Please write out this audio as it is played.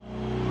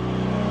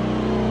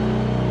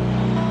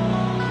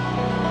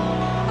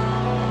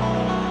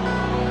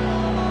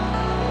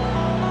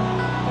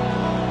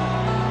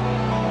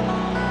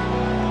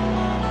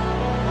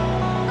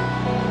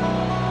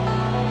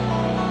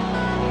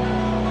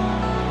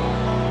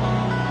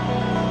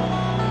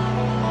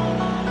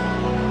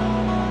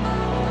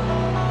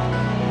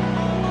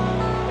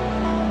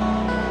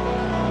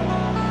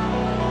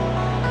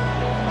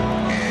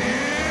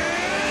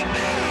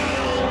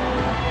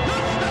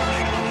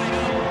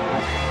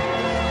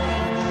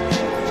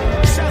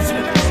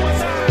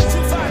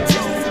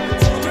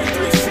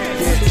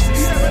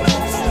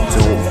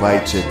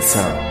Odawajcie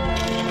co?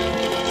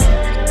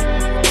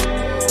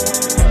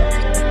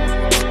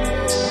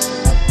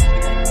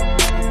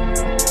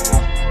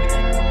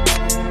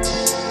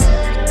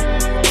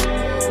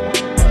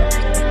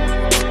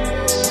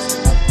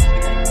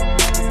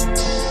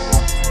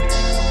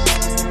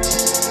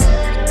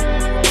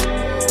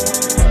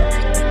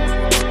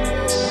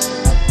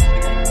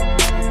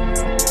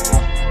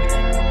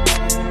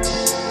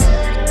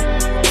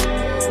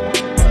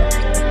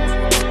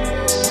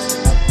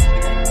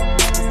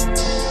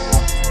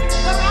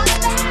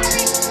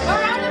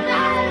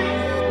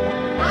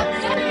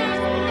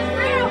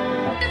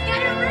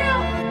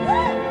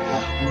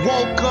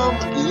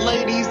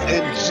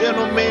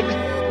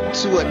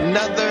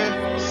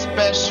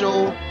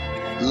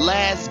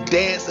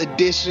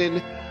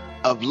 Edition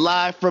of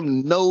Live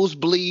from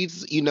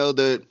Nosebleeds. You know,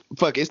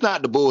 it's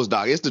not the Bulls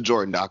doc, it's the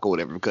Jordan doc or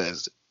whatever,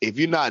 because if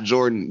you're not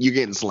Jordan, you're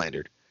getting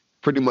slandered.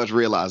 Pretty much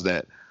realize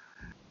that.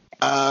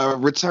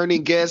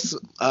 Returning guest,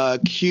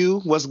 Q,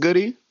 what's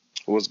goody?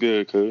 What's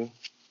good, cuz?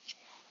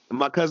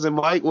 My cousin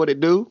Mike, what it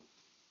do?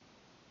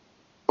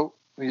 Oh,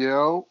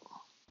 yo.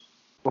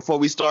 Before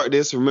we start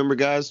this, remember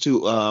guys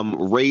to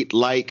rate,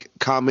 like,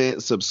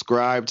 comment,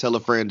 subscribe, tell a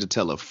friend to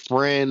tell a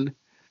friend.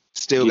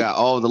 Still got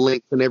all the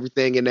links and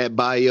everything in that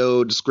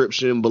bio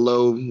description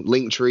below,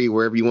 link tree,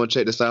 wherever you want to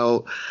check this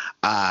out.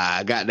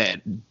 I got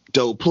that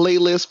dope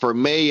playlist for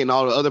May and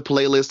all the other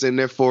playlists in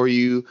there for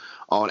you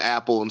on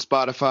Apple and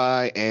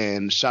Spotify.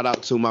 And shout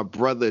out to my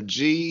brother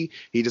G.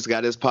 He just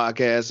got his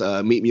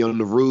podcast, Meet Me on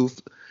the Roof.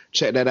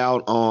 Check that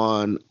out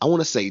on, I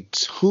want to say,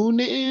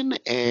 TuneIn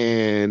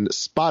and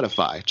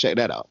Spotify. Check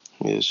that out.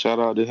 Yeah, shout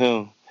out to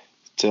him.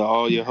 Tell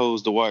all your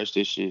hoes to watch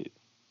this shit.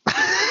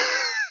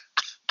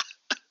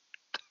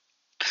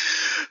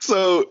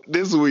 So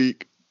this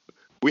week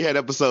we had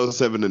episode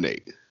 7 and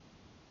 8.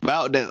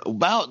 About at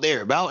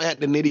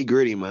the nitty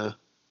gritty, man.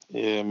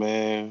 Yeah,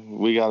 man.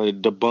 We gotta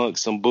debunk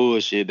some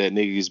bullshit that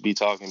niggas be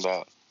talking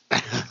about.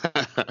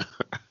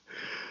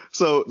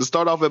 So to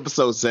start off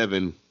episode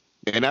 7,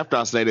 and after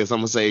I say this, I'm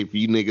gonna say if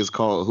you niggas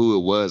call who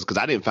it was, because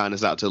I didn't find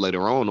this out till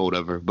later on or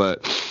whatever.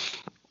 But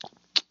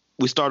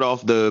we start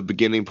off the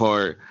beginning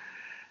part.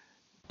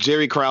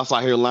 Jerry Krause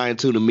out here lying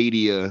to the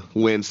media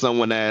when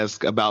someone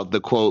asked about the,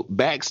 quote,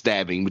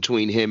 backstabbing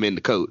between him and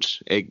the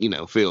coach.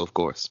 Phil, of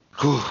course.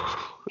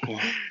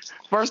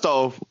 First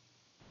off,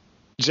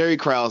 Jerry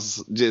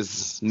Krause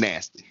just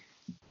nasty.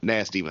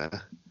 Nasty, man.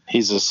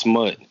 He's a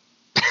smut.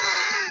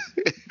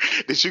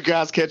 Did you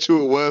guys catch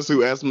who it was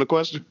who asked him the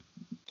question?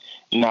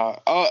 Nah.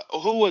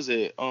 Who was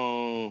it?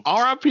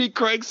 R.I.P.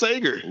 Craig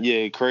Sager.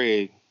 Yeah,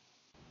 Craig.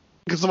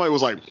 Because somebody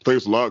was like,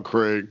 thanks a lot,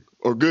 Craig.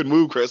 Or good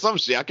move, Chris. Some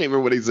shit. I can't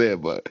remember what he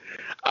said, but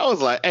I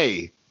was like,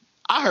 hey,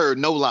 I heard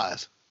no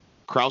lies.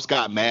 Krause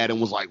got mad and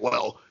was like,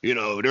 well,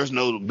 there's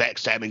no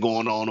backstabbing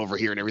going on over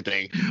here and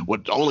everything.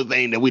 What the only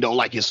thing that we don't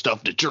like is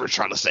stuff that you're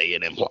trying to say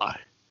and imply.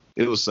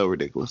 It was so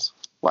ridiculous.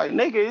 Like,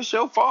 nigga, it's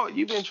your fault.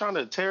 You've been trying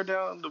to tear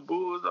down the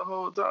Bulls the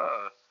whole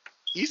time.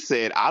 He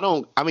said,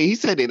 he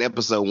said in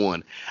episode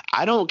 1,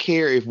 I don't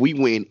care if we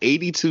win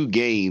 82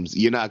 games,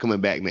 you're not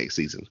coming back next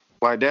season.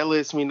 Like, that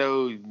lets me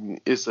know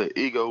it's an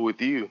ego with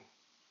you.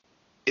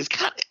 It's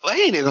kind of, I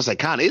ain't gonna say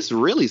kind of, it's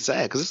really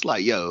sad because it's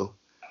like, yo,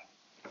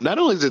 not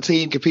only is the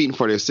team competing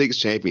for their 6th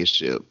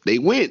championship, they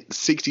went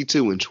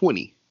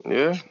 62-20.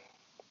 Yeah.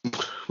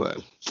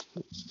 But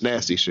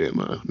nasty shit,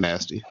 man.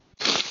 Nasty.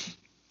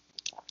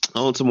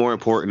 On to more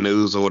important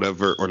news or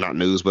whatever, or not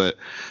news, but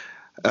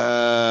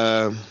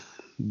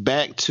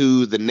back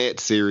to the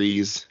Net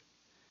series,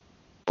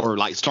 or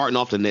like starting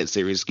off the Net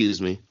series, excuse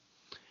me.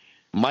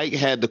 Mike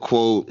had the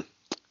quote,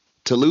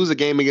 to lose a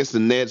game against the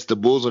Nets, the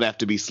Bulls would have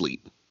to be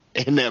asleep.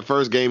 In that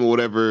first game or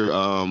whatever,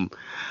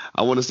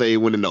 I want to say it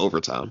went into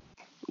overtime.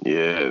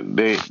 Yeah,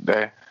 they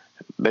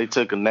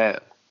took a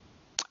nap.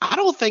 I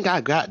don't think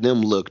I got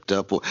them looked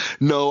up.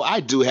 No, I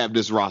do have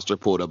this roster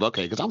pulled up.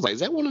 Okay, because I was like,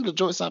 is that one of the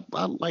joints I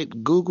like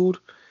Googled?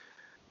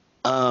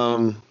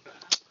 Do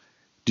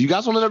you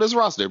guys want to know this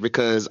roster?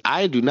 Because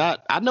I do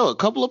not. I know a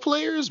couple of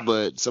players,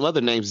 but some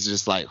other names is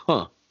just like,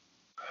 huh.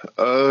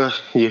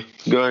 Yeah,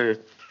 go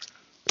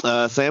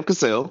ahead. Sam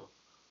Cassell,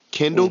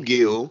 Kendall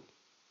Gill,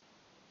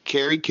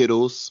 Kerry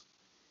Kittles,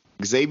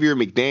 Xavier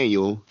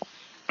McDaniel,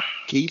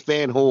 Keith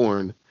Van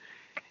Horn,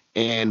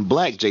 and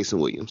Black Jason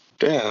Williams.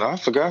 Damn, I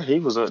forgot he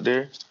was up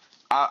there.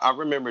 I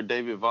remember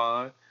David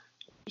Vaughn.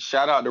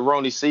 Shout out to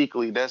Ronnie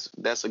Seekley.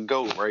 That's a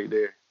GOAT right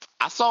there.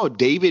 I saw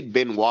David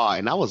Benoit,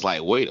 and I was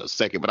like, wait a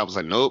second. But I was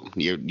like, nope,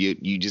 you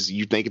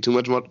thinking too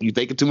much. You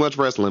thinking too much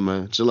wrestling,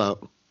 man. Chill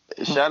out.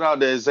 Shout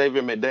out to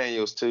Xavier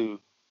McDaniels too.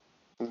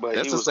 But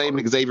that's the same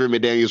Xavier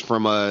McDaniels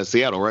from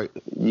Seattle, right?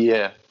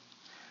 Yeah.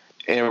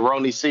 And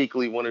Ronnie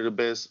Seekley, one of the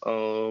best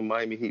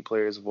Miami Heat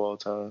players of all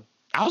time.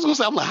 I was gonna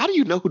say, I'm like, how do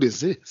you know who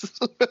this is?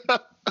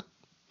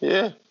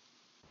 Yeah.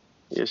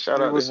 Yeah, shout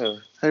out to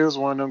him. He was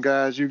one of them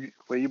guys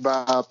where you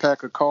buy a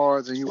pack of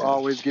cards and you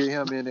always get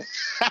him in it.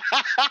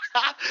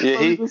 Yeah,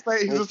 he's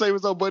the same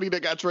as old buddy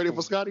that got traded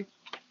for Scotty.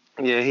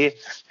 Yeah,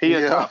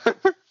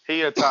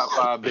 he a top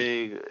 5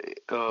 big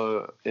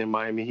in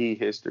Miami Heat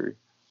history.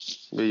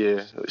 But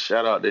yeah,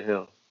 shout out to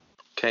him.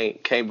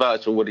 Can't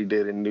vouch for what he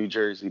did in New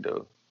Jersey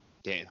though.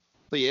 Yeah.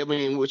 But yeah, I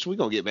mean, which we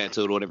gonna get back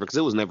to it or whatever, because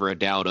it was never a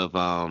doubt of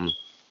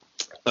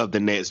the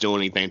Nets doing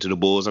anything to the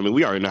Bulls. I mean,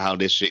 we already know how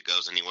this shit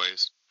goes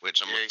anyways,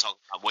 which I'm going to talk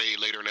about way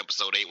later in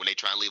episode 8 when they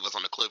try and leave us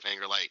on the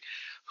cliffhanger. Like,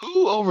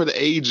 who over the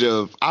age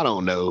of, I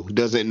don't know,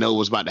 doesn't know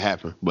what's about to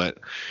happen? But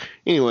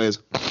anyways,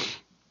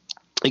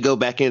 we go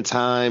back in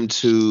time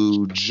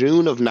to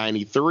June of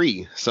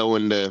 93. So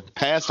in the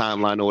past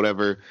timeline or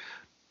whatever,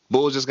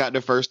 Bulls just got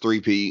their first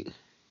three-peat,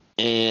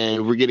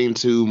 and we're getting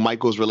to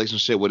Michael's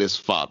relationship with his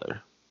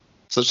father.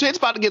 So shit's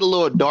about to get a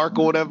little dark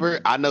or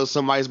whatever. I know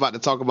somebody's about to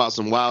talk about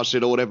some wild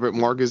shit or whatever.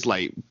 Marcus,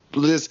 like,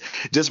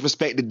 just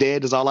respect the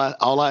dead is all I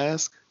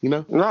ask, you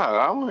know?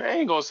 Nah, I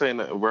ain't gonna say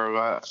nothing, bro.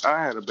 I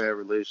had a bad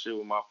relationship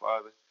with my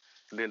father,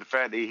 and then the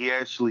fact that he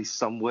actually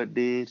somewhat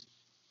did,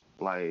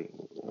 like,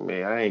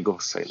 man, I ain't gonna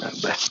say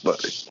nothing bad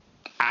about it.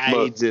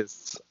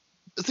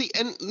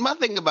 And my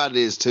thing about it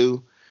is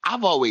too,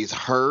 I've always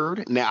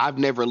heard. Now I've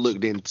never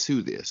looked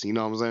into this. You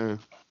know what I'm saying?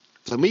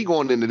 So me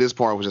going into this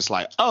part was just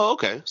like, oh,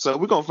 okay. So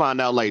we're going to find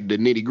out, like, the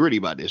nitty-gritty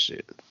about this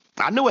shit.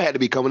 I knew it had to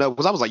be coming up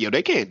because I was like, yo,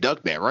 they can't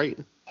duck that, right?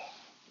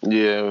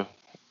 Yeah,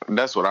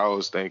 that's what I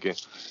was thinking.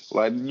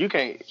 Like, you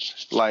can't,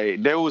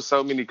 like, there was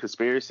so many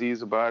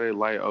conspiracies about it.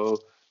 Like, oh,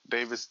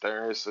 David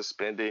Stern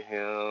suspended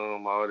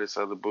him, all this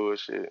other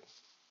bullshit.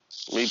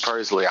 Me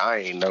personally, I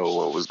ain't know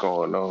what was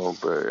going on,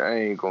 but I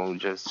ain't going to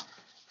just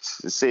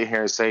sit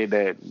here and say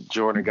that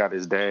Jordan got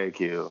his dad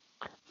killed.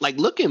 Like,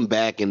 looking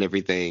back and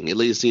everything, at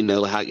least, you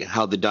know,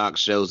 how the doc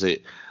shows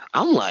it,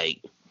 I'm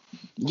like,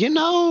 you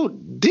know,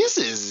 this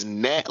is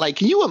like,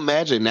 can you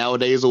imagine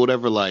nowadays or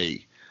whatever,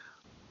 like,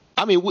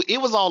 I mean,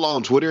 it was all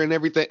on Twitter and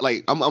everything.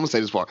 Like, I'm going to say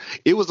this part.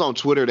 It was on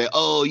Twitter that,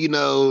 oh, you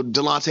know,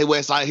 Delonte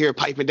West out here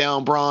piping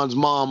down Bron's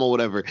mom or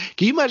whatever.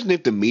 Can you imagine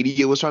if the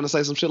media was trying to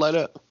say some shit like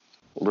that?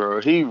 Bro,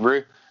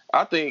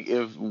 I think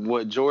if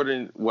what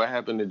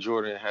happened to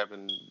Jordan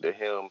happened to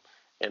him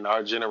in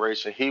our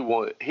generation, he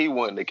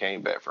wouldn't have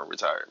came back from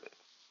retirement.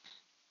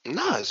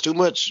 Nah, it's too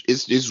much.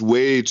 It's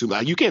way too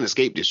much. You can't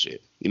escape this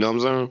shit. You know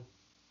what I'm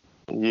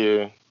saying?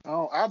 Yeah.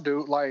 Oh, I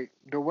do. Like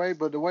the way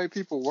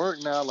people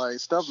work now, like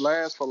stuff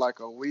lasts for like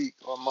a week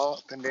or a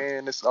month, and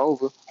then it's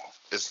over.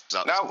 It's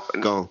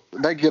gone.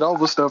 They get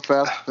over stuff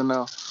faster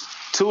now.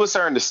 To a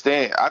certain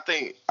extent, I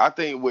think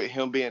with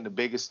him being the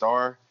biggest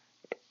star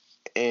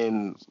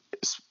in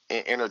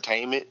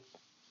entertainment,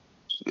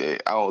 I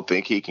don't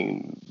think he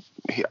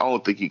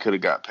could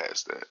have got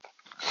past that.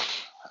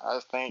 I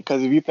think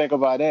because if you think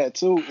about that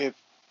too, if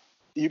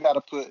you got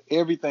to put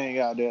everything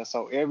out there,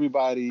 so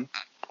everybody's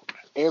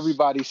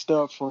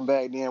stuff from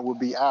back then will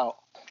be out,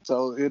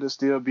 so it'll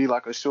still be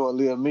like a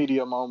short-lived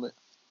media moment.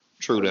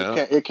 True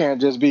that. It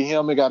can't just be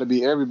him; it got to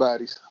be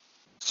everybody's.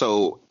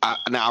 So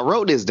now I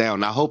wrote this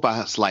down. I hope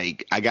I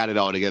got it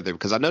all together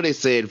because I know they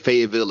said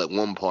Fayetteville at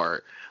one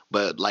part,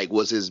 but like,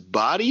 was his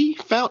body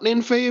found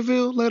in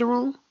Fayetteville later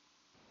on?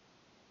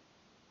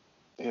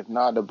 If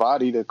not the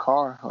body, the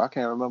car. I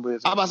can't remember.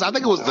 I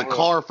think it was the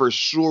car for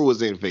sure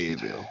was in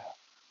Fayetteville.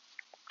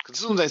 As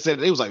soon as they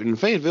said it was like in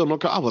Fayetteville, no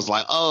car. I was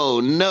like,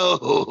 oh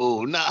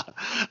no, nah.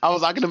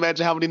 I can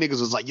imagine how many niggas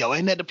was like, yo,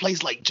 ain't that the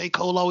place like J.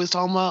 Cole always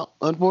talking about?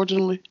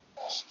 Unfortunately.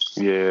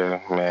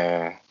 Yeah,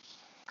 man.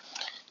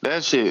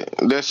 That shit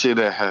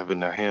that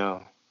happened to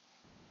him.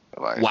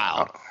 Like,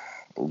 wow.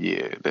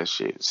 Yeah, that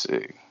shit's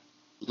sick.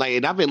 Like,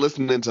 and I've been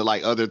listening to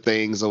like other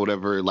things or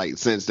whatever, like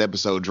since the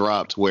episode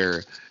dropped,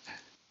 where,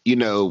 you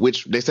know,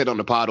 which they said on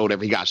the pod or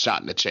whatever, he got shot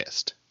in the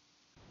chest.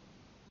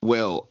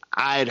 Well,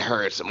 I'd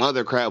heard some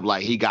other crap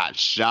like he got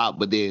shot,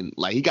 but then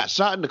like he got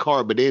shot in the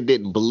car, but then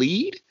didn't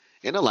bleed.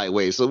 And I'm like,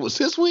 wait, so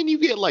since when you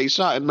get like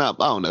shot and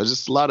up? I don't know.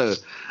 Just a lot of.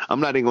 I'm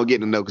not even gonna get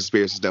into no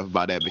conspiracy stuff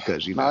about that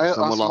because you know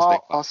someone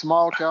lost a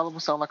small caliber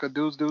sound like a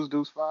deuce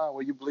fire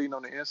where you bleeding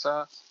on the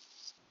inside.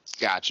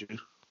 Got you.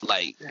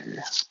 Like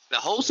the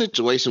whole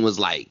situation was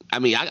like, I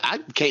mean, I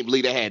can't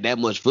believe they had that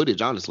much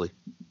footage, honestly.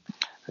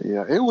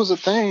 Yeah, it was a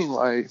thing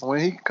like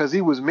when because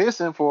he was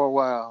missing for a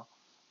while,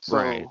 so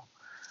right.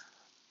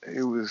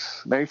 It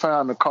was. They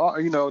found the car.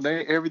 You know,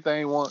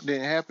 everything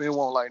didn't happen. It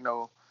wasn't like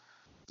no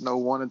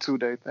 1 or 2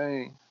 day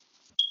thing.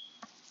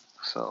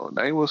 So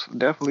they was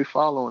definitely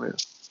following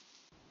it.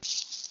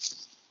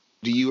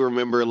 Do you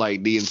remember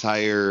like the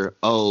entire?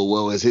 Oh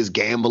well, is his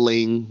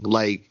gambling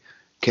like?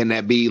 Can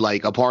that be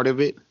like a part of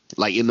it?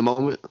 Like in the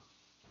moment?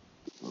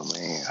 I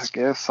mean, I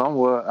guess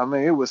somewhat. I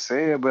mean, it was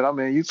sad, but I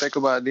mean, you think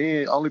about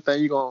it, only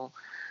thing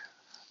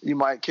you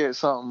might catch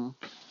something.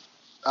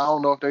 I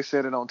don't know if they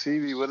said it on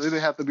TV, but it'd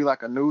have to be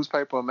like a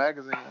newspaper or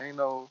magazine. Ain't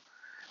no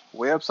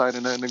website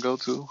or nothing to go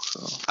to.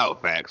 So. Oh,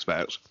 facts.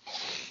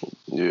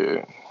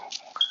 Yeah.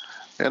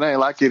 It ain't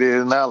like it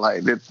is now.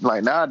 Like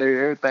nowadays,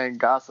 everything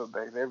gossip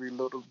based. Every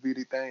little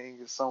bitty thing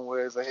is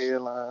somewhere as a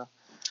headline.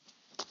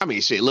 I mean,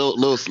 shit.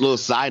 Little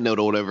side note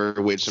or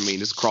whatever. Which I mean,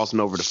 just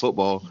crossing over to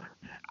football.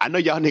 I know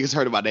y'all niggas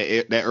heard about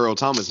that Earl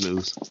Thomas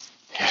news.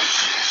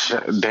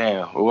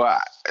 Damn.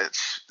 Why?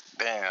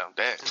 Damn.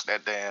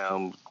 That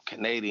damn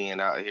Canadian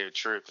out here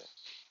tripping.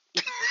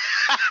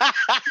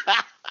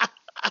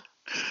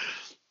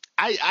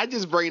 I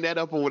just bring that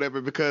up or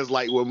whatever because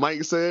like what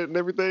Mike said and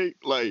everything,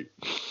 like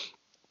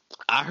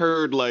I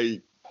heard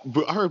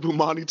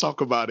Bumani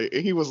talk about it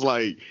and he was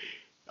like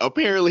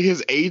apparently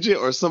his agent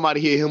or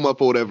somebody hit him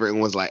up or whatever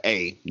and was like,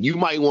 hey, you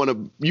might want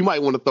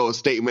to throw a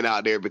statement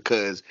out there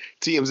because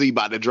TMZ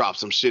about to drop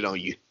some shit on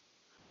you.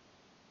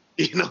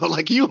 You know,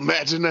 like can you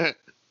imagine that?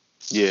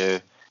 Yeah.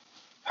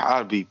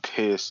 I'd be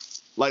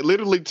pissed. Like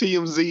literally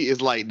TMZ is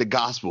like the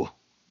gospel.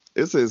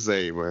 It's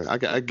insane, man. I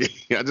had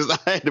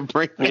to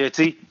bring that.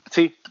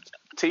 Yeah,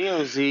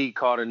 TMZ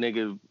caught a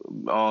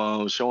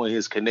nigga showing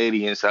his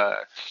Canadian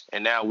side,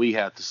 and now we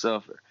have to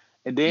suffer.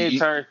 And then You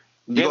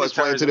gonna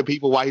explain to the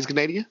people why he's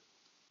Canadian?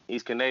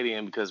 He's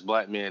Canadian because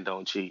black men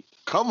don't cheat.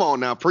 Come on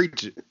now,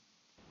 preach it.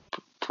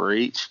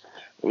 Preach.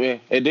 Yeah.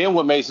 And then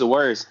what makes it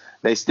worse,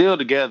 they still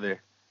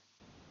together.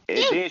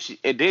 And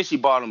then she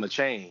bought him a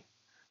chain.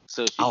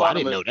 So I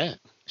didn't know that.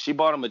 She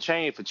bought him a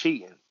chain for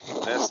cheating.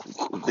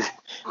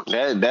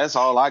 That's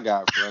all I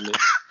got from it.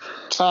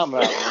 Time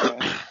out,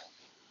 man.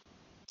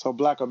 So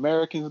black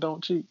Americans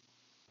don't cheat?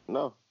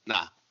 No.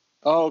 Nah.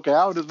 Oh, okay.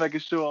 I was just making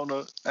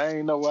sure I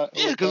ain't know what.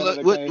 Yeah, because I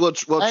ain't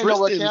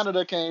know where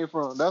Canada came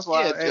from. That's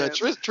why. Yeah,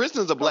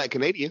 Tristan's a black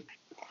Canadian.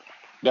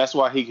 That's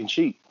why he can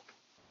cheat.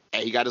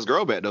 Hey, he got his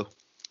girl back though.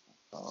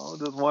 Oh,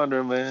 just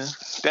wondering, man.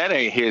 That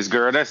ain't his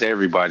girl. That's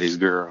everybody's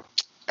girl.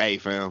 Hey,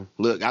 fam.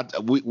 Look,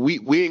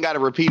 we ain't got to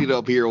repeat it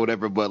up here or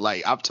whatever, but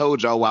like I've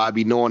told y'all why I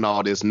be knowing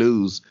all this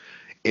news,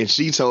 and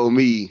she told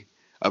me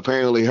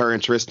apparently her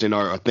and Tristan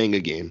are a thing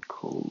again.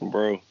 Cool,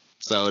 bro.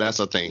 So that's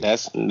a thing.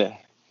 That's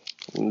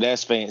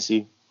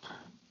fancy.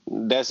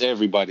 That's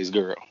everybody's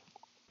girl.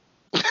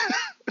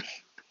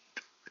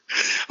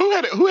 Who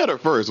had her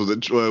first?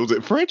 Was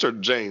it French or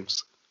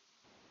James?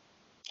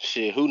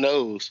 Shit, who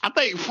knows? I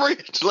think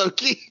French, low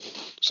key.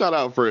 Shout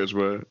out French,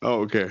 man.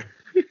 Oh, okay.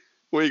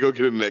 We ain't gonna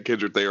get into that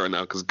Kendrick thing right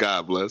now because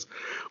God bless.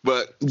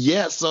 But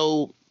yeah,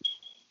 so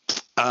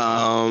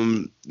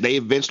they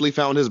eventually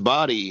found his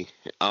body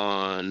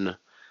on,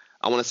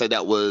 I want to say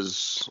that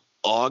was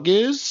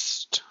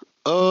August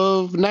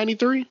of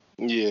 '93.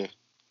 Yeah.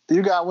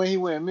 You got when he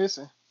went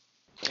missing?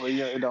 Well,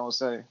 yeah, it don't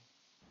say.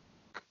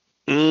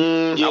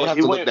 I would have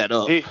to look that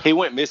up. He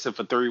went missing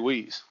for 3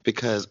 weeks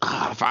Because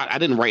I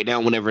didn't write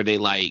down whenever they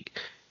like.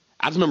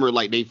 I just remember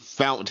like they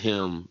found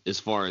him as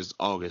far as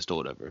August or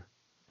whatever.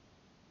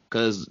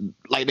 Because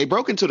like they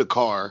broke into the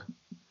car,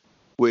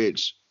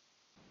 which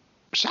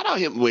shout out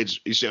him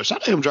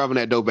driving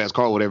that dope ass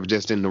car or whatever,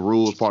 just in the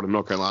rural part of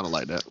North Carolina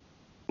like that.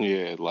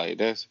 Yeah, like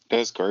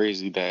that's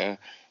crazy that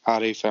how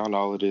they found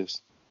all of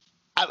this.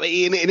 I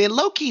mean, and then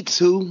low key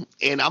too.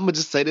 And I'm gonna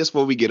just say this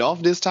before we get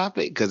off this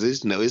topic because it's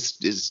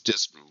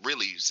just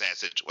really a sad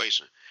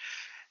situation.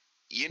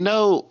 You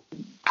know,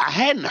 I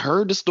hadn't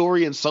heard the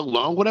story in so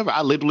long. Whatever,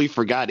 I literally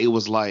forgot it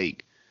was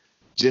like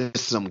just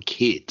some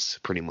kids,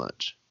 pretty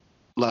much.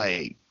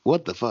 Like,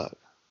 what the fuck?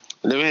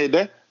 I mean,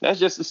 that's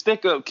just the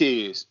stick-up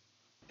kids.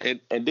 And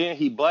then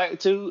he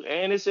black, too,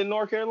 and it's in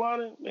North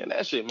Carolina. Man,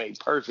 that shit make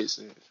perfect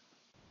sense.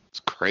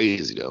 It's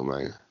crazy, though,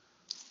 man.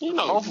 You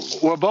know,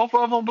 were both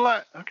of them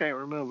black? I can't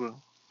remember.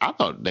 I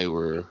thought they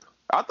was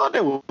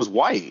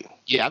white.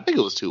 Yeah, I think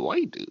it was two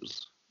white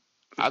dudes.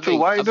 Two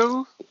white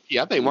dudes?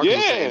 Yeah, I think Marcus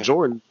was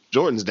saying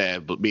Jordan's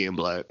dad being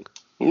black.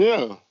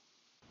 Yeah.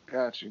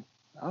 Got you.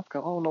 I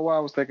don't know why I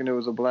was thinking it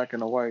was a black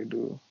and a white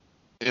dude.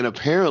 And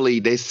apparently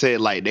they said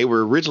like they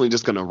were originally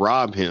just gonna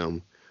rob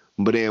him,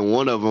 but then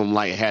one of them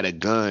like had a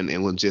gun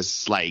and was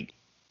just like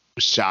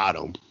shot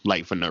him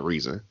like for no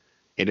reason,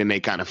 and then they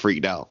kind of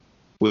freaked out,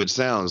 which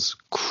sounds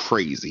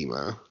crazy,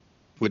 man.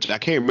 Which I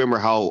can't remember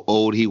how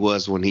old he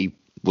was when he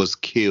was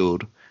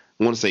killed.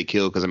 I want to say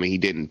killed because I mean he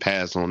didn't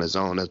pass on his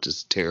own. That's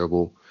just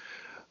terrible.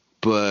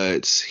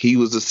 But he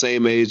was the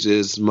same age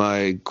as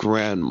my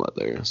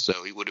grandmother,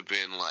 so he would have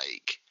been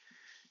like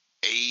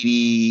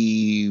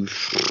 83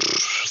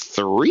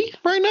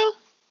 right now.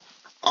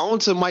 On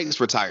to Mike's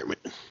retirement.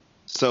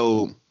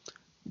 So,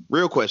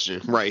 real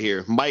question right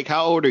here. Mike,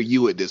 how old are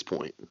you at this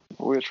point?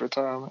 Which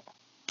retirement?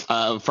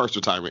 First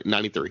retirement,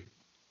 93.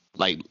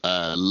 Like,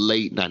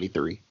 late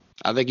 93.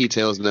 I think he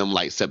tells them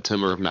like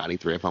September of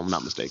 93, if I'm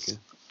not mistaken.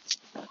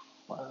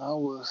 Well, I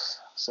was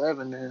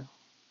 7 then.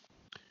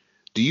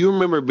 Do you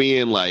remember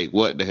being like,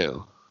 what the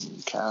hell?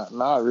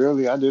 Not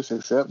really. I just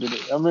accepted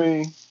it. I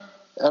mean,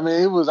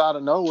 it was out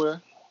of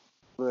nowhere.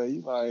 But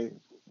you like,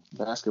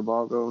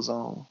 basketball goes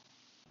on.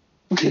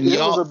 It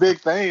was a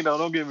big thing, though.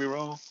 Don't get me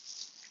wrong.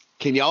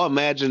 Can y'all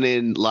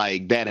imagine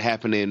like that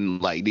happening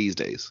like these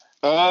days?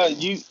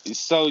 You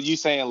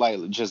saying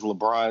like just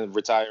LeBron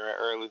retiring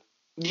early?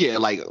 Yeah,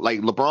 like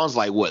LeBron's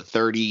like what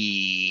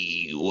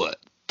 30,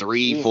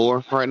 3,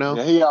 4 right now.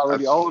 Yeah, he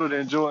already older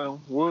than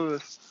Jordan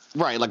was.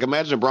 Right, like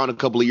imagine LeBron a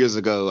couple of years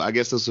ago. I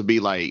guess this would be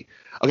like,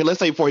 okay, let's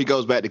say before he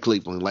goes back to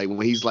Cleveland, like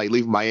when he's like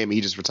leaving Miami,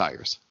 he just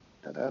retires.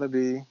 That'll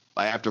be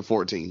like after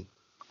 14.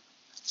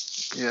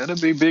 Yeah, it'll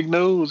be big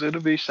news.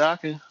 It'll be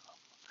shocking.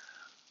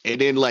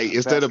 And then like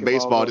instead of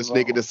baseball, this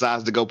nigga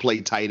decides to go play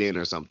tight end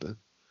or something.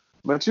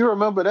 But you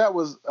remember that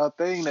was a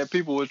thing that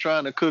people were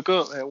trying to cook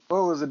up. And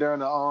what was it during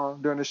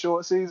the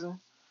short season?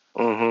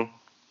 Mm-hmm.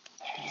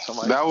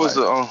 That was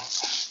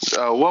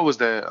what was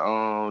that?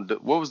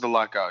 What was the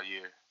lockout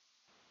year?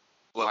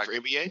 What, for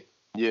NBA?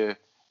 Yeah,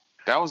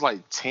 that was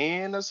like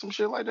 10 or some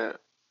shit like that.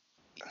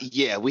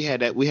 Yeah, we had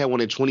that. We had one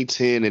in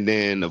 2010, and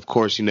then of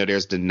course,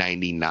 there's the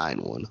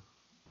 99 one.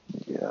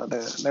 Yeah,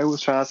 they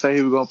was trying to say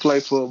he was gonna play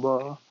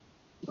football.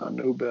 I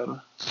knew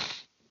better.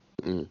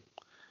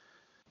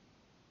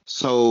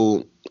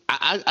 So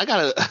I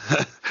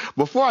gotta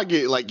before I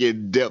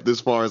get depth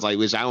as far as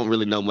which I don't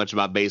really know much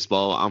about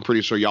baseball. I'm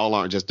pretty sure y'all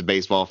aren't just the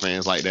baseball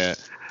fans like that.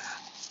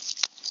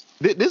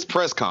 This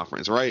press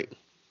conference, right?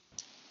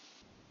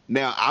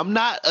 Now, I'm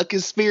not a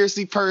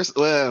conspiracy person.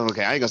 Well,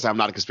 okay, I ain't gonna say I'm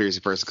not a conspiracy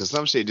person because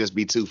some shit just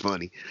be too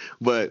funny.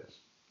 But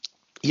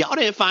y'all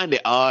didn't find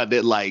it odd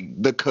that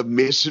the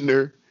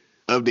commissioner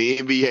of the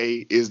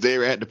NBA is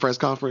there at the press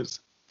conference,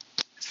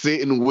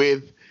 sitting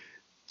with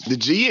the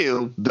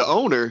GM, the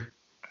owner,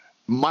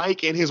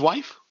 Mike, and his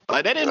wife?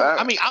 That didn't.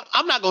 I mean,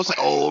 I'm not gonna say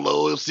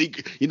little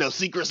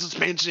secret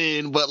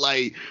suspension, but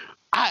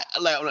I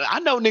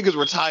know niggas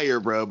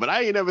retire, bro, but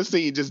I ain't never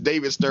seen just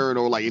David Stern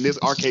or in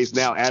our case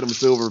now Adam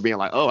Silver being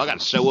oh, I got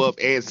to show up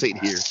and sit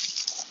here.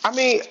 I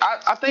mean,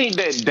 I think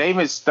that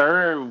David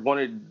Stern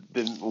wanted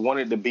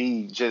to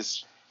be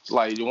just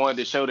wanted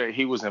to show that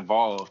he was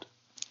involved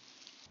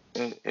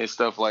and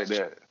stuff like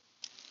that.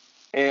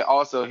 And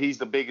also, he's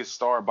the biggest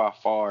star by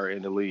far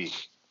in the league,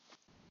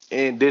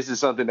 and this is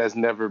something that's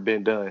never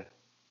been done.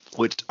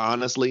 Which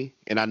honestly,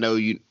 and I know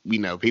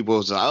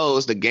people say, oh,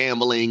 it's the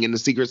gambling and the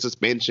secret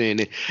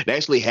suspension. And they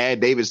actually had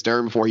David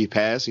Stern before he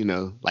passed,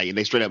 and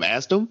they straight up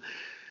asked him.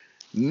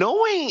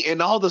 Knowing and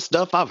all the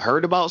stuff I've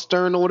heard about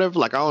Stern or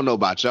whatever, I don't know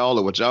about y'all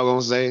or what y'all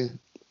gonna say.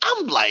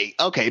 I'm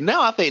okay,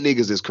 now I think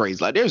niggas is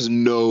crazy. There's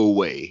no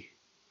way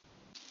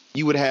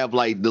you would have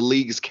the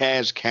league's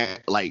cash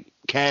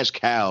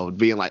cow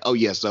being oh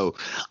yeah, so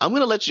I'm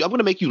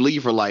gonna make you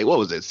leave for what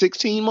was it,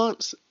 16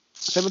 months?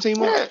 17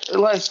 months? Yeah,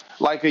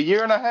 like a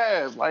year and a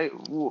half.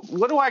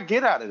 What do I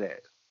get out of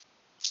that?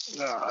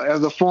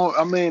 As a form,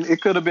 I mean,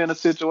 it could have been a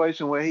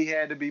situation where he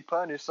had to be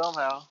punished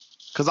somehow.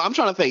 Because I'm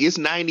trying to think, it's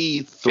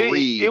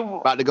 93,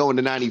 about to go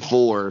into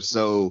 94.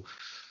 So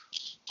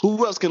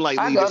who else can lead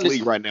this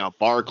league right now?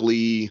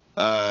 Barkley.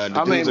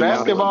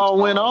 Basketball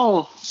went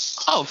on.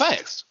 Oh,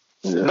 facts.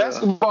 Yeah.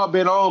 Basketball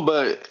been on,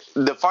 but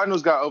the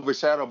finals got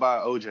overshadowed by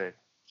OJ.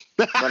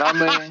 But I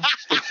mean,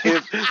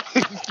 if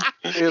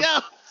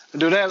yeah.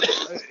 That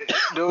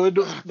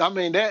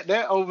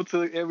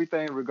overtook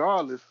everything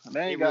regardless. They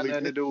ain't got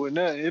nothing to do with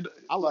nothing.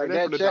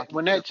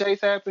 When that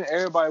chase happened,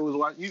 everybody was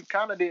watching. You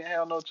kind of didn't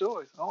have no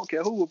choice. I don't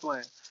care who was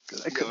playing.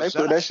 They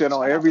put that shit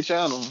on every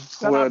channel.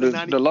 Well,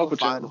 the local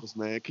channels,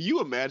 man. Can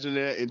you imagine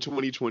that in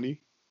 2020?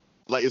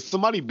 Is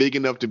somebody big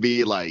enough to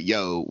be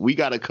yo, we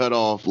got to cut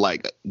off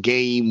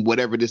game,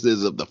 whatever this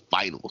is, of the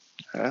finals?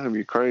 That would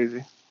be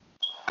crazy.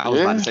 I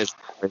was about to say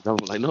something. I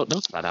was no,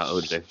 don't start out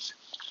OJ.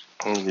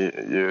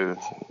 Yeah.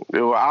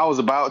 Well, I was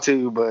about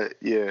to, but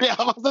yeah. Yeah,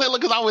 I was saying,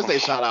 because I always say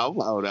shout out.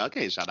 I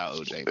can't shout out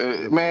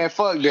OJ. Man,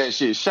 fuck that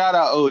shit. Shout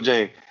out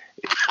OJ.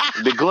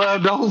 The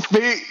glove don't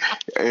fit,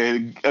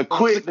 and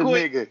acquit the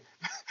nigga.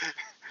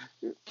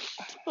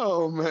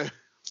 Oh man,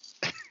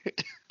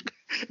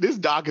 this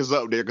doc is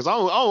up there because I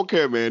don't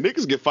care, man.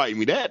 Niggas get fighting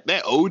me. That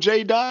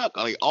OJ doc,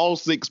 all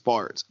 6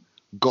 parts,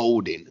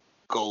 golden,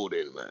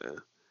 man.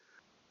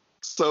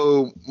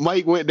 So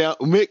Mike went down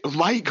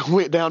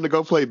to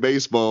go play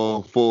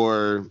baseball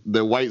for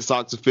the White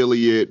Sox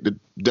affiliate, the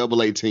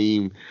AA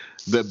team,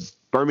 the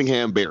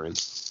Birmingham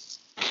Barons.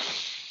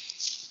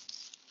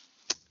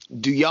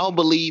 Do y'all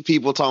believe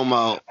people talking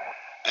about,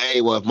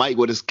 hey, well, if Mike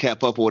would have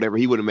kept up or whatever,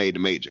 he would have made the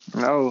major?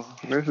 No,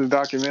 this is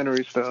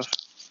documentary stuff.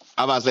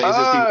 I'm about to say,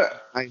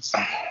 nice.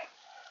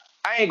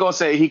 I ain't gonna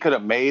say he could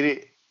have made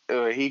it.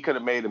 He could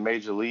have made the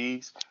major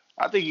leagues.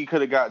 I think he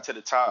could have got to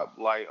the top,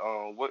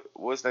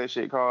 what's that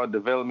shit called?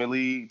 Development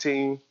league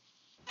team.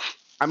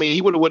 I mean,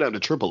 he would have went up to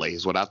AAA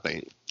is what I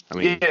think. I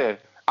mean, yeah,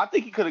 I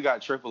think he could have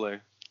got AAA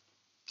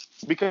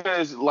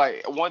because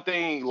one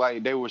thing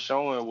they were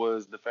showing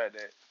was the fact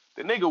that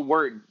the nigga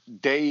worked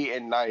day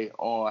and night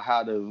on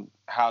how to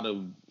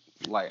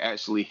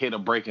actually hit a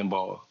breaking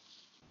ball.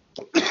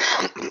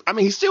 I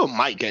mean, he's still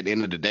Mike at the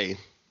end of the day.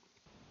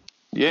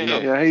 Yeah,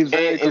 yeah, he's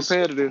very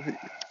competitive.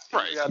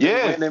 Right.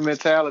 Yeah, winning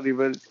mentality,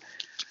 but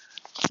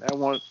that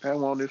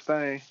won't his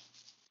thing.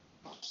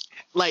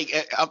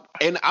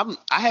 I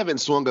haven't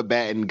swung a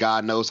bat in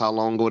God knows how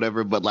long or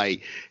whatever, but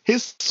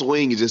his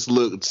swing just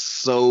looked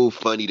so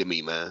funny to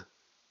me, man.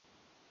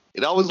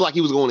 It always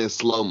he was going in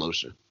slow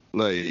motion.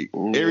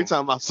 Every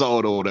time I saw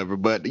it or whatever,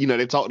 but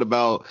they talked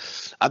about,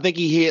 I think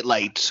he hit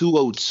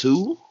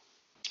 202,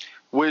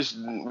 which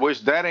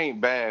that ain't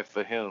bad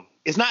for him.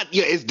 It's not.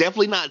 Yeah, it's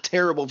definitely not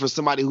terrible for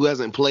somebody who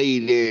hasn't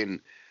played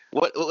in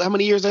how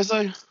many years they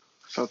say.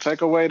 So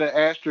take away the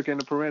asterisk in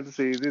the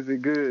parentheses. Is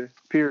it good?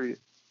 Period.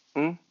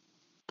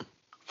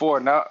 For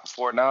now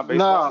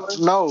baseball.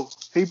 No.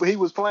 He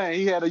was playing.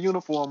 He had a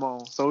uniform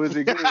on. So is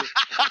it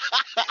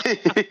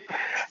good?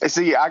 And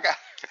see,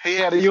 He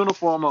had a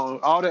uniform on.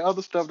 All that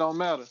other stuff don't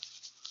matter.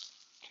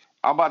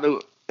 I'm about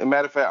to. As a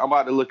matter of fact, I'm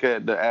about to look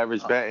at the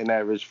average batting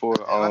average for.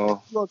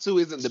 202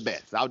 isn't the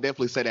best. I'll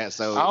definitely say that.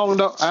 So I don't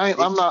know. I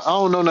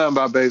don't know nothing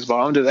about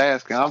baseball. I'm just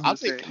asking. I'm I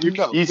just think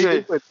saying. You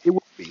said it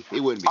wouldn't be.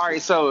 It wouldn't be. all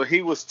right. So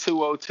he was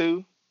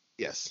 202.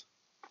 Yes,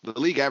 the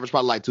league average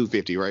probably like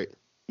 250, right?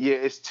 Yeah,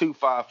 it's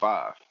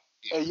 255.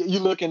 You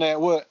looking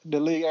at what the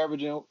league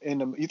average in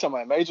the? You talking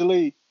about Major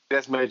League?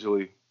 That's Major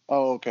League.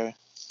 Oh, okay.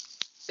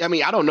 I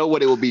mean, I don't know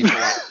what it would be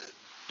for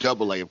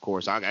Double A, of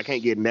course. I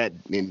can't get in that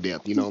in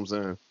depth. You know what I'm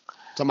saying?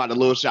 Talking about the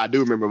little shit I do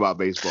remember about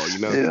baseball. You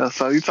know? Yeah.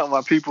 So you talking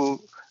about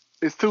people?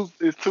 It's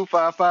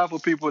 255 for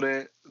people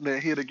that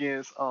hit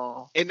against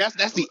And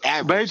that's the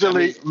average. Major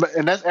League,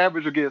 and that's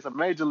average against a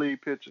Major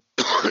League pitcher.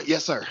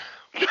 Yes, sir.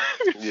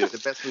 Yeah.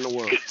 The best in the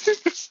world.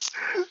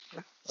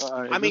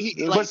 Right, I mean,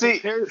 But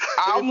see,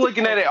 I'm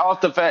looking at it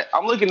off the fact.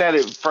 I'm looking at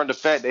it from the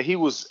fact that he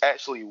was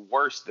actually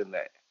worse than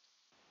that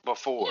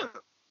before. Yeah.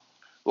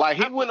 Like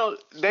he went on.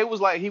 They was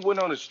like he went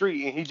on the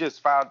street and he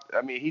just found.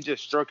 I mean, he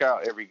just struck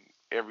out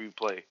every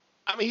play.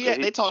 I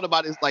mean, they talked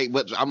about it like,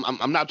 but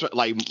I'm not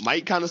like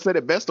Mike kind of said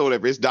it best or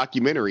whatever. It's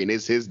documentary and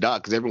it's his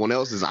doc because everyone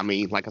else is. I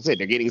mean, like I said,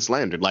 they're getting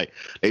slandered. Like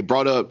they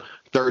brought up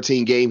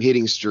 13 game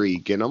hitting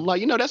streak, and I'm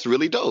like, that's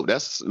really dope.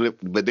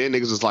 But then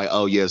niggas was like,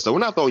 oh yeah, so we're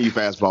not throwing you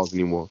fastballs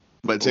anymore.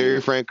 But Terry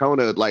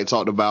Francona like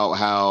talked about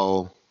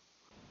how,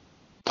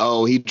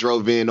 he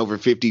drove in over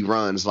 50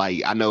 runs.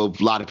 Like I know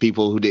a lot of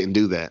people who didn't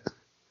do that.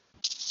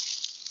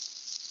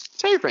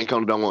 Terry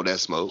Francona don't want that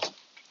smoke.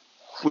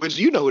 Which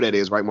you know who that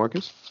is, right,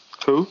 Marcus?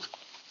 Who?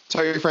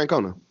 Terry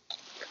Francona.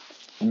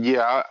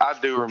 Yeah, I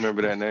do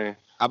remember that name.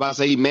 I about to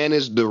say he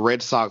managed the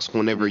Red Sox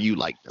whenever you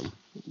liked them.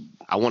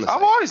 I've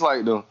always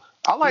liked them.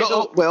 I like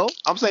them. Well,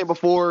 I'm saying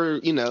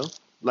before,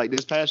 like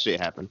this past shit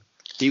happened.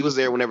 He was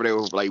there whenever they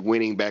were like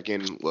winning back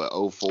in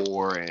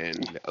 04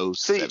 and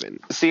 07.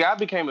 See, I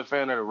became a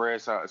fan of the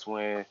Red Sox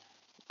when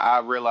I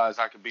realized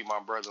I could beat my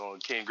brother on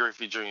Ken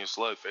Griffey Jr.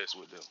 Slugfest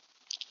with them.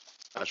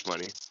 That's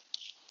funny.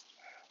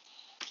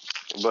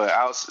 But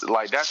I was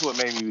like, that's what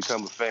made me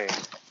become a fan.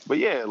 But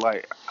yeah,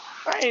 like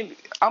I'm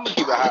gonna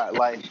keep it high.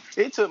 Like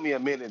it took me a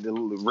minute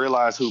to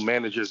realize who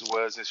managers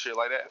was and shit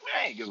like that.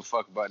 I ain't give a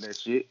fuck about that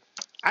shit.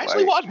 I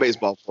actually watched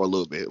baseball for a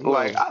little bit.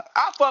 Like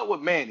I fuck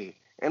with Manny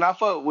and I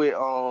fuck with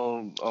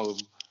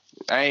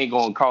I ain't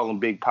gonna call him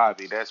Big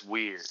Poppy. That's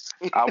weird.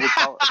 I would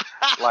call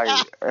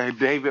like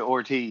David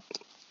Ortiz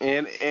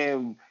and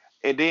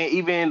then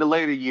even in the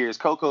later years,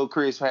 Coco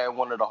Crisp had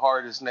one of the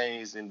hardest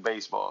names in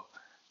baseball.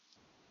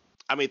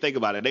 I mean, think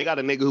about it. They got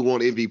a nigga who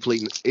won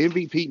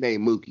MVP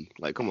named Mookie.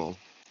 Like, come on.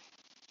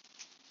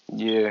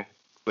 Yeah.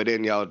 But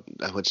then y'all,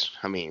 which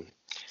I mean,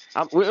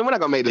 we're not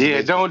gonna make this.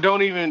 Yeah,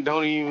 don't even.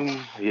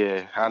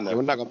 Yeah, I know.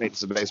 We're not gonna make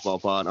this a baseball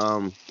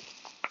pod.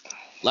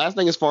 Last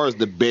thing as far as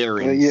the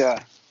Barons.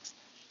 Yeah.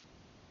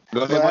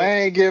 Go ahead, I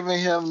ain't giving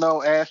him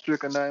no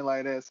asterisk or nothing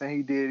like that, saying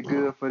he did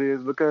good for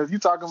this because you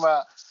talking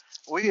about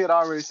we had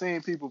already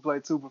seen people play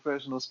two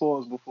professional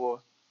sports before.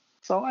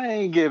 So I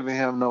ain't giving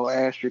him no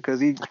asterisk because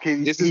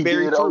this is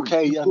very true.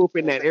 Okay. You grew up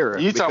in that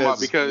era. You talking about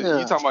because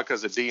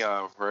of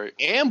Deion, right?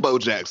 And Bo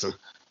Jackson.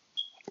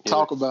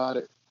 Talk about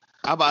it.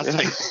 I'm about to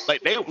say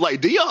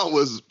Deion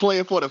was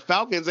playing for the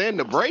Falcons and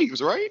the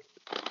Braves, right?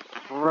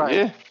 Right.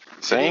 Yeah.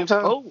 Same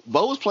time.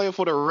 Bo was playing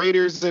for the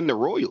Raiders and the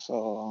Royals.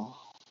 So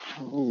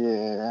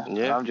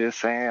yeah. I'm just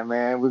saying,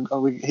 man.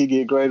 He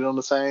get graded on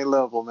the same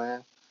level,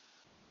 man.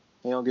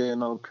 He don't get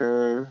no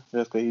curve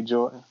just because he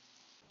Jordan.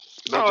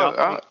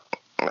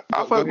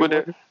 I fuck with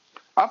that.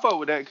 I fuck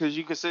with that because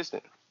you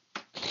consistent.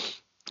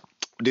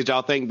 Did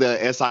y'all think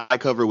the SI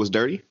cover was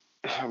dirty?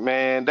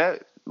 Man,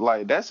 that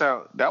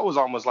was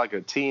almost like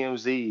a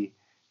TMZ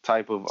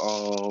type of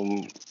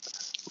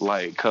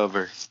like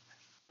cover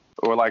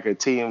or like a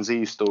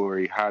TMZ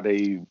story how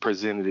they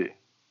presented it.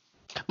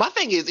 My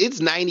thing is it's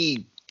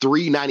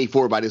 93,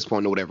 94 by this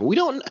point or whatever.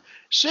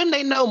 Shouldn't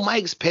they know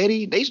Mike's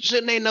petty?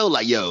 Shouldn't they know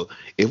like, yo,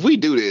 if we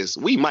do this,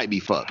 we might be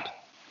fucked.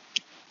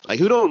 Like,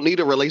 who don't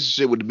need a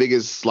relationship with the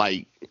biggest,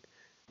 like,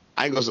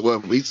 I ain't gonna say, well,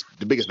 he's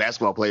the biggest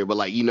basketball player, but,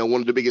 like, one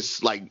of the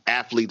biggest, like,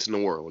 athletes in the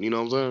world. You know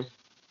what I'm saying?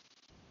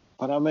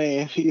 But, I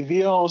mean, if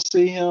you don't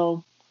see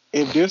him,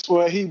 if this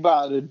what he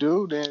about to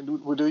do, then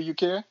do you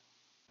care?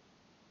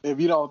 If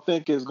you don't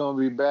think it's going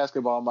to be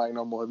basketball, Mike,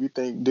 no more, if you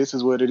think this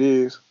is what it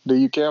is, do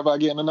you care about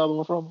getting another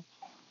one from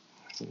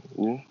him?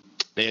 Yeah.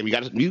 Damn,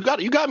 you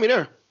got me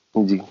there.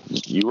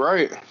 You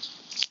right.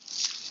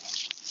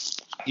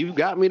 You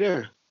got me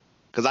there.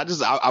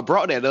 Because I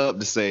brought that up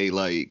to say,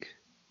 like,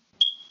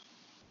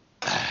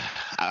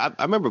 I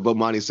remember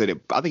Bomani said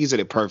it. I think he said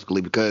it perfectly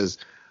because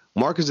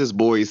Marcus's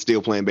boy is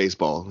still playing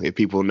baseball, if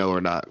people know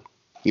or not.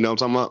 You know what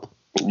I'm talking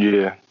about?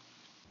 Yeah.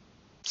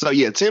 So,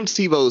 yeah, Tim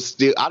Tebow's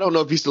still, I don't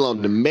know if he's still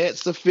on the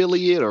Mets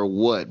affiliate or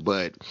what,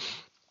 but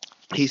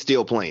he's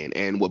still playing.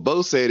 And what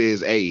Bo said is,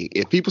 hey,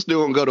 if people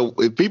still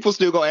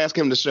gonna ask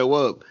him to show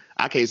up,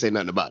 I can't say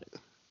nothing about it.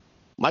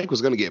 Mike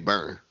was going to get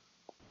burned.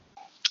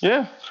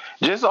 Yeah.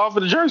 Just off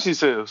of the jersey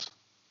sales.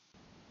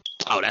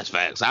 Oh, that's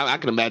facts. I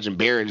can imagine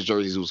Barron's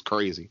jerseys was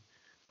crazy.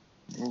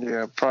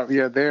 Yeah, probably.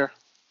 Yeah, there.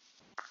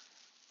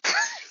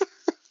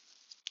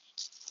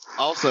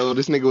 Also,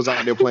 this nigga was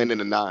out there playing in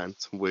the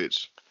nines,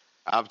 which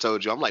I've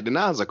told you, I'm like, the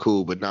nines are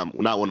cool, but not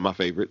one of my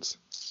favorites.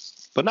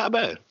 But not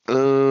bad.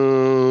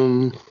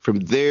 From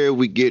there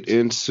we get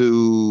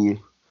into.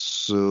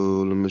 So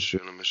let me see.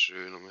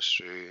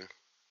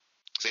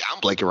 See,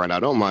 I'm blanking right now.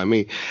 Don't mind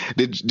me.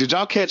 Did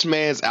y'all catch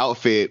man's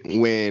outfit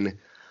when?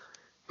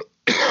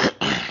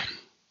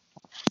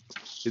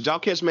 Did y'all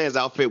catch man's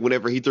outfit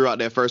whenever he threw out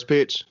that first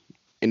pitch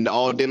in the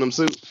all denim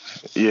suit?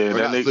 Yeah, Or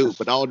that not nigga. suit,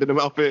 but all denim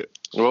outfit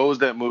What was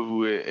that movie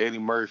with Eddie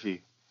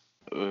Murphy?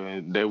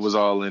 They was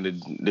all in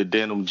the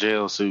denim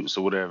jail suits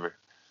or whatever.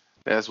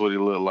 That's what he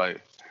looked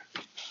like.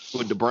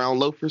 with the brown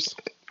loafers.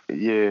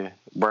 Yeah,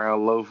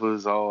 brown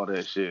loafers, all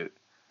that shit.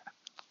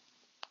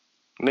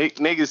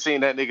 Niggas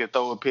seen that nigga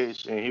throw a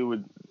pitch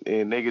and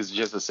niggas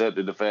just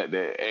accepted the fact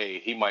that,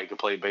 hey, he might could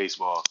play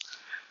baseball.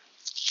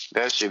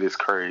 That shit is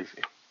crazy.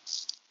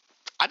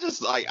 I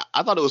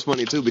thought it was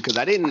funny too because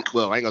I ain't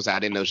gonna say I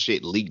didn't know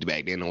shit leaked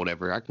back then or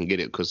whatever. I can get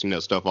it because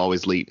stuff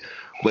always leaked,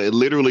 but it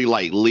literally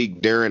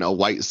leaked during a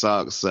White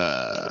Sox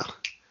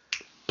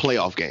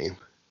playoff game.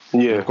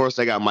 Yeah, And of course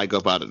they got Mike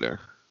up out of there.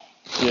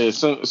 yeah.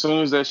 Soon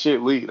as that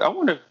shit leaked, I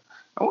wonder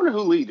who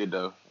leaked it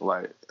though.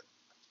 Like,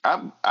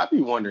 I be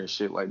wondering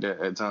shit like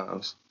that at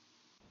times.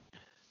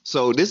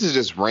 So this is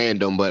just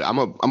random, but I'm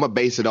a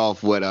base it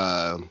off what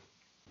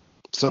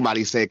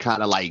somebody said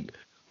kind of like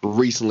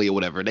recently or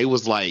whatever. They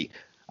was like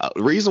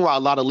the reason why a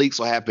lot of leaks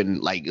will happen,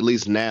 like at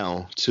least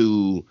now,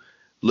 to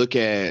look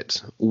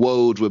at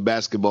Woj with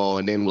basketball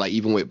and then like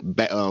even with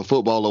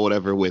football or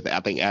whatever with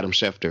I think Adam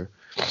Schefter.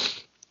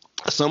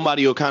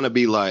 Somebody will kind of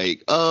be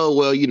like, oh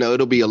well,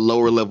 it'll be a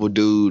lower level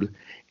dude,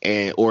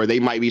 or they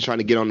might be trying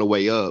to get on the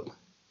way up.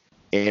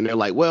 And they're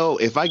like, well,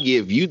 if I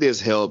give you this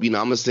help, I'm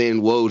going to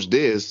send Woj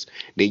this,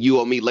 then you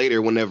owe me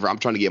later whenever I'm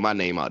trying to get my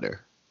name out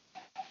there.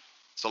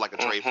 So like a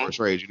trade for a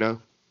trade, Yeah.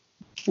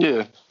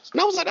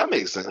 And I was like, that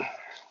makes sense.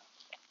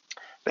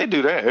 They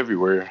do that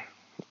everywhere.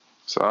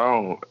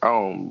 So I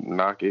don't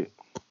knock it.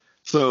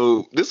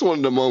 So this is one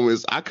of the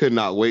moments I could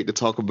not wait to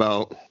talk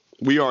about.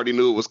 We already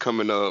knew it was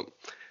coming up.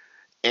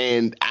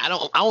 And I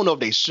don't know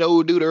if they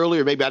showed dude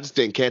earlier. Maybe I just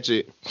didn't catch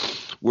it.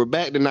 We're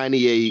back to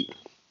 98.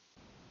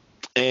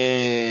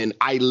 And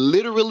I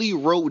literally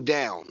wrote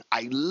down.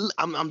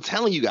 I'm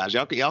telling you guys,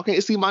 y'all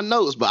can't see my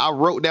notes, but I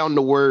wrote down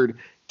the word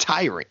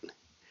tyrant.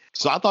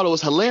 So I thought it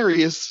was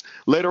hilarious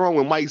later on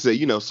when Mike said,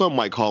 some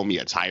might call me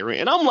a tyrant,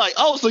 and I'm like,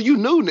 oh, so you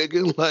knew,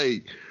 nigga,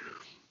 like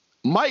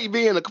Mike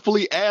being a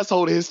complete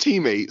asshole to his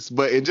teammates,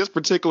 but in just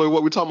particular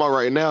what we're talking about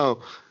right now,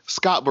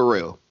 Scott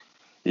Burrell.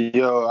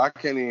 Yo, I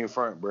can't even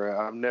front, bro.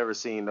 I've never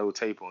seen no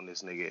tape on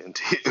this nigga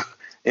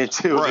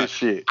until Bruh, this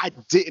shit. I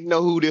didn't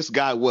know who this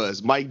guy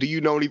was. Mike, do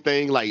you know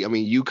anything? Like, I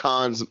mean,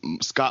 UConn's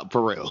Scott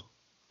Burrell.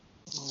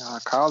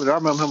 College, I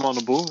remember him on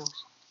the Bulls.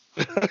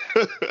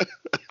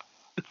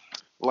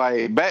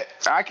 Like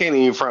I can't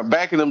even front.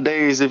 Back in them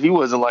days, if he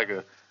wasn't like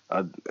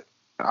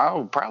I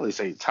would probably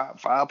say top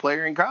 5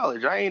 player in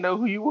college. I ain't know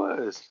who you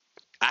was.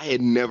 I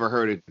had never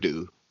heard of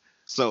dude.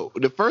 So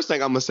the first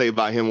thing I'm gonna say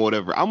about him, or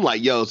whatever, I'm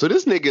like, yo, so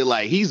this nigga,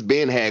 like, he's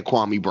been had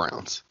Kwame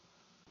Browns.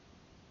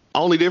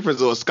 Only difference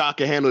is Scott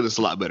can handle this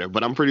a lot better,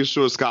 but I'm pretty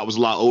sure Scott was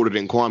a lot older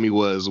than Kwame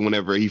was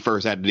whenever he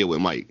first had to deal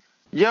with Mike.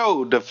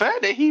 Yo, the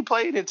fact that he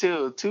played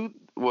until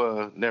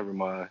well, never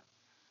mind.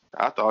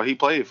 I thought he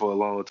played for a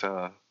long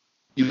time.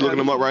 You looking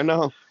him up right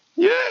now?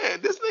 Yeah,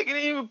 this nigga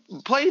didn't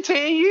even play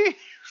 10 years.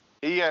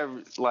 He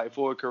averaged, like,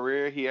 for a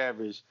career, he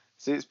averaged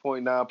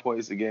 6.9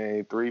 points a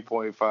game,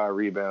 3.5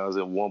 rebounds,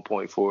 and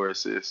 1.4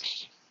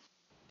 assists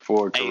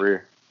for a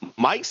career.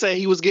 Mike said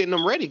he was getting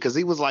them ready because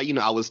he was like,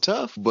 I was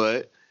tough,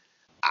 but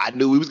I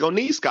knew we was going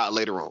to need Scott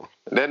later on.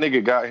 That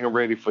nigga got him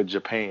ready for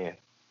Japan.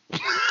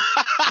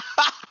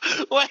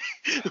 Wait,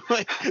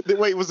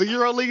 was the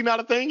EuroLeague not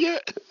a thing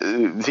yet?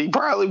 He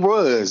probably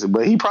was,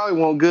 but he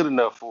probably wasn't good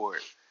enough for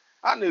it.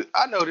 I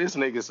know this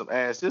nigga some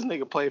ass. This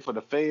nigga played for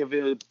the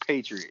Fayetteville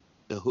Patriots.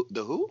 The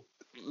who?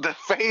 The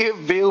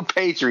Fayetteville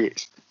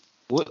Patriots.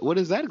 What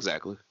is that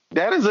exactly?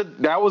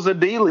 That was a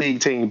D League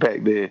team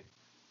back then.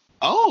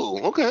 Oh,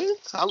 okay.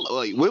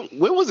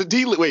 When was the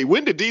D League? Wait,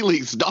 when did D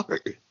League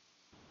start?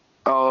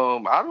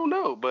 I don't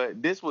know,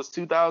 but this was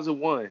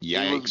 2001.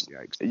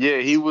 Yikes! Yeah,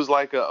 he was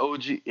like a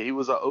OG. He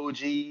was an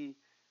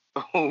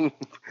OG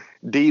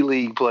D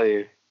League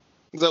player.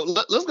 So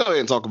let's go ahead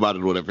and talk about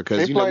it, or whatever,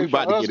 because we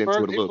about to get into it a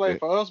little bit. He played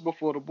for us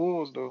before the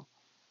Bulls, though.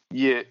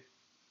 Yeah,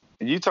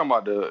 you talking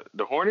about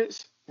the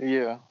Hornets?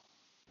 Yeah.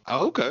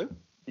 Oh, okay.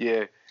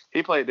 Yeah,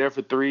 he played there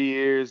for 3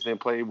 years, then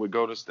played with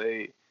Golden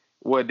State.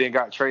 Well, then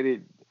got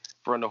traded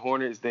from the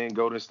Hornets, then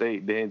Golden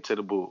State, then to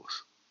the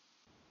Bulls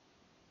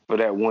for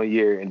that 1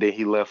 year, and then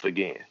he left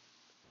again,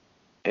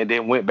 and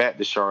then went back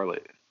to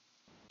Charlotte.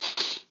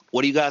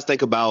 What do you guys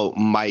think about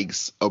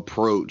Mike's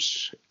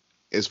approach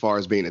as far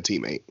as being a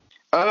teammate?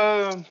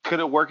 Could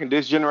it work in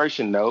this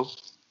generation? No,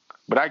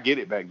 but I get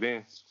it back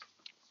then.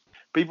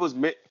 People's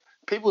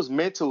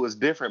mental is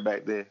different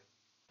back then.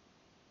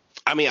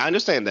 I mean, I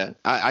understand that.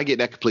 I get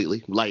that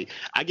completely. Like,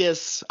 I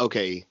guess,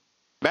 okay,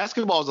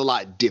 basketball is a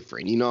lot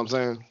different. You know what I'm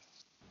saying?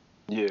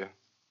 Yeah.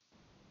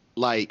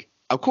 Like,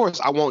 of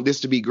course, I want this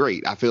to be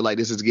great. I feel like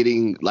this is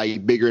getting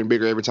like bigger and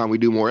bigger every time we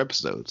do more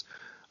episodes.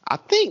 I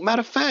think,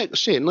 matter of fact,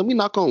 shit, let me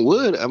knock on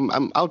wood.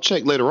 I'll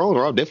check later on,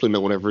 or I'll definitely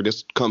know whenever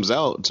this comes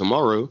out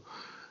tomorrow.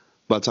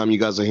 By the time you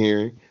guys are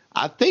hearing,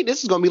 I think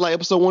this is gonna be like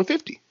episode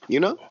 150. You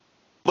know,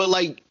 but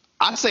like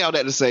I say all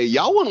that to say,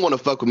 y'all wouldn't want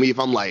to fuck with me if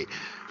I'm like,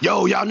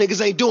 yo, y'all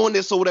niggas ain't doing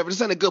this or whatever. This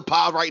ain't a good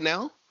pod right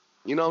now.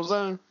 You know what I'm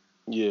saying?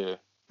 Yeah.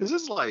 This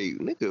is like,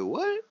 nigga,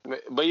 what?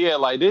 But yeah,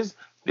 like this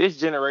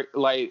generate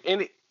like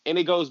and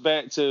it goes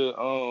back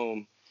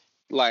to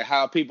like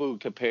how people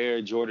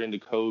compare Jordan to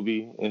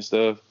Kobe and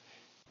stuff.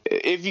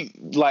 If you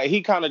like,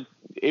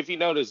 if you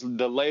notice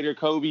the later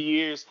Kobe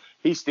years,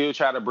 he still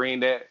try to bring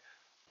that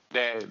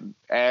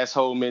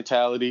asshole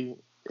mentality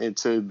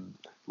into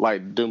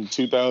like them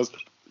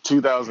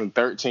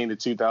 2013 to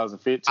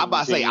 2015. I'm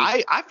about to say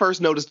I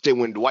first noticed it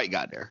when Dwight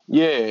got there.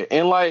 Yeah,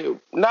 and like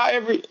not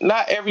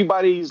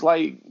everybody's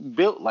like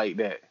built like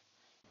that.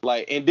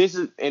 Like, and this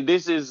is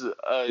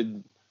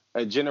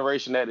a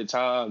generation at a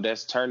time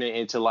that's turning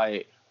into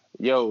like,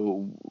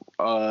 yo,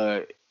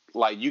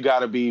 like you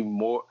gotta be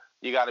more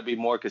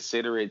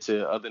considerate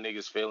to other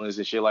niggas' feelings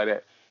and shit like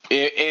that.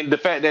 And the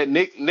fact that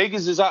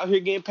niggas is out here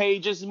getting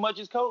paid just as much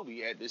as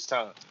Kobe at this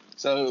time.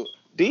 So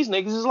these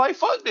niggas is like,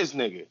 fuck this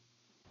nigga.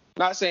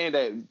 Not saying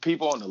that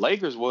people on the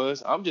Lakers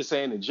was. I'm just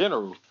saying in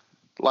general.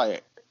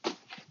 Like,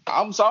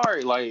 I'm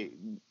sorry. Like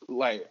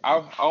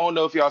I don't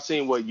know if y'all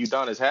seen what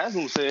Udonis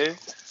Haslem said.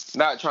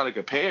 Not trying to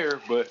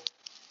compare, but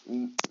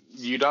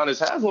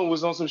Udonis Haslem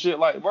was on some shit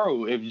like,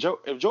 bro, if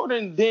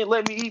Jordan didn't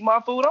let me eat my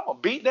food, I'm gonna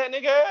beat that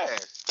nigga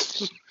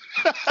ass.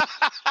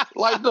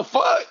 Like, the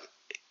fuck?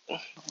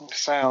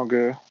 Sound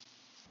good.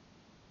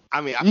 I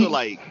mean, I feel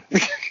like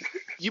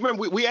you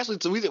remember we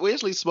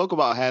actually spoke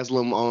about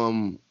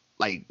Haslam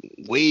like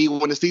way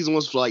when the season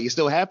was like it's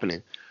still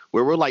happening.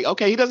 Where we're like,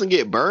 okay, he doesn't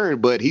get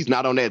burned, but he's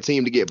not on that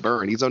team to get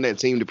burned. He's on that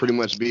team to pretty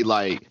much be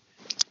like,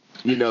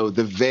 you know,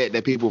 the vet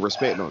that people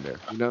respect on there,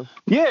 you know?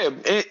 Yeah,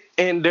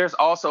 and there's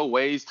also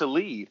ways to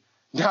lead.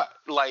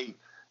 Like,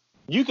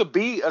 you could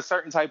be a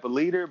certain type of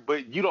leader,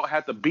 but you don't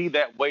have to be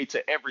that way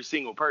to every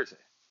single person.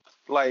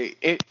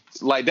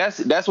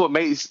 That's what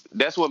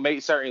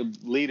makes certain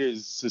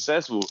leaders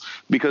successful,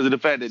 because of the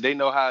fact that they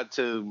know how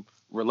to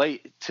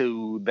relate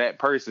to that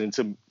person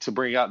to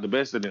bring out the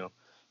best of them.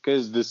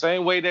 Because the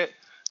same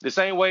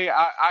way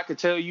I could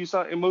tell you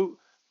something, Moot.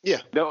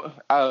 Yeah.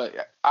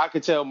 I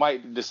could tell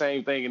Mike the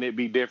same thing and it'd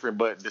be different,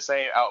 but the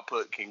same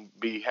output can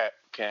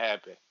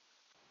happen.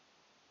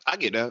 I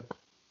get that.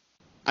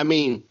 I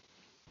mean,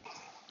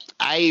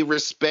 I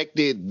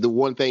respected the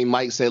one thing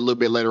Mike said a little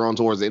bit later on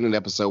towards the end of the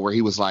episode where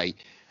he was like,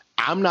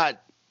 I'm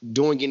not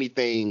doing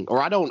anything,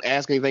 or I don't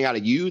ask anything out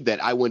of you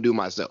that I wouldn't do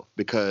myself,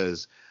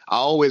 because I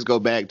always go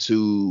back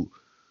to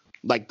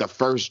like the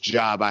first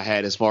job I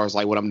had as far as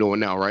like what I'm doing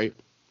now, right?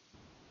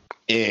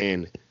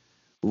 And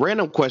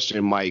random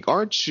question, Mike,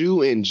 aren't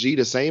you and G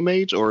the same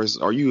age, or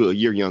are you a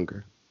year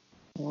younger?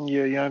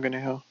 Yeah, younger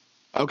than him.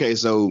 Okay,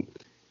 so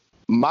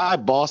my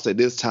boss at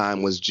this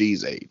time was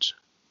G's age.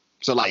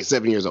 So like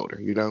 7 years older,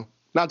 you know?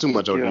 Not too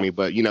much older than me,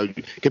 but, you know,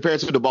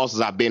 compared to the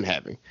bosses I've been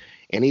having.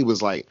 And he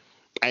was like,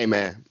 hey,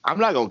 man, I'm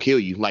not going to kill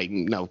you. Like,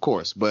 no, of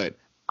course. But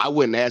I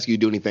wouldn't ask you to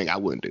do anything I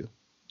wouldn't do.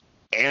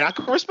 And I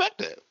can respect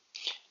that.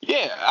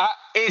 Yeah,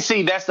 and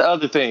see, that's the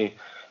other thing.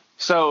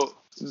 So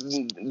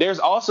there's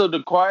also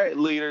the quiet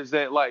leaders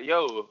that like,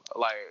 yo,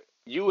 like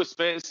you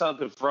expect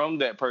something from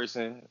that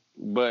person,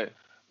 but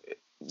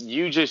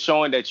you just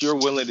showing that you're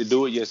willing to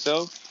do it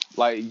yourself.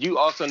 Like, you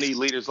also need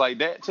leaders like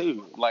that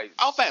too. Like,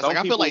 how fast? Like,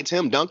 I feel like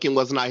Tim Duncan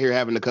wasn't out here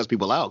having to cuss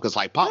people out because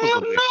like Pop was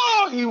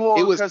gonna he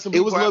won't. It was a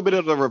little bit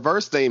of a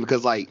reverse thing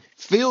because like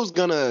Phil's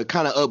gonna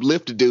kind of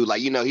uplift the dude.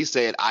 Like, you know, he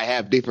said I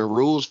have different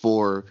rules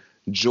for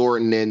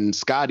Jordan and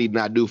Scotty than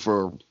I do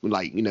for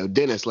like, you know,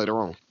 Dennis later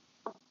on.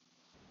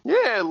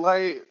 Yeah,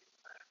 like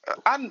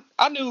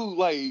I knew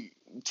like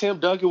Tim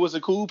Duncan was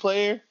a cool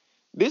player.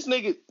 This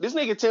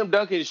nigga Tim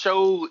Duncan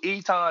showed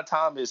Eton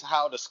Thomas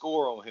how to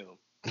score on him.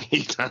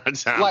 Eton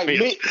Thomas. Like,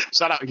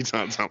 shout out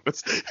Eton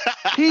Thomas.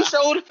 he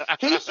showed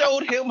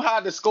him how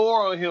to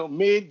score on him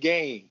mid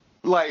game.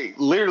 Like,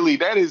 literally,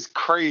 that is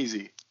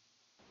crazy.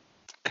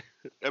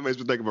 That makes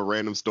me think of a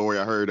random story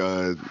I heard.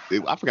 I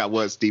forgot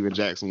what Steven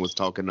Jackson was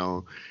talking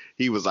on.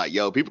 He was like,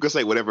 yo, people can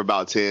say whatever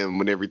about Tim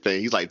and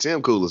everything. He's like,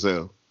 Tim cool as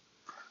hell.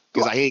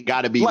 He's like, he ain't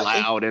got to be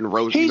loud and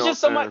roasting.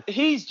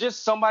 He's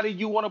just somebody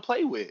you want to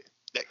play with.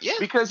 Yeah.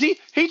 Because he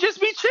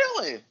just be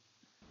chilling.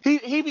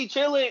 He be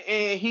chilling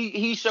and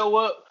he show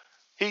up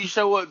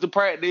to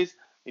practice.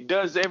 He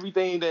does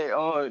everything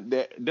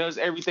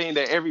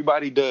that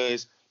everybody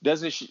does.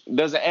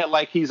 Doesn't act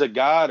like he's a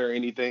god or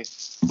anything.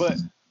 But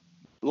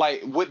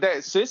like with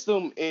that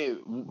system and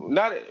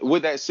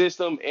with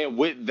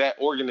that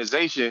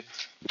organization,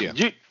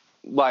 you,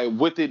 like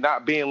with it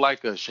not being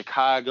like a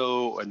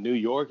Chicago or New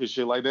York and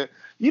shit like that,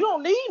 you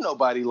don't need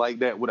nobody like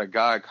that with a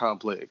god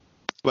complex.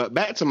 But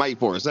back to Mike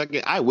for a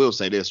second, I will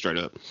say this straight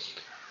up.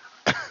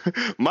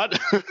 my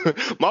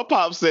my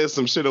pop said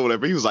some shit or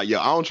whatever. He was like, "Yo,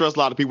 I don't trust a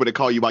lot of people that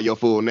call you by your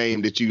full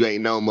name that you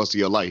ain't known most of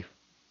your life."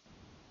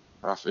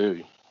 I feel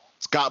you.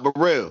 Scott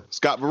Burrell.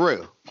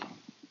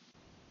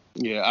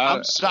 Yeah,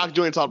 I'm shocked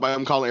you ain't talked about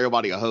him calling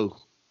everybody a hoe.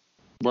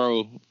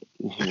 bro.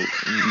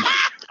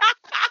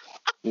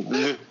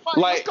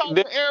 Like,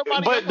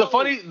 but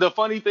the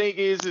funny thing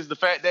is the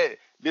fact that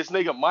this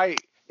nigga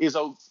Mike is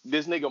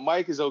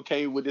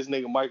okay with this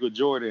nigga Michael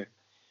Jordan,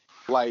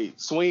 like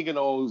swinging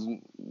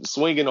on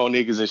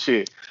niggas and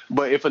shit.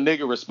 But if a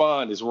nigga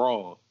respond, it's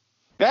wrong.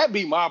 That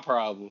be my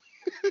problem.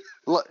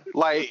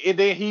 Like, and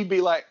then he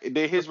be like,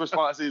 then his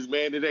response is,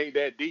 man, it ain't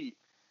that deep,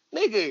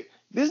 nigga.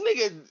 This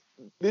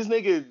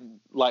nigga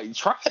like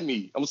tried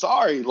me. I'm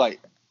sorry,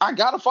 like I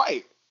gotta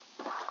fight.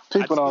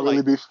 People don't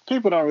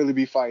really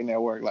be fighting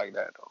at work like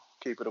that though.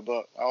 Keep it a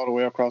buck all the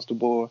way across the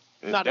board.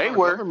 They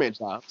were government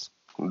jobs.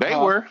 They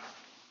were.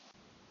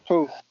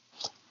 Who?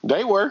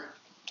 They were.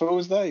 Who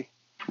was they?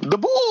 The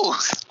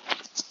Bulls.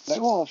 They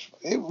won't.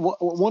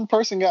 One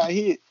person got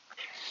hit.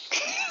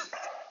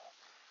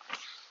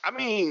 I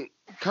mean,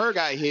 Kerr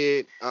got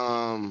hit.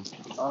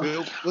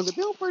 Was it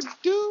Bill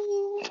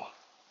Purdue?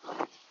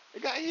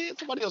 It got hit.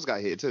 Somebody else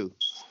got hit too,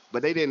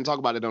 but they didn't talk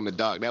about it on the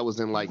doc. That was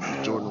in like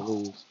Jordan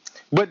rules.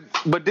 But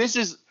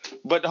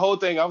the whole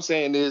thing I'm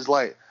saying is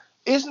like,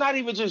 it's not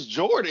even just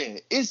Jordan.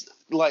 It's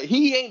like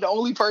he ain't the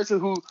only person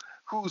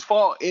who's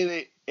fought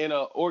in an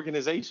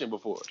organization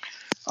before.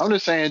 I'm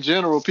just saying, in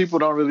general, people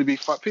don't really be.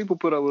 People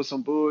put up with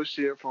some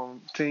bullshit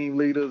from team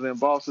leaders and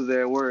bosses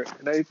at work.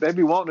 They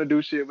be wanting to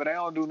do shit, but they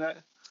don't do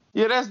nothing.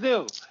 Yeah, that's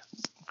them.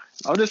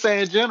 I'm just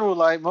saying, in general,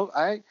 like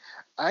I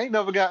ain't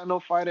never gotten no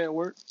fight at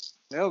work.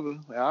 Never.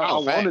 I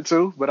wanted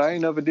to, but I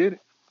ain't never did it.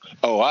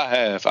 Oh, I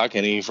have. I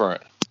can't even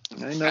front.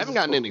 I haven't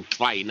gotten any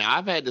fight. Now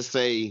I had to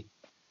say,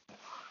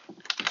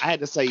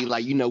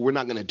 like, you know, we're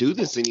not gonna do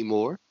this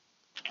anymore.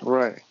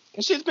 Right.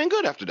 And shit's been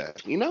good after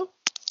that, you know.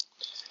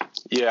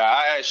 Yeah,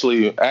 I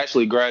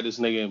actually grabbed this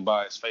nigga and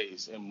by his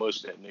face and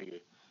mushed that nigga,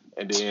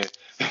 and then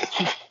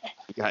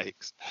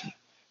yikes.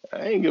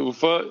 I ain't give a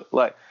fuck.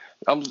 Like,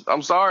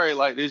 I'm sorry.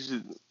 Like, this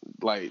is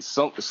like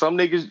some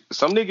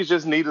niggas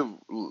just need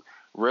to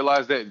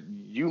realize that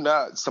you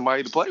not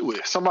somebody to play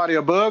with. Somebody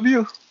above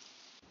you?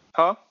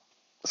 Huh?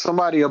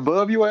 Somebody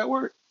above you at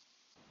work?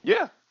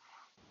 Yeah.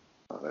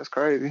 Oh, that's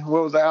crazy.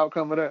 What was the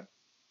outcome of that?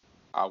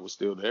 I was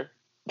still there.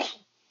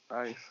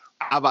 Nice.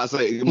 I'm about to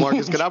say,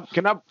 Marcus,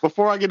 can I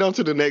before I get on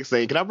to the next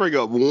thing, can I bring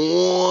up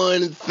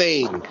one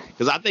thing?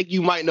 Because I think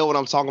you might know what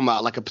I'm talking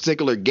about, like a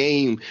particular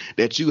game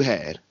that you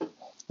had.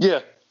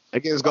 Yeah.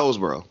 Against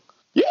Goldsboro.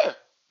 Yeah.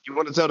 You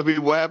want to tell the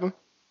people what happened?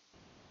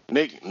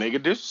 Nigga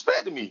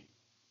disrespected me.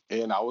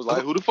 And I was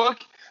like, who the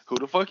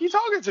fuck you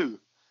talking to?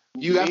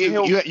 You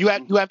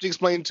have to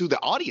explain to the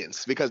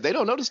audience because they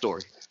don't know the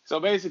story. So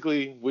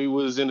basically, we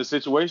was in a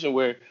situation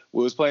where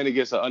we was playing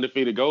against an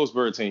undefeated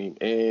Goldsboro team,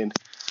 and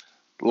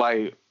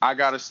like I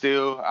got a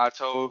steal. I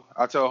told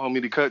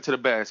homie to cut to the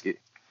basket.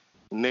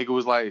 Nigga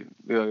was like,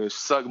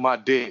 suck my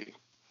dick,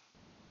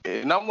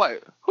 and I'm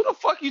like, who the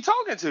fuck you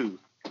talking to?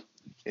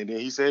 And then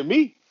he said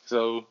me.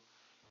 So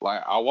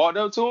like I walked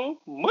up to him,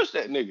 mushed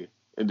that nigga,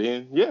 and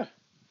then yeah.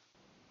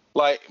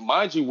 Like,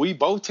 mind you, we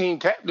both team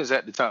captains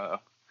at the time.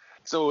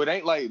 So it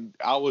ain't like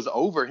I was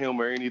over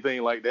him or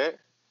anything like that.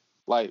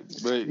 Like,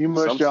 but you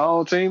mushed your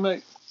own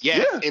teammate?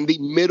 Yes, yeah. In the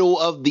middle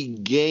of the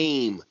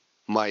game,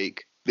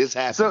 Mike. This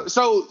happened.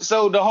 So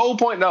the whole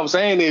point that I'm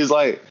saying is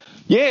like,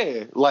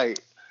 yeah,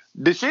 like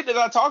the shit that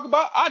I talk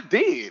about, I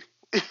did.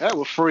 That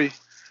was free.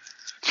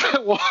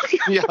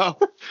 Yo,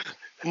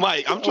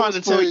 Mike, I'm trying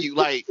to tell you,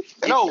 like,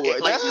 no,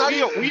 that's not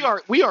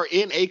we are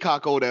in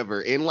ACOC or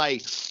whatever, and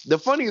like the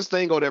funniest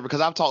thing or whatever,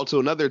 because I've talked to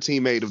another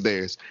teammate of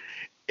theirs,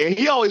 and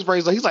he always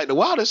brings up, he's like, the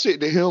wildest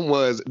shit to him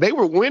was they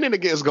were winning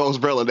against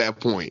Goldsboro at that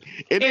point,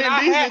 and then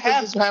these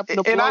niggas just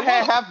happened to and I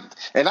had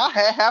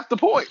half, half the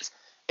points,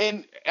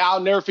 and I'll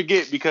never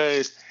forget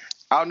because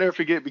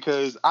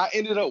I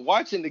ended up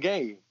watching the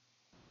game.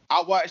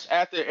 I watched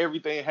after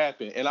everything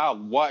happened, and I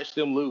watched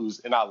them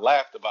lose, and I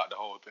laughed about the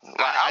whole thing.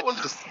 Like,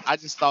 I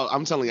just thought,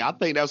 I'm telling you, I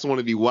think that's one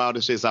of the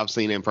wildest shits I've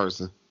seen in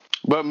person.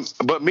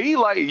 But me,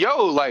 like,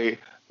 yo,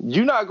 like,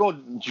 you're not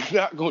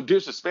gonna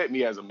disrespect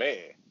me as a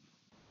man.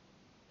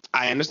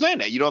 I understand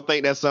that. You don't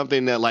think that's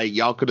something that like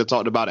y'all could have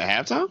talked about at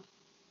halftime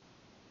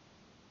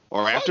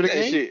or after the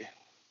game? Shit.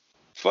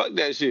 Fuck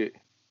that shit.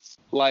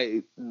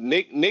 Like,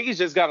 niggas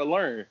just gotta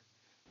learn.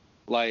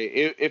 Like,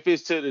 if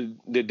it's to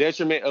the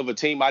detriment of a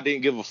team I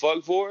didn't give a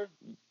fuck for,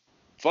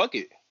 fuck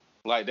it.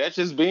 Like, that's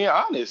just being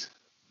honest.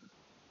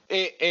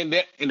 And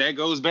that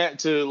goes back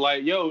to,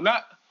 like,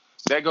 not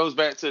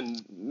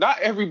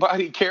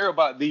everybody care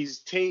about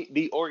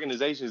the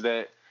organizations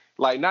that,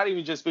 like, not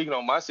even just speaking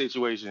on my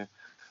situation.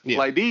 Yeah.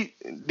 Like, a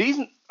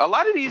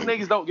lot of these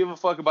niggas don't give a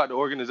fuck about the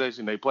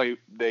organization they play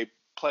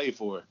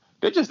for.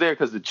 They're just there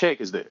because the check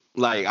is there.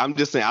 Like, I'm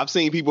just saying, I've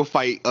seen people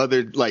fight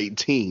other, like,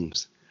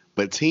 teams.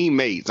 But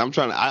teammates, I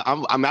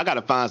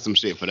gotta find some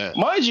shit for that.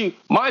 Mind you,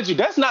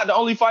 that's not the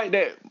only fight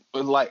that,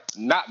 like,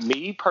 not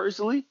me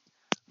personally,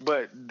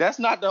 But that's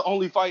not the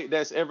only fight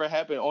that's ever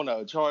happened on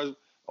a Charles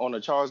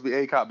B.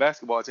 Aycock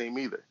basketball team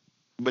either.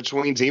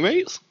 Between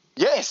teammates?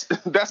 Yes,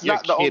 that's You're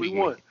not the only kidding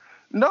me. one.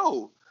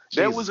 No,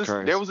 there Jesus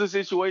Christ. was a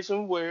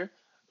situation where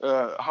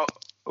a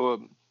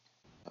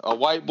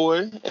white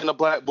boy and a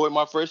black boy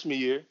my freshman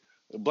year,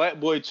 the black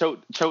boy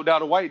choked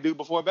out a white dude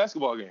before a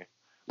baskhour game.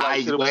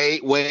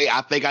 Wait,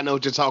 I think I know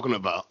what you're talking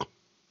about.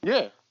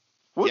 Yeah,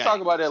 we'll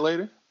talk about that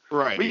later.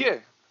 Right. But yeah,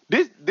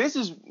 this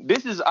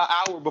is an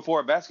hour before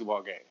a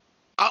basketball game.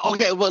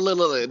 Okay, well,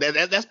 look,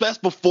 that's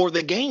before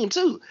the game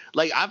too.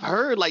 Like I've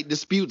heard like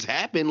disputes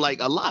happen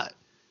like a lot,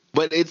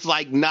 but it's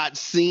like not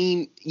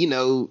seen,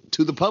 to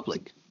the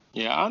public.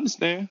 Yeah, I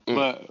understand,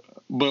 but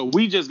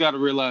we just got to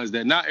realize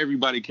that not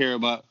everybody care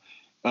about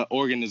an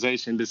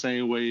organization the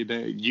same way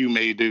that you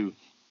may do.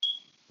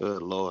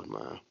 Good Lord,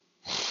 man.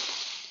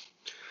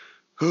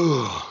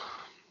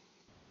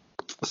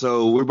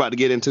 So we're about to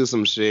get into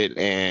some shit,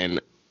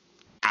 and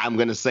I'm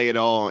gonna say it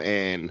all,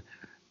 and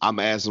I'm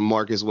asking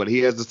Marcus what he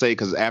has to say,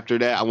 because after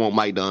that, I want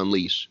Mike to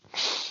unleash.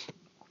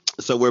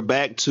 So we're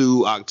back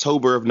to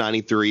October of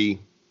 '93.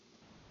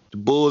 The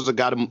Bulls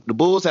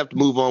have to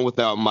move on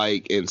without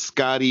Mike, and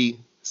Scottie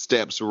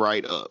steps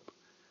right up.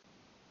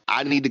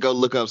 I need to go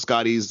look up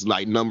Scottie's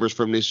numbers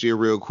from this year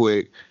real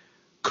quick.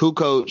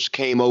 Kukoc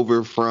came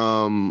over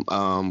from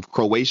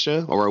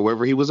Croatia or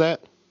wherever he was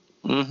at.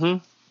 Mm-hmm.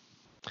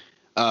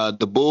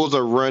 The Bulls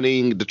are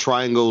running the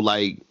triangle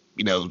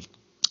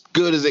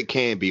good as it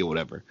can be or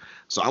whatever.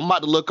 So I'm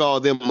about to look all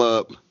them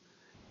up,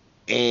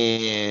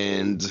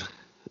 and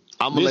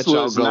I'm going to let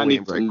y'all go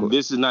in very quick.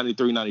 This is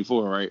 93,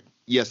 94, right?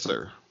 Yes,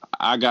 sir.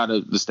 I got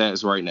the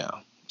stats right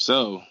now.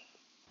 So,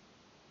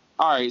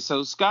 all right.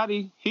 So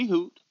Scottie, he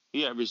hooped.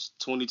 He averaged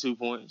 22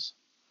 points.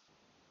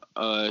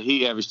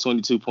 He averaged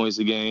 22 points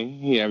a game.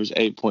 He averaged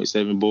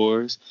 8.7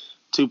 boards,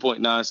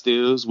 2.9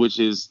 steals, which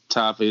is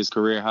tied for his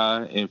career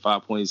high, and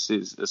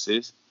 5.6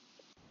 assists.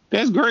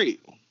 That's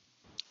great.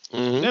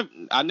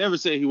 Mm-hmm. I never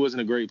said he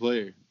wasn't a great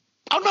player.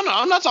 Oh, no,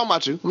 I'm not talking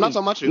about you. No.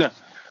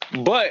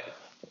 But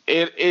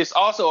it's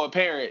also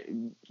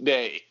apparent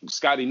that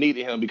Scottie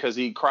needed him because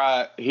he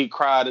cried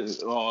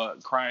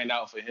crying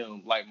out for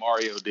him like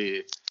Mario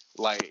did,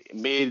 like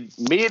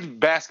mid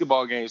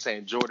basketball game,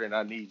 saying, "Jordan,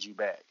 I need you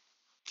back."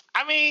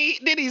 I mean,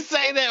 did he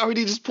say that, or did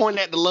he just point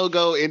at the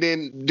logo and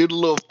then do the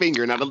little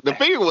finger? Now the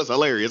finger was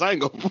hilarious. I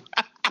ain't gonna.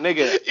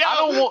 Nigga,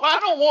 I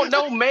don't want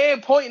no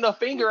man pointing a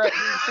finger at me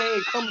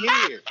saying, "Come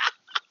here."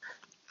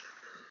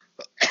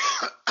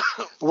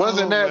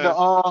 Wasn't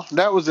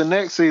that was the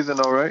next season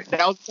though, right?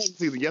 That was the next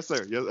season, yes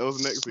sir. Yes, that was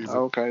the next season.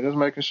 Okay, just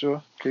making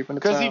sure, keeping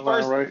the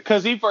timeline right.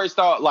 Because he first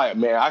thought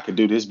man, I could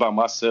do this by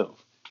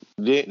myself.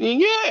 Then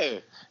he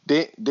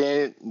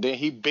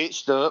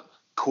bitched up,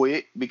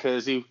 quit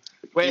because he.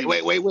 Wait.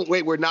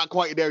 We're not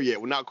quite there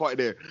yet. We're not quite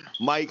there.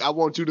 Mike, I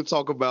want you to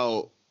talk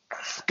about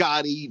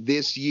Scottie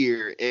this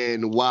year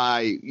and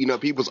why,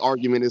 people's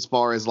argument as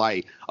far as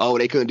they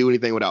couldn't do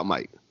anything without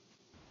Mike.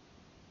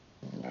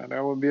 Now,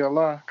 that would be a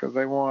lie because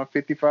they won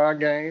 55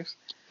 games.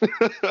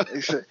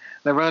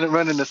 They're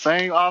running the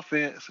same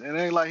offense. And it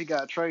ain't like he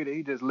got traded.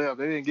 He just left.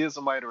 They didn't get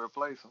somebody to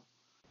replace him.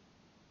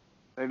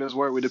 They just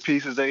worked with the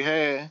pieces they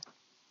had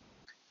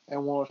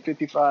and won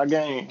 55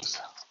 games.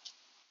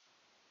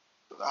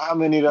 How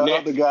many of the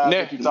other guys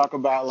that you talk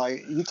about,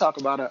 you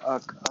talk about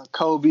a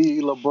Kobe,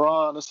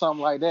 LeBron, or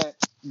something like that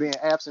being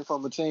absent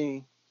from a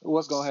team,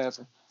 what's going to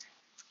happen?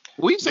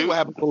 We've seen what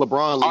happened to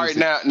LeBron. All right,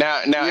 now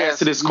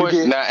answer this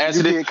question.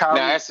 Answer this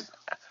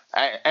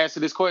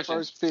question.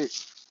 First pick.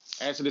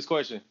 Answer this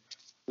question.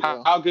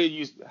 Yeah. How good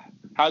you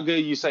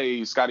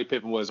say Scottie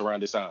Pippen was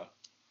around this time?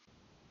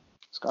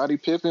 Scottie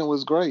Pippen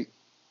was great.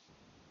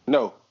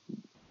 No.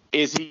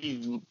 Is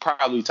he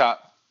probably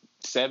top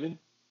 7?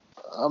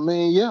 I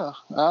mean, yeah.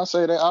 I'll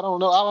say that. I don't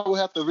know. I would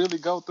have to really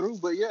go through,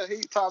 but yeah,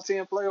 he top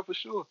 10 player for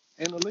sure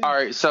in the league. All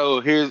right, so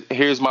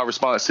here's my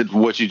response to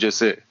what you just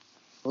said.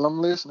 Well, I'm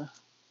listening.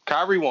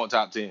 Kyrie won't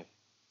top 10.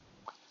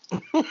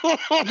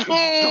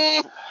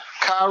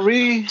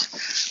 Kyrie,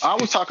 I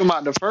was talking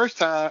about the first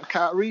time.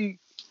 Kyrie,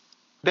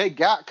 they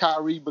got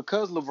Kyrie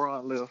because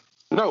LeBron left.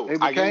 No, they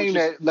became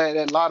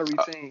that lottery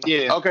team.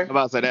 Yeah, okay. I'm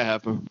about to say that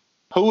happened.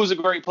 Who was a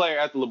great player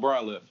after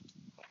LeBron left?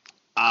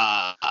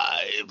 I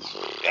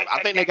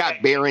think they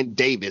got Baron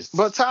Davis.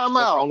 But time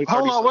out.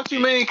 Hold on. What you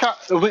mean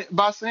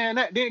by saying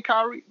that? Then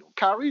Kyrie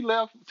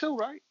left too,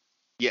 right?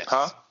 Yes.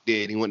 Huh?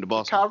 Did he went to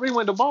Boston? Kyrie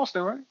went to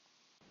Boston, right?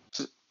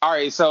 All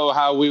right.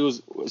 How we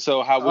was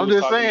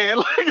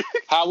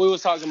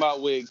talking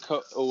about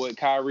with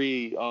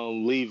Kyrie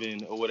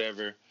leaving or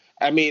whatever.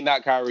 I mean,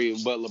 not Kyrie,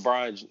 but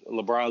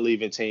LeBron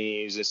leaving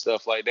teams and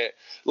stuff like that.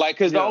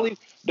 Because the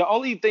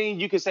only thing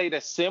you could say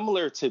that's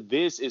similar to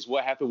this is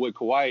what happened with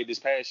Kawhi this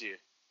past year.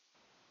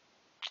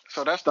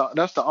 So that's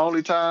the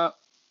only time.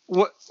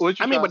 What you?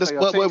 I mean, but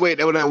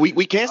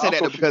we can't say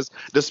that because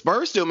the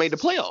Spurs still made the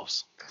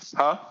playoffs.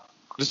 Huh?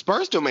 The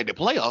Spurs still made the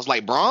playoffs.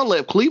 Like Bron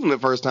left Cleveland the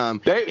first time.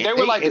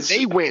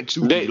 They went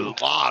to the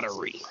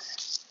lottery.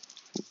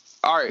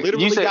 All right,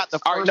 Literally you said got the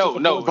all right. first No,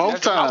 and no,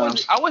 both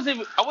times. I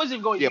wasn't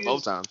even going to use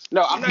both times.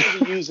 No, I'm not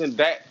even using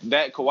that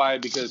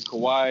Kawhi because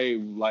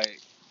Kawhi like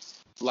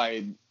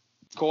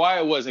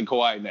Kawhi wasn't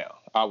Kawhi now.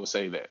 I would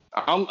say that.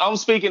 I'm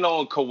speaking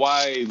on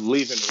Kawhi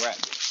leaving the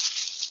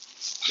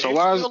Raptors. So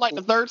why is like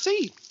the third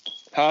seed?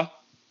 Huh?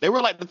 They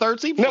were like the third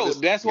seed. No,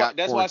 that's why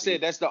I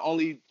said that's the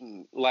only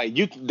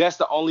that's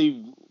the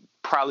only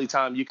probably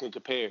time you can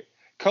compare.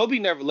 Kobe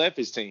never left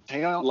his team.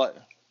 Hang on.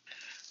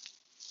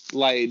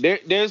 Like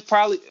there's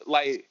probably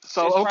like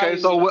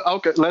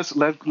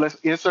let's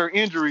insert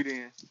injury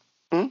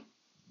then.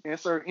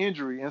 Insert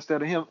injury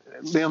instead of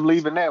them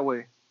leaving that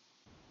way.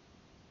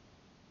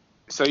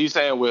 So you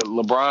saying with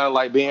LeBron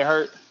like being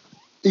hurt?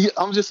 Yeah,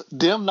 I'm just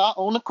them not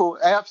on the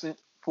court, absent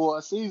for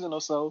a season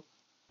or so.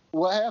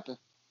 What happened?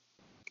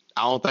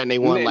 I don't think they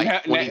won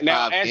like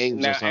 25 games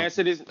or something.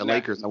 Answer this, the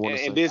Lakers, I want to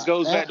say. And this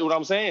goes back to what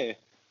I'm saying.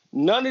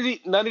 None of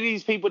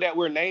these people that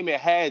we're naming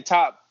had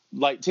top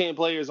like 10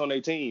 players on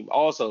their team.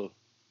 Also,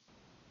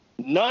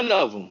 none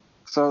of them.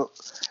 So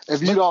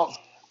if you don't,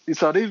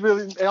 so these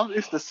really,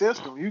 it's the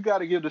system. You got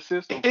to give the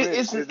system credit.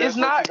 It's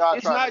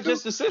not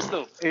just the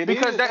system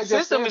because that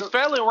system is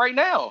failing right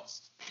now.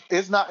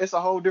 It's not. It's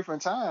a whole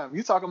different time.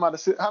 You talking about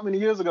how many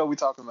years ago we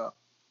talking about?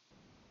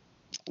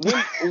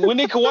 When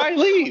did Kawhi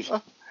leave?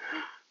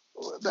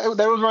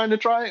 They was running the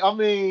triangle. I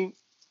mean,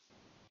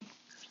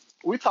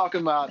 we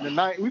talking about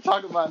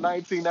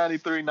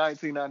 1993,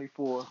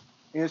 1994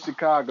 in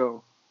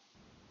Chicago.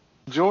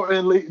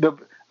 Jordan Lee,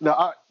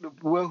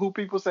 who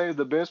people say is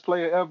the best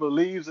player ever,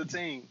 leaves the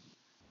team,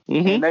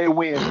 and they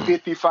win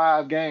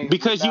 55 games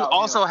because you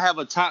also have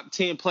a top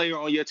 10 player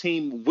on your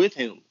team with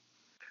him.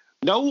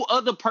 No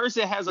other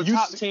person has a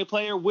top 10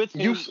 player with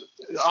him.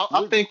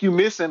 I think you're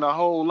missing a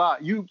whole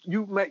lot. You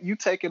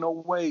taking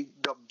away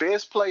the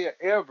best player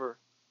ever.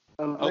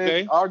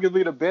 Okay.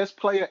 Arguably the best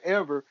player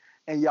ever,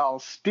 and y'all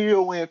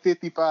still win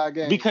 55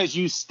 games. Because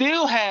you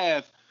still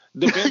have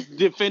the best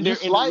defender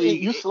in the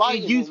league. You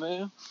slighting it,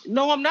 man.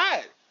 No, I'm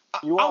not.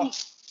 You are.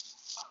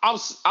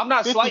 I'm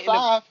not slighting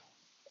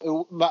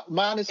it.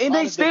 Minus the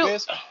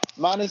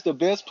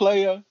best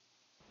player.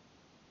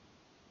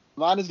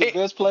 Minus the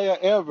best player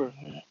ever.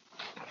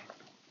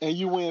 And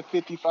you win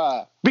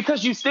 55.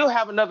 Because you still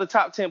have another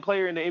top 10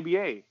 player in the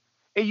NBA.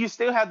 And you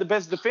still have the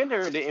best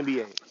defender in the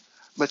NBA.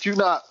 But you're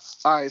not.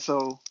 All right,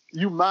 so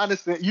you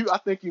minus that. I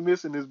think you're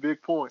missing this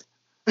big point.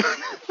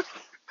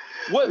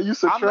 What? You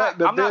subtract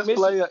the best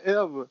player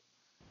ever.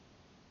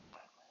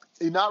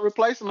 You're not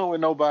replacing them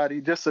with nobody,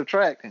 just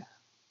subtracting.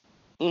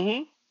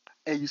 Mm-hmm.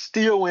 And you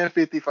still win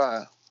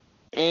 55.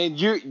 And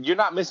you're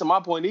not missing my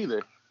point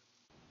either.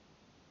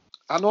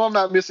 I know I'm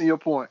not missing your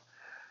point.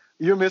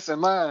 You're missing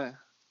mine.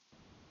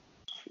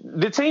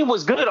 The team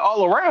was good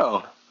all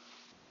around.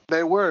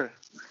 They were.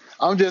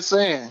 I'm just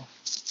saying.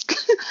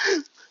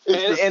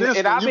 And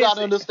you got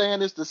to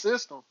understand it's the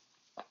system.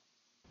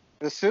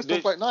 The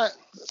system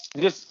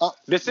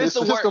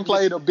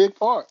played a big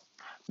part.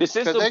 The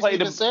system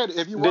played.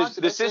 If you watch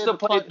it,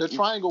 the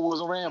triangle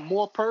was ran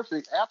more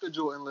perfect after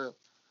Jordan left.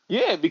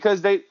 Yeah,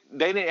 because they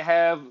didn't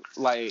have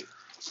like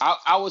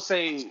I would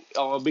say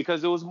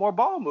because there was more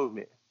ball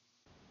movement.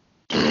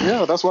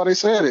 Yeah, that's why they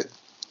said it.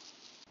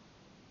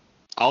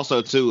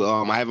 Also, too,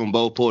 I have them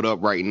both pulled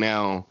up right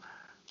now.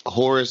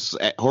 Horace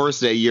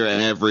that year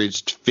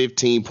averaged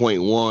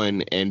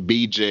 15.1 and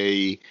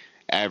BJ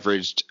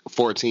averaged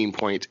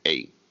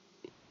 14.8.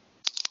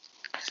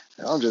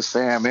 I'm just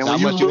saying, man. How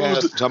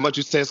much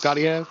you said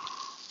Scotty have?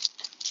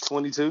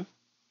 22,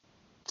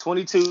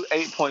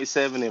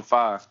 8.7 and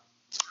 5.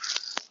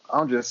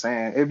 I'm just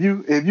saying, if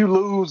you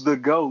lose the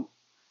GOAT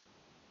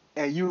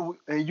and you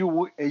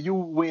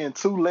win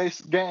 2 less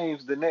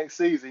games the next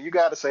season, you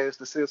got to say it's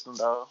the system,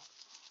 dog.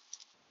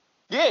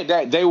 Yeah,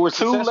 that they were 2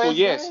 successful. less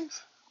yes,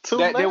 games?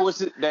 That they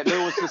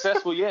were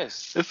successful.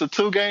 Yes, it's a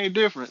 2-game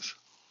difference.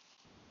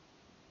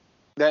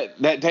 That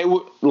they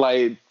were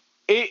like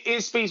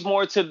it speaks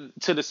more to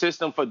the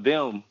system for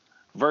them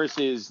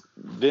versus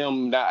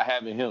them not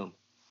having him.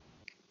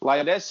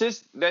 Like that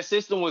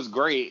system was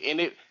great, and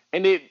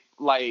it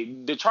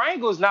like the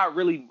triangle is not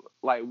really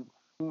like.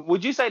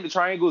 Would you say the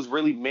triangle is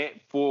really meant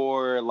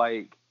for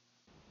like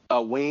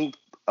a wing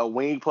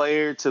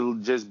player to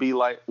just be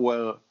like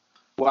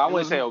I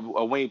wouldn't say a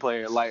wing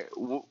player. Like,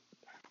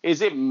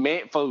 is it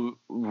meant for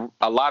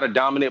a lot of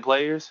dominant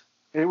players?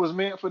 It was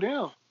meant for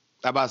them.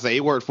 I'm about to say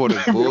it worked for the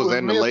Bulls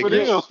and the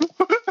Lakers.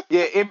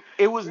 Yeah,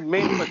 it was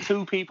meant for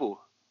 2 people.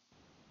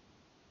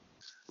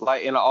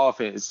 Like in the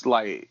offense,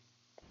 like,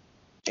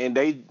 and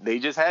they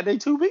just had their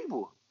 2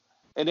 people,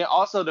 and then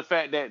also the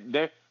fact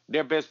that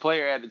their best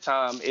player at the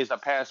time is a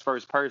pass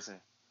first person.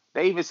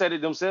 They even said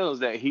it themselves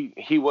that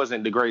he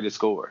wasn't the greatest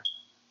scorer.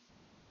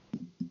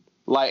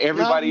 Like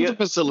everybody else,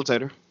 a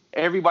facilitator.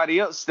 Everybody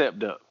else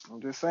stepped up. I'm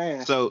just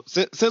saying. So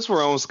since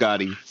we're on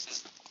Scotty,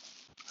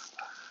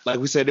 like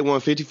we said, they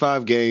won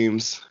 55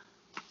 games.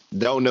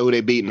 Don't know who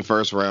they beat in the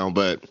first round,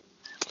 but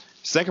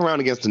second round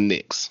against the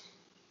Knicks.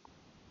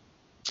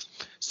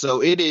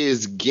 So it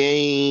is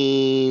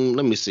game.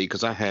 Let me see,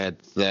 because I had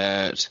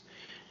that.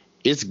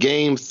 It's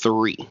game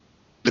 3.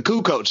 the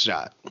Kukoc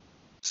shot.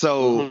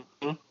 So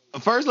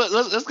first,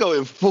 let's go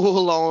in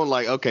full on.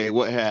 Like, okay,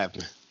 what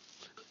happened?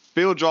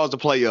 Phil draws the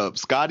play up.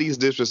 Scotty's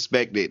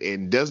disrespected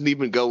and doesn't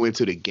even go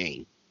into the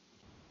game.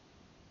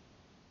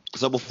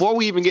 So before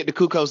we even get to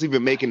Kukoc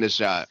even making the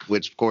shot,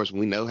 which of course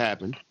we know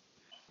happened,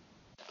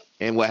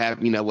 and what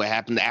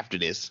happened after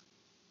this.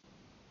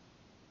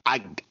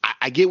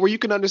 I get where you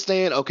can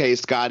understand. Okay,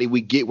 Scotty,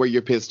 we get where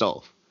you're pissed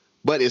off,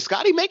 but is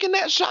Scotty making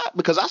that shot?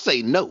 Because I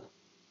say no.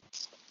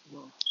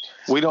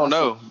 We don't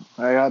know.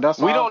 Hey, that's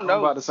we what don't I'm know.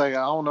 about to say.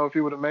 I don't know if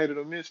he would have made it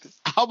or missed it.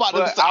 How about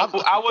But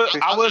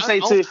I would say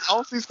too. I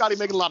don't see Scotty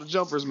making a lot of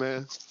jumpers,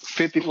 man.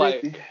 50-50.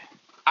 Like,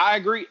 I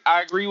agree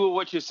with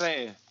what you're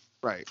saying.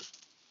 Right.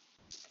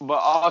 But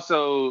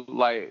also,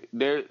 like,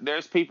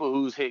 there's people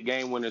who's hit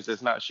game winners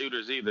that's not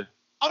shooters either.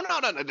 Oh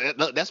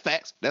no, that's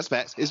facts. That's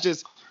facts. It's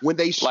just when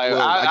they Like,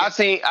 I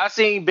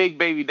seen Big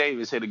Baby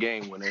Davis hit a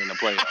game winner in the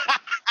playoffs.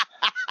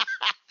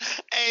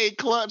 Hey,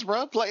 clutch,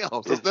 bro,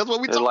 playoffs. That's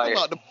what we talking Like,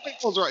 about. The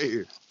playoffs right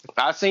here.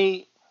 I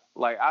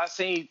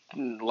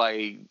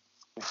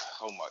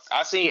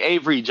seen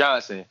Avery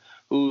Johnson,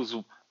 who's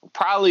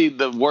probably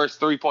the worst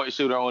 3-point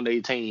shooter on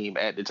their team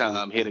at the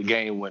time, hit a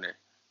game winner.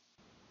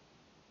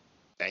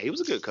 Hey, he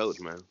was a good coach,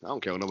 man. I don't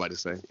care what nobody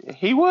say.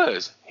 He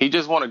was. He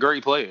just wasn't a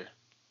great player.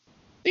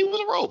 He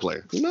was a role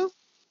player,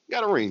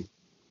 Got a ring.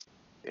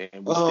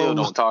 And we still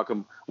don't talk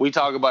him. We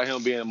talk about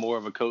him being more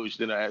of a coach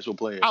than an actual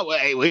player. Oh, well,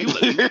 he was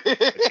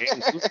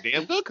a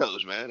damn good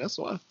coach, man. That's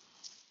why.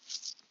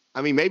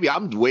 I mean, maybe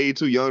I'm way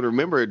too young to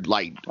remember.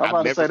 Like, I'm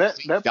about to say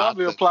that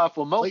probably apply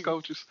for most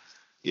coaches.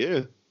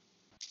 Yeah.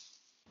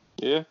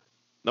 Yeah.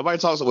 Nobody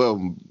talks.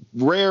 Well,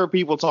 rare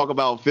people talk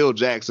about Phil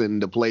Jackson,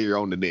 the player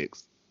on the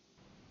Knicks.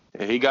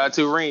 And he got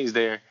 2 rings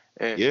there.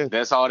 And Yeah.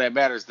 that's all that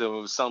matters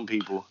to some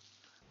people.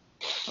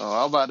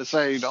 Oh, I'm about to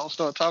say, don't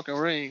start talking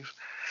rings.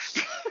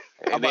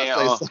 And then,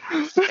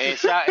 and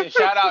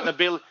shout out to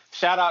Billy.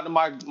 Shout out to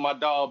my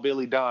dog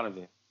Billy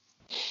Donovan.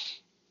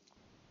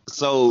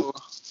 So,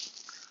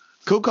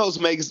 Kukoc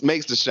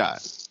makes the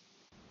shot.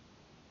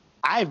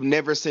 I've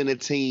never seen a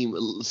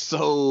team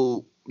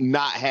so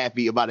not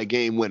happy about a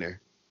game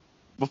winner.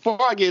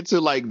 Before I get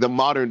to like the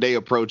modern day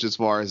approach as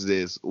far as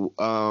this,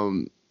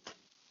 y'all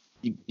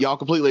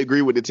completely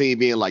agree with the team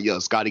being like, "Yo,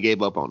 Scotty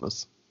gave up on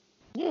us."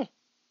 Yeah,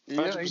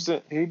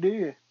 100%. He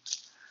did.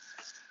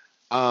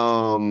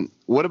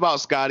 What about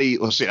Scotty?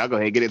 Well, shit, I'll go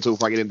ahead and get into it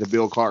before I get into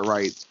Bill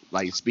Cartwright's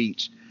like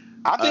speech.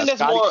 I think that's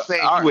Scotty more.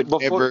 saying he would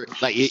never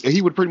like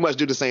he would pretty much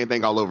do the same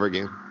thing all over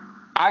again.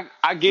 I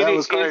get That it.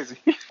 was crazy.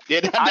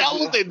 Yeah, that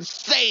was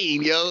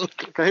insane, yo.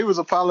 Cause he was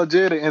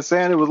apologetic and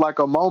saying it was like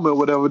a moment,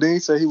 whatever. Then he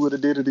said he would have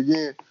did it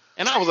again.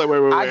 And I was like,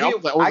 wait. I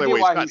get wait,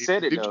 why Scotty, he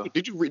said it, though.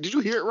 Did you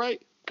hear it right?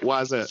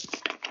 Why is that?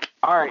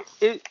 All right,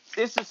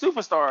 it's the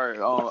superstar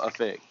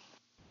effect.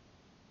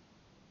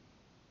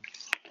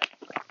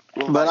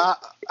 But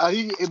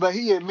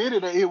he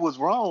admitted that it was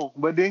wrong.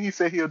 But then he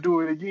said he'll do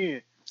it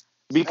again.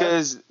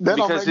 Because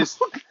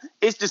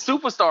it's the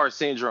superstar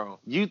syndrome.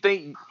 You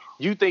think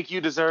you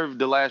deserve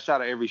the last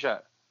shot of every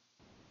shot,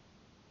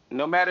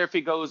 no matter if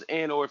it goes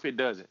in or if it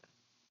doesn't.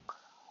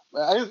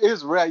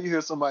 It's rare you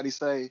hear somebody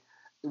say,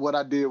 "What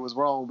I did was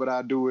wrong, but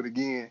I'll do it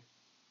again."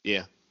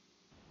 Yeah.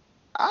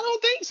 I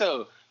don't think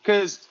so.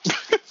 Because,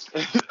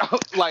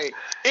 like,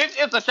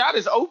 if the shot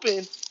is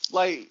open,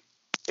 like,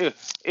 I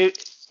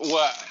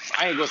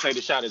ain't gonna say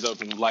the shot is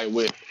open, like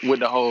with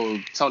the whole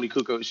Tony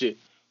Kukoc shit.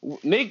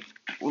 Nick,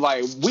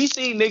 like, we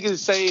see niggas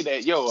say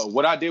that, yo,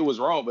 what I did was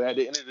wrong, but at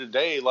the end of the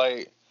day,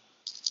 like,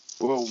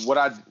 well, do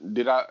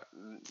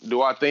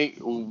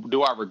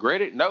I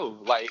regret it? No.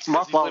 Like,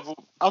 My fault.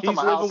 I'm talking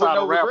about outside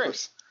of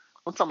rappers.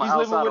 I'm talking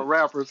about outside of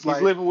rappers.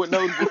 He's living with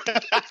no.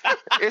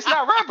 It's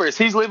not rappers.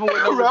 He's living with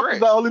no rappers regrets.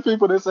 the only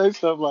people that say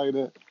stuff like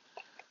that.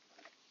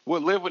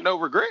 Would live with no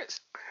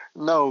regrets?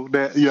 No,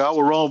 I was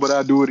wrong, but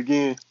I'll do it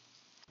again.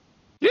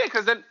 Yeah,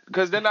 because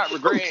they're not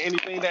regretting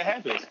anything that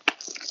happened.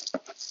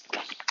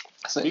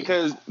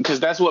 Because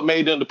that's what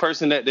made them the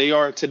person that they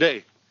are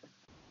today.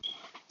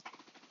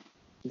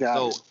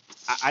 So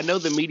I know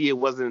the media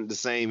wasn't the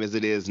same as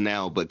it is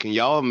now, but can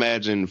y'all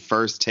imagine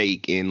First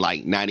Take in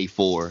like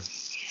 '94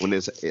 when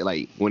this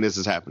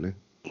is happening?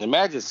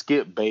 Imagine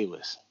Skip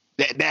Bayless.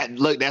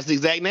 That's the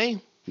exact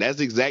name. That's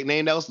the exact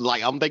name that was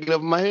like I'm thinking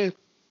of in my head.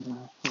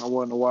 I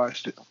wouldn't have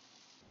watched it.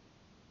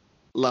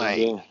 Like,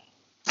 and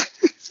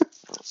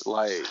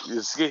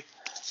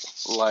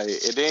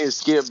then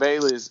Skip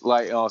Bayless,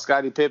 like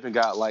Scottie Pippen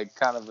got like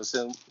kind of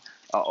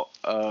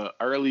a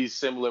early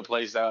similar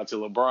play style to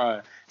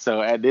LeBron.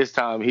 So at this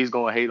time, he's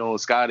gonna hate on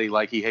Scottie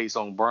like he hates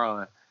on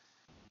Bron.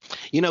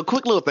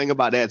 Quick little thing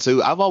about that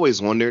too. I've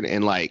always wondered,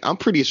 and like I'm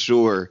pretty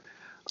sure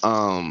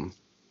old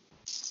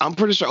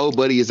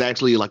buddy is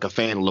actually like a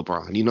fan of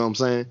LeBron. You know what I'm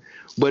saying?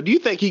 But do you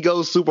think he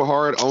goes super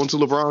hard onto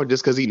LeBron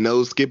just because he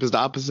knows Skip is the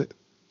opposite,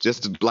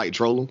 just to like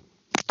troll him?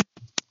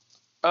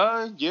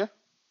 Yeah.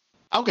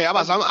 Okay,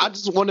 I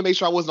just wanted to make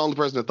sure I wasn't the only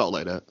person that thought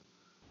like that.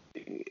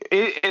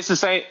 It's the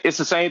same. It's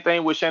the same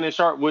thing with Shannon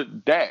Sharp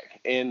with Dak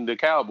and the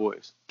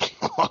Cowboys.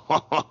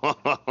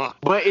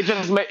 But it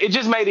just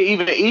made it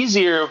even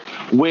easier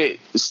with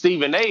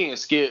Stephen A. and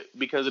Skip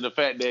because of the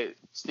fact that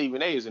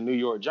Stephen A. is a New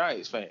York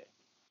Giants fan.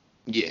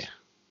 Yeah.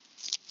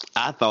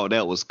 I thought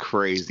that was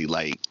crazy.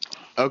 Like,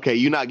 okay,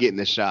 you're not getting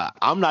a shot.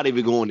 I'm not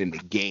even going in the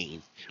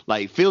game.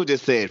 Like, Phil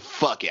just said,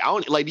 fuck it. I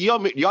don't like. Do y'all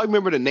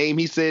remember the name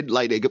he said?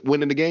 Like, they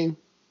went in the game.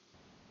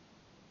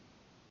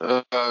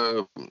 Nah,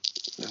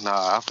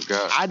 I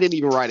forgot. I didn't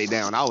even write it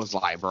down. I was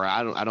like, bro,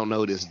 I don't know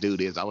who this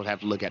dude is. I would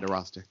have to look at the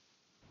roster.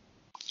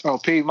 Oh,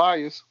 Pete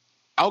Myers.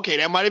 Okay,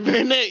 that might have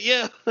been it.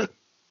 Yeah.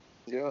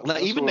 Yeah.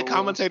 Like, even the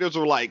commentators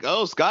were like,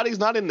 "Oh, Scotty's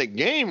not in the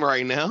game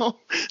right now."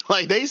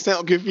 Like, they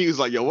sound confused.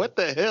 Like, yo, what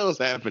the hell is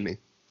happening?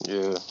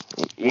 Yeah,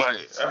 like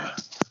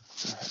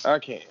I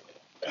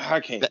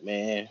can't,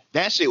 man.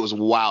 That shit was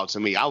wild to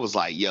me. I was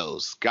like, "Yo,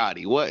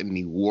 Scotty, what in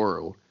the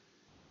world?"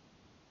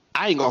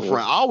 I ain't gonna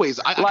front.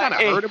 I kind of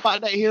heard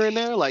about that here and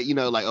there. Like, you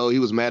know, like, oh, he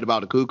was mad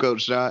about the Kukoc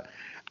shot.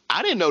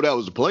 I didn't know that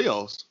was the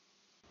playoffs.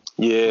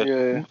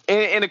 Yeah.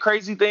 And the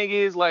crazy thing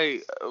is,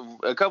 like,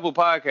 a couple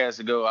podcasts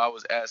ago, I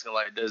was asking,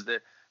 like, does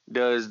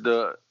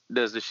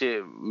the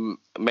shit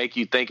make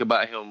you think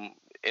about him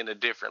in a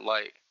different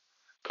light?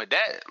 But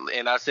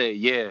and I said,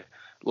 yeah,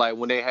 like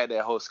when they had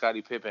that whole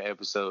Scottie Pippen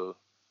episode.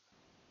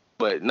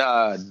 But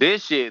nah,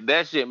 that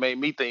shit made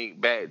me think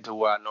back to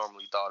what I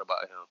normally thought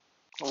about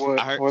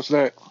him. What's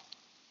that?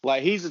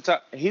 Like, he's a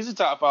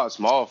top 5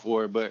 small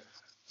forward, but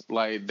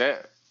like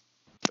that.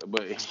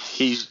 But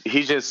he's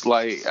just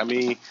like, I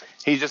mean,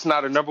 he's just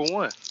not a number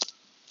one.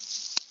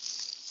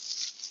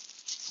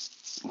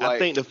 Like, I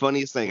think the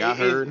funniest thing I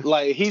heard,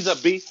 like, he's a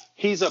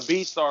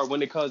B star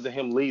when it comes to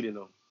him leading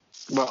them.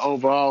 But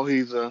overall,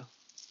 he's a.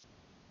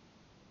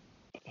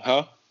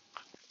 Huh?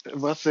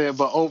 But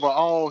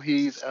overall,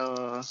 he's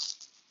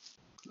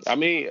I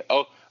mean,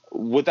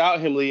 without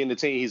him leading the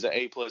team, he's an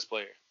A+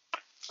 player.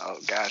 Oh,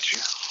 got you.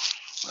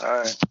 All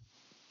right.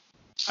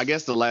 I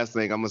guess the last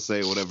thing I'm gonna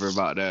say, whatever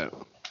about that,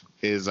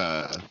 is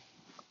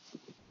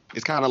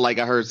it's kind of like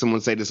I heard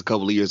someone say this a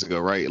couple of years ago,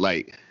 right?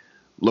 Like,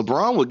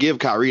 LeBron would give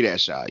Kyrie that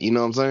shot. You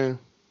know what I'm saying?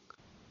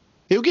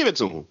 He'll give it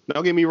to him.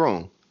 Don't get me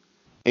wrong.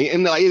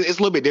 And like, it's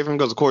a little bit different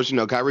because, of course, you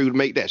know, Kyrie would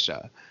make that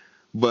shot.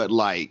 But,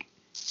 like,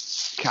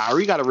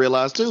 Kyrie got to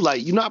realize, too,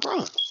 like, you're not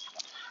Bron.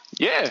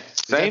 Yeah,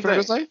 same thing.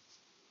 To say?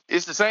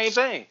 It's the same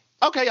thing.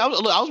 Okay, I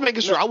was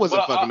making sure I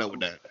wasn't fucking up with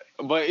that.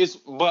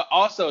 But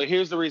also,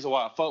 here's the reason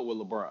why I fuck with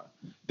LeBron.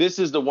 This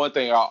is the one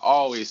thing I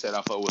always said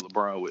I fuck with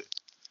LeBron with.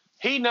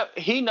 He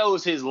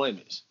knows his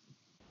limits.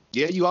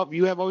 Yeah, you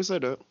have always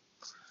said that.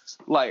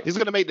 Like, he's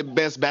gonna make the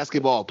best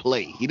basketball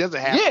play. He doesn't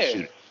have to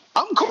shoot.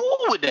 I'm cool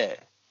with that.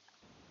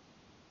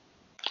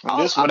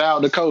 This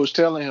without the coach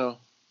telling him.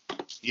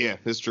 Yeah,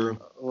 it's true.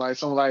 Like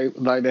something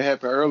like that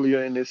happened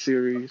earlier in this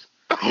series.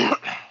 I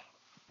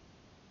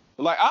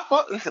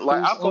fuck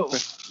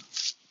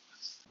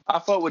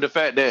with the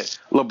fact that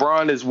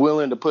LeBron is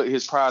willing to put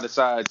his pride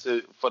aside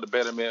for the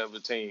betterment of the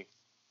team.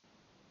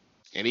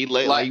 And he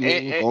let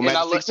on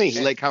match 16. He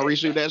let Kyrie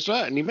shoot that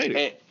shot, and he made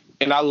it.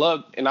 And I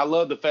love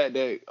the fact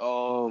that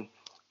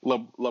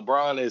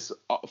LeBron is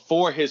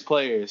for his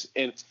players,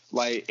 and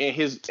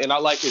I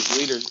like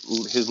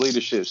his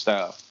leadership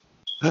style.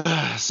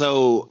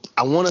 So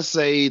I want to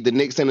say the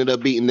Knicks ended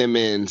up beating them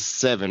in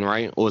 7,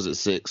 right? Or was it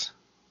 6?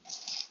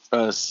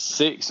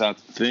 6, I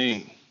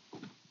think.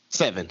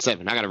 7.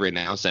 I got it written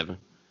down. 7.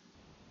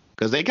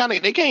 Because they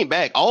came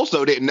back.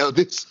 Also didn't know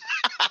this.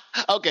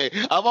 Okay,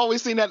 I've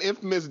always seen that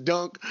infamous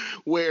dunk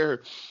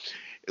where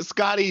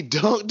Scotty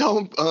dunked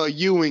on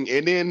Ewing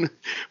and then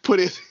put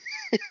his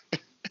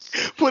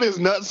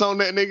nuts on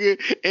that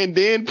nigga and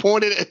then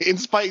pointed in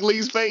Spike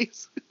Lee's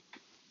face.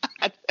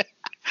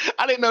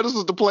 I didn't know this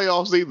was the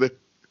playoffs either.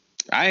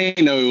 I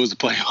didn't know it was the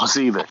playoffs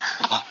either.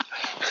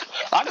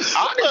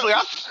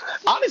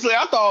 Honestly,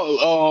 I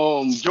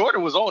thought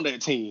Jordan was on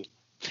that team.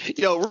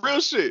 Yo,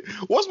 real shit.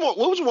 What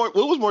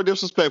was more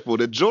disrespectful?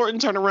 The Jordan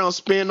turnaround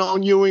spin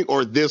on Ewing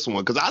or this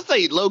one? Because I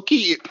say low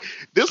key,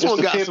 this one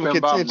got some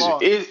contention.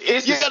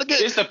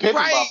 It's the Pippen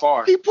by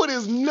far. He put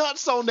his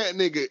nuts on that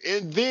nigga,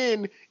 and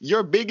then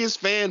your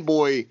biggest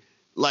fanboy,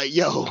 like,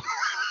 yo,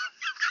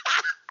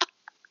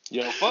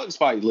 fuck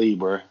Spike Lee,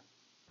 bro.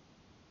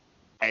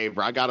 Hey,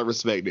 bro, I gotta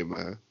respect it,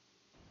 man.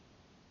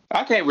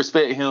 I can't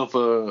respect him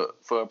for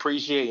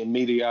appreciating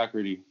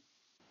mediocrity.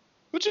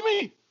 What you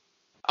mean?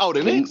 Oh,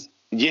 the Knicks?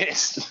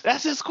 Yes,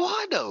 that's his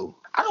squad though.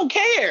 I don't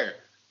care.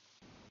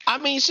 I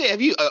mean, shit.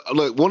 Have you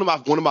look one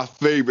of my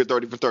favorite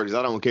 30 for 30s?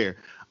 I don't care.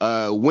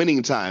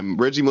 Winning Time,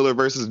 Reggie Miller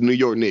versus New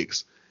York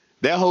Knicks.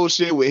 That whole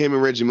shit with him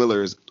and Reggie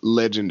Miller is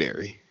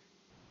legendary.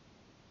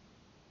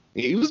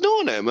 He was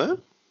doing that,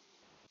 man.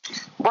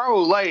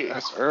 Bro, like,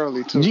 that's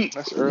early too.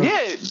 That's early.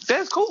 Yeah,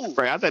 that's cool.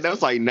 Right, I thought that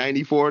was like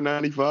 94,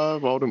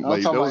 95, all them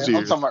like those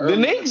years. I'm talking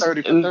about early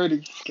 30 for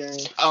 30 game.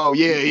 Oh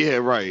yeah,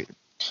 right.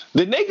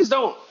 The Knicks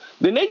don't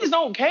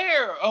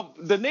care.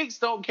 The Knicks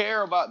don't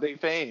care about their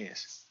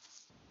fans.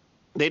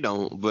 They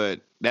don't,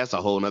 but that's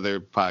a whole nother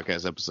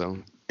podcast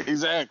episode.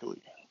 Exactly.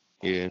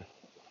 Yeah.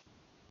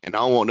 And I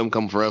don't want them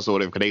coming for us or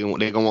whatever, because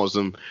they gonna want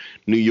some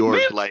New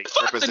York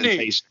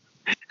representation.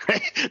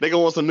 They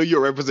gonna want some New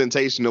York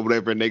representation or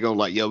whatever, and they gonna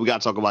like, yo, we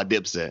gotta talk about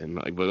Dipset, and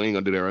like, but we ain't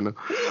gonna do that right now.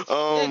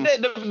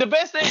 The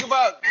best thing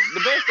about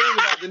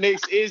the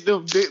Knicks is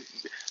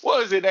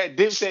what is it, that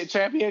Dipset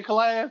champion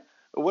collab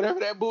or whatever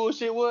that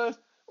bullshit was,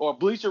 or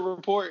Bleacher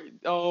Report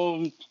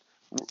collab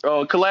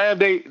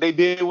they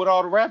did with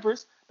all the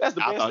rappers. That's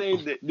the best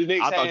thing that the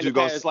Knicks had in the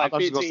past like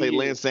 15 years. I thought you were gonna say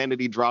Lynn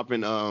Sanity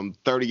dropping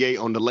 38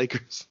 on the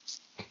Lakers.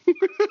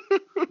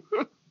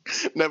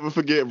 Never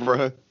forget,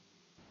 bro.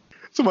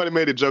 Somebody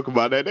made a joke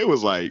about that. It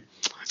was like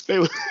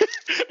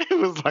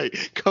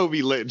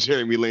Kobe let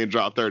Jeremy Lin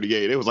drop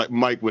 38. It was like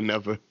Mike would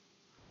never.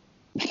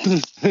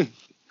 Man,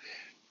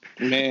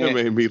 that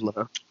made me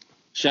laugh.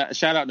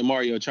 Shout out to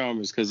Mario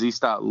Chalmers because he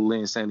stopped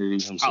Lynn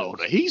Sanity himself.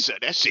 Oh, he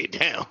shut that shit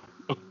down.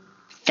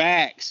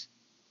 Facts.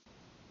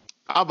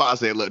 I'm about to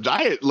say, look,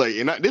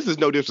 this is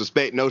no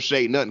disrespect, no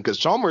shade, nothing, because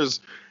Chalmers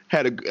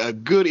had a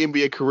good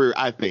NBA career,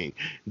 I think.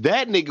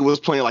 That nigga was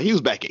playing like he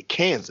was back at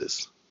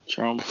Kansas.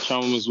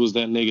 Chalmers was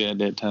that nigga at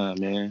that time,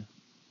 man.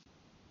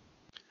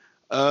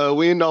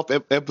 We end off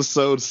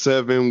episode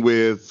 7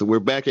 with we're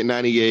back at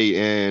 98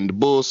 and the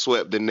Bulls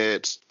swept the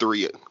Nets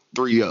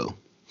 3-0.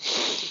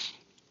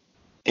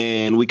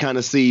 And we kind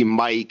of see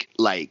Mike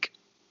like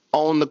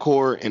on the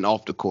court and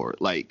off the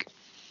court. Like,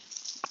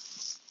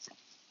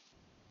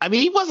 I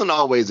mean, he wasn't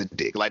always a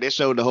dick. Like, they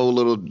showed the whole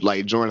little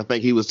like Jordan. I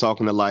think he was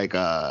talking to like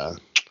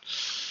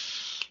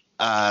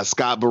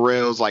Scott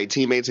Burrell's like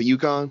teammates at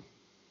UConn.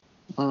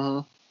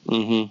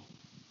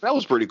 That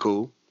was pretty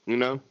cool, you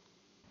know.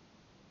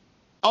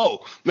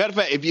 Oh, matter of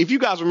fact, if you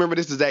guys remember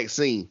this exact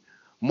scene,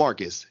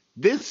 Marcus,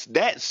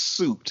 that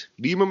suit.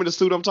 Do you remember the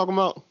suit I'm talking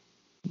about?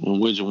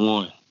 Which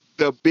one?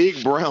 The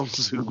big brown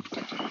suit.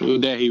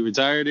 That he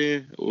retired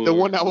in? Or? The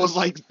one that was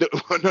like,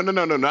 no,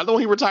 not the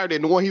one he retired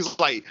in. The one he's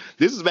like,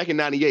 this is back in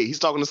 '98. He's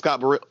talking to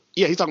Scott Burrell.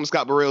 Yeah, he's talking to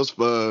Scott Burrell's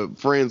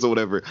friends or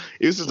whatever.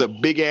 It was just a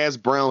big ass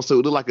brown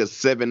suit. It looked like a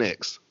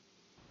 7X.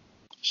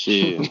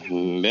 Shit,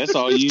 that's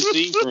all you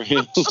see from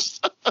him.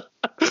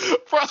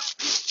 Bro,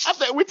 I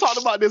think we talked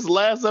about this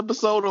last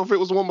episode, or if it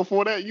was one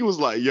before that. You was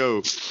like,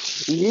 yo,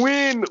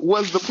 when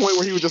was the point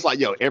where he was just like,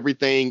 yo,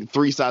 everything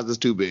 3 sizes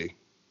too big?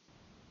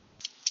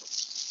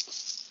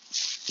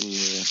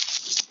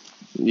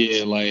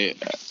 Yeah, like,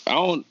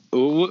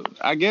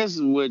 I guess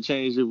what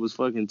changed it was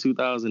fucking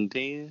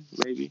 2010,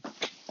 maybe.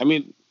 I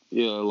mean,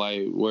 yeah,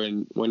 like,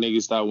 when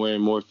niggas stopped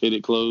wearing more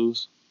fitted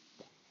clothes.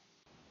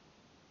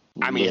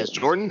 I mean, has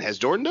Jordan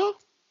though?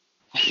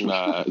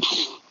 Nah.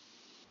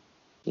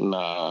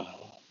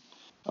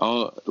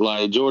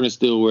 Like, Jordan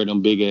still wear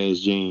them big ass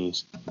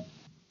jeans.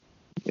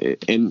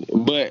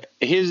 But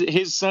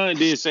his son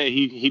did say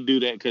he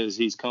do that because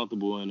he's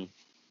comfortable in them.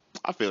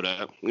 I feel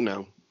that, you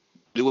know.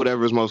 Do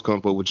whatever is most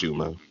comfortable with you,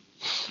 man.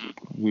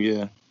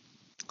 Yeah.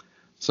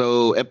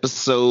 So,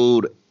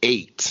 episode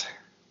 8.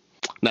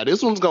 Now,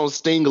 this one's going to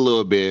sting a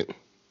little bit,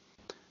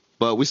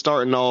 but we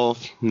starting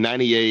off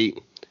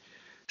 98,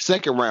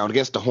 second round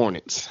against the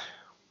Hornets.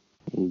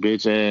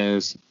 Bitch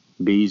ass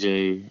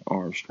BJ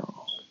Armstrong.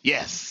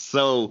 Yes.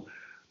 So,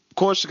 of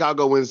course,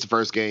 Chicago wins the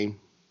first game.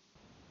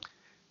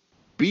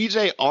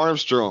 BJ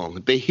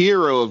Armstrong, the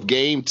hero of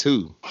game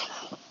 2.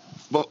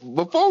 But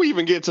before we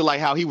even get to like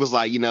how he was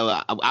like, you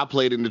know, I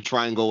played in the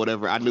triangle,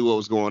 whatever. I knew what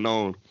was going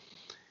on.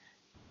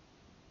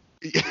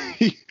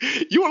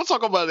 You want to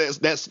talk about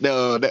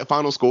that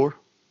final score?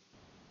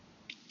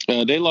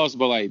 They lost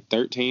by like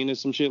 13 or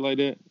some shit like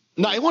that.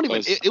 No, it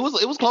wasn't even. It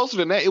was closer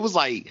than that. It was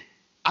like,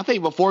 I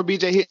think before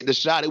BJ hit the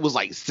shot, it was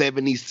like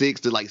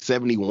 76 to like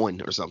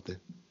 71 or something.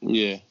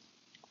 Yeah.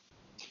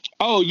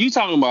 Oh, you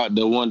talking about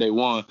the one they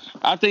won?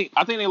 I think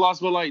they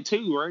lost by like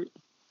 2, right?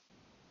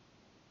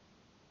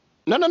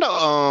 No.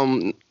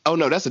 Oh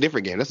no, that's a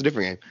different game. I'm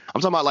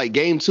talking about like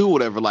game 2 or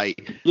whatever.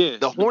 Like, yeah,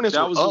 the Hornets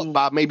were up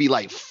by maybe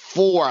like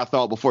 4, I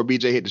thought, before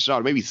BJ hit the shot,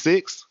 or maybe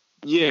 6.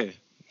 Yeah.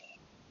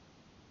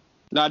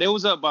 No, they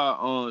was up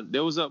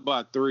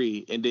by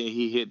 3, and then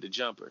he hit the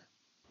jumper,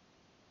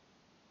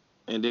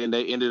 and then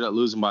they ended up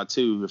losing by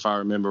 2, if I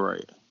remember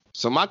right.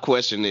 So my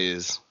question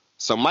is,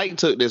 so Mike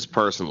took this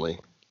personally,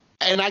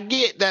 and I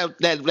get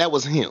that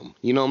was him.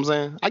 You know what I'm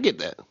saying? I get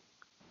that,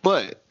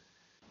 but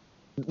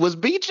was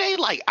BJ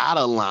like out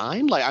of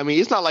line? Like, I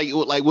mean, it's not like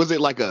was it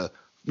like a,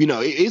 you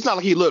know, it's not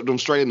like he looked him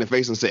straight in the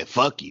face and said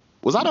 "fuck you."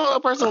 Was I the other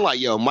person like,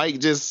 yo, Mike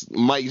just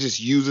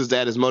uses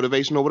that as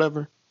motivation or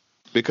whatever?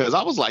 Because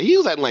I was like, he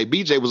was acting like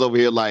BJ was over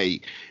here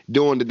like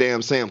doing the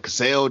damn Sam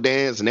Cassell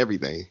dance and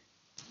everything.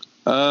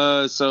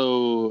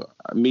 So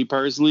me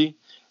personally,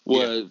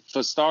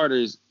 for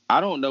starters,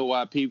 I don't know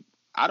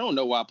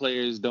why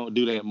players don't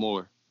do that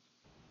more.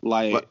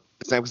 Like, what,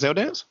 Sam Cassell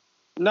dance?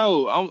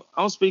 No,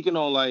 I'm speaking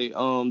on like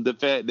the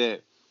fact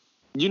that,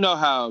 you know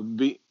how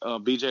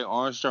BJ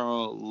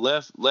Armstrong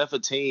left a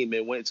team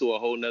and went to a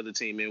whole nother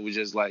team and was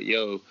just like,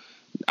 yo,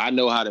 I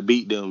know how to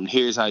beat them.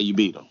 Here's how you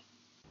beat them.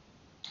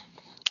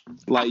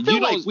 Like, I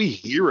feel like we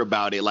hear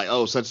about it, like,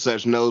 oh, such and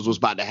such knows what's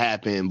about to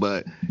happen,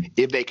 but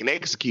if they can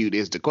execute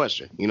is the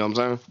question. You know what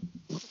I'm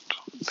saying?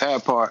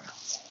 That part.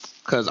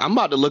 Because I'm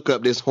about to look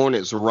up this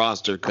Hornets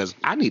roster because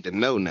I need to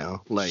know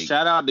now. Like,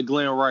 Shout out to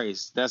Glenn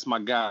Rice. That's my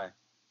guy.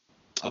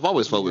 I've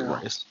always fought with Yeah.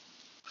 Rice.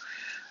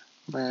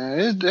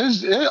 Man,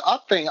 I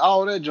think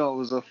all that joint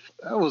was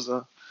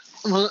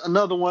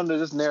another one that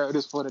just narrowed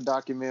this for the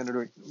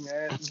documentary.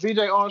 Man,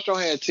 B.J. Armstrong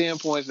had 10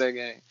 points that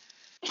game.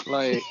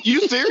 Like,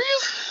 You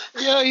serious?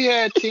 yeah, he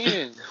had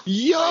 10.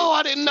 Yo,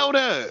 I didn't know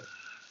that.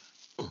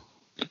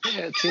 He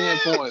had 10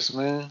 points,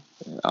 man.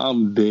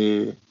 I'm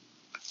dead.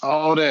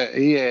 All that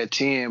he had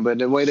 10, but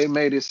the way they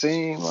made it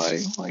seem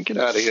like get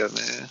out of here,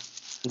 man.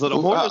 So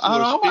the Hornets I'm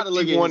were about to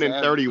look at 51 his and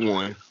average.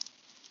 31.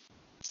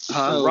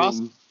 Huh?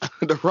 Ross-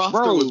 The roster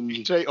Bro. was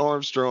B.J.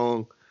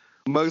 Armstrong,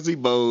 Muggsy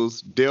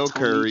Bogues, Dale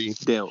Curry,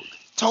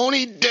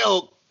 Tony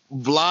Delk,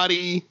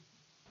 Vladi,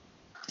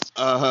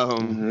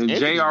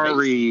 J.R.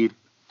 Reed,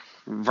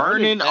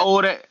 Vernon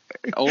old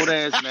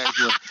ass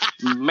Maxwell,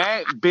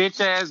 Matt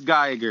bitch ass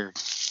Geiger.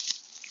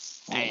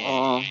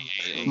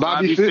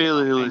 Bobby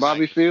Fields.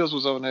 Bobby Fields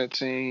was on that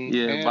team.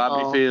 Yeah, And,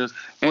 Bobby Fields.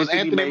 Was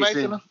Anthony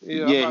Mason?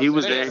 Yeah, he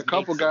was there. there. A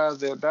couple guys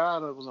that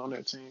died that was on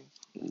that team.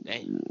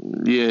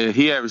 Yeah,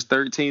 he averaged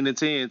 13 to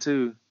 10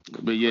 too.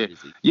 But yeah,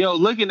 yo,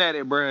 looking at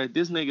it, bro,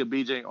 this nigga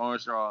B.J.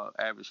 Armstrong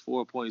averaged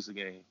 4 points a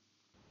game.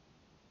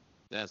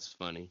 That's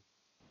funny.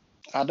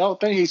 I don't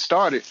think he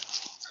started.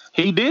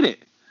 He did it.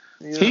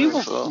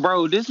 Yeah,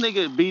 Bro, this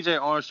nigga B.J.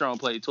 Armstrong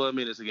played 12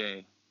 minutes a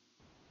game.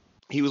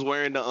 He was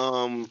wearing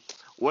the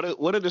what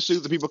are the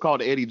shoes that people call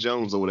the Eddie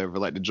Jones or whatever,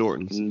 like the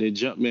Jordans? The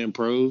Jumpman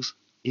Pros.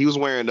 He was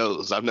wearing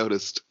those. I've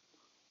noticed.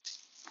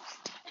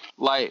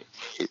 Like,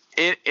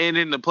 and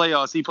in the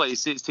playoffs, he played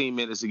 16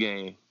 minutes a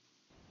game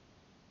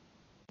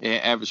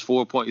and averaged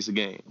 4 points a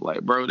game.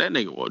 Like, bro, that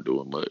nigga wasn't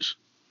doing much.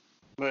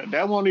 But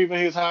that wasn't even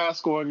his highest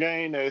scoring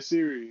game that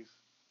series.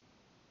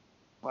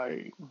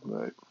 Like,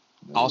 but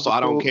Also, I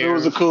don't care. It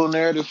was a cool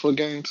narrative for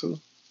game 2.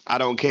 I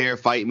don't care.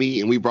 Fight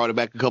me, and we brought it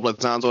back a couple of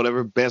times or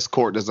whatever. Best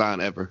court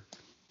design ever.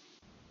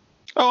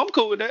 Oh, I'm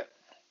cool with that.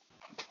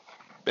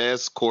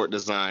 Best court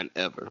design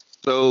ever.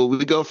 So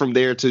we go from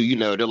there to,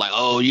 they're like,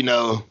 oh,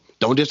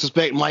 don't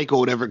disrespect Mike or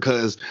whatever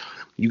because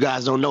you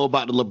guys don't know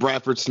about the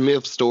LeBradford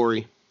Smith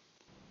story.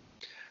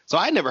 So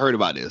I never heard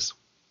about this.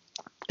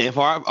 And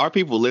for our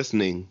people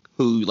listening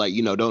who,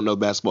 don't know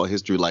basketball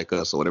history like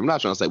us or whatever, I'm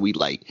not trying to say we,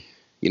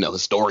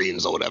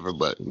 historians or whatever,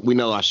 but we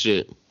know our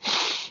shit.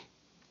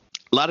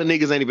 A lot of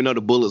niggas ain't even know the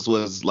Bullets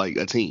was,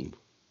 a team.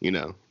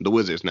 The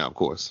Wizards now, of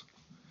course.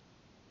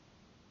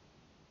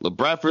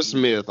 LeBradford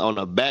Smith on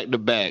a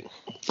back-to-back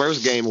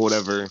first game or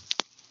whatever.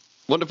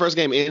 Wasn't the first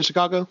game in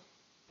Chicago?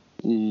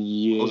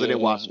 Yeah. Or was it in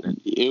Washington?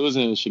 It was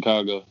in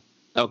Chicago.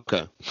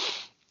 Okay.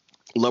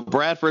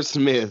 LeBradford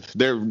Smith,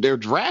 their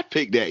draft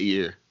pick that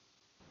year,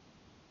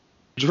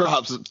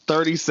 drops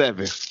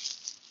 37.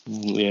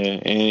 Yeah,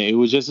 and it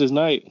was just his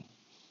night.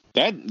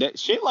 That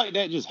shit like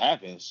that just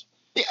happens.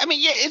 Yeah,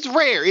 it's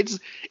rare. It's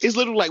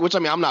literally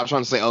I'm not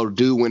trying to say, oh,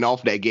 dude went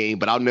off that game,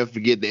 but I'll never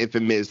forget the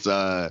infamous,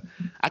 I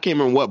can't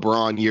remember what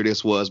Braun year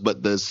this was,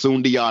 but the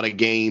Sundiata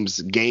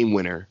Games game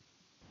winner.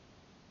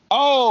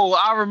 Oh,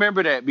 I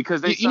remember that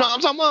because they You know what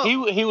I'm talking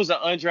about? He was an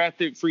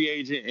undrafted free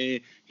agent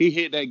and he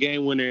hit that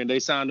game winner and they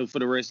signed him for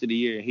the rest of the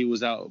year. He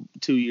was out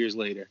 2 years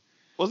later.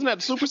 Wasn't that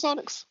the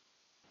Supersonics?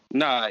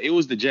 Nah, it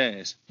was the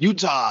Jazz.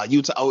 Utah.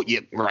 Oh,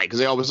 yeah, right. Because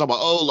they always talk about,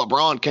 oh,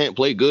 LeBron can't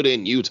play good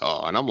in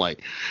Utah. And I'm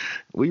like,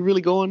 we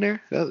really going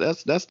there?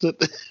 That's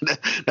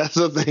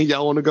the thing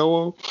y'all want to go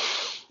on?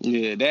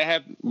 Yeah, that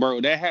happened,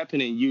 bro. That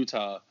happened in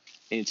Utah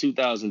in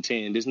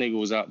 2010. This nigga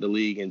was out the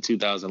league in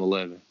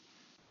 2011.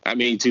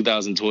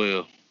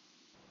 2012.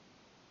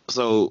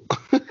 So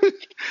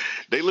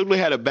they literally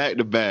had a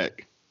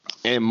back-to-back.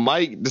 And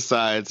Mike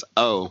decides,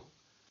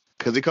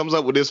 because he comes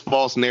up with this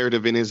false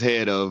narrative in his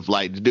head of,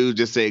 the dude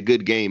just said,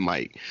 good game,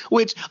 Mike.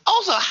 Which,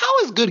 also, how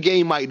is good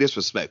game, Mike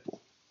disrespectful?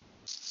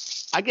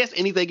 I guess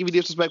anything can be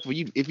disrespectful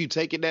if you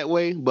take it that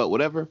way, but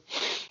whatever.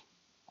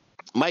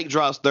 Mike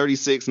drops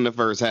 36 in the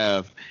first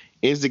half,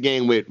 ends the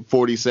game with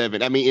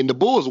 47. And the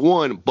Bulls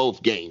won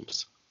both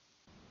games.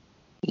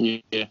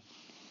 Yeah.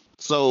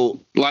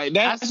 So,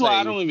 that's why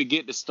I don't even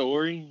get the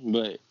story,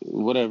 but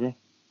whatever.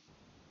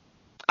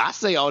 I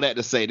say all that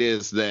to say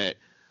this, that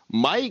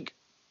Mike,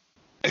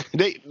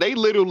 they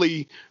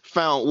literally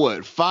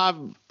found,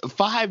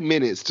 5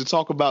 minutes to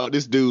talk about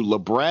this dude,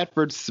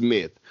 LeBradford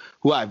Smith,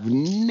 who I've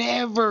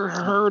never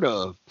heard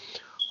of,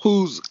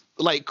 whose,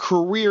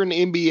 career in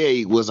the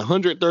NBA was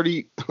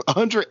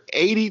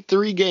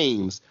 183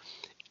 games,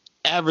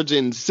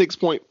 averaging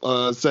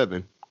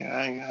 6.7.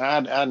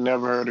 Yeah, I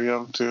never heard of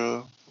him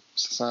till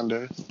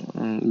Sunday.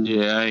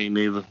 Yeah, I ain't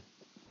neither.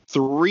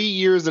 3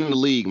 years in the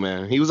league,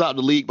 man. He was out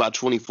the league by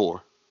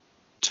 24.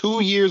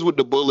 2 years with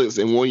the Bullets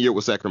and 1 year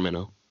with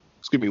Sacramento.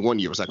 Excuse me, 1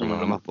 year with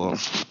Sacramento. My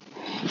fault.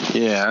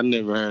 Yeah, I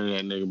never heard of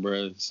that nigga,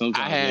 bro.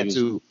 Sometimes I had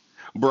to.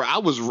 Bro, I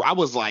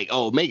was like,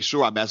 oh, make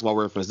sure I basketball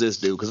reference this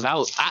dude because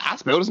I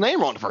spelled his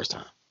name wrong the first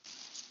time.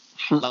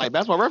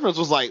 Basketball reference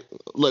was like,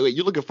 look, wait,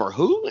 you looking for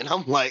who? And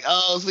I'm like,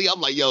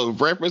 yo,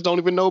 reference don't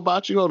even know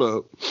about you. Hold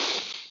up.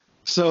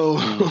 So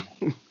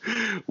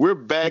we're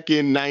back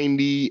in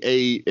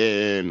 98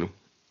 and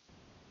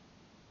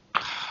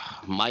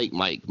Mike.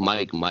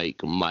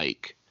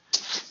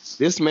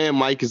 This man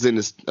Mike is in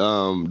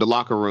the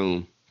locker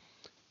room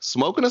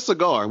smoking a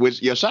cigar. Which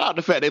shout out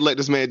the fact they let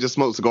this man just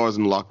smoke cigars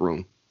in the locker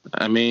room.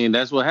 I mean,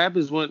 that's what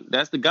happens when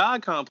that's the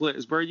God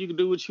complex, bro. You can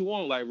do what you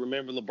want. Like,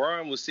 remember,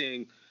 LeBron was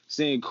sitting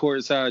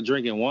courtside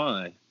drinking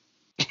wine.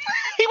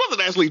 He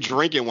wasn't actually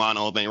drinking wine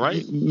all thing,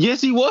 right?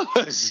 Yes, he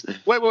was.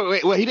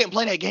 Wait. He didn't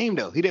play that game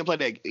though. He didn't play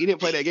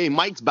that game.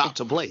 Mike's about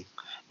to play.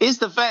 It's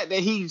the fact that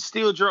he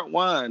still drank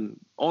wine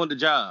on the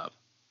job.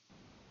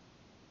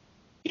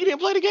 He didn't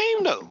play the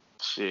game though.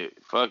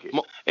 Shit, fuck it.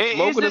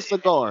 Smoking a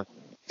cigar,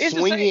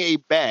 swinging a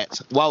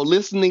bat while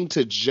listening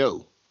to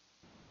Joe.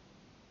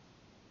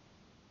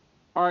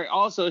 All right.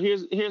 Also,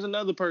 here's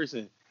another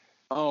person.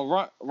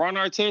 Ron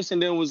Artest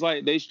and them was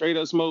like they straight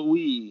up smoke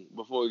weed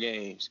before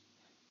games.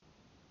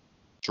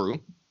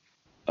 True.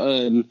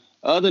 AI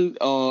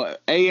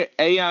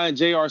and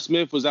J.R.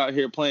 Smith was out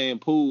here playing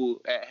pool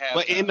at halftime.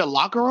 But in the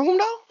locker room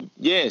though?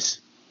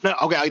 Yes. No,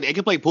 okay, they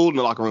can play pool in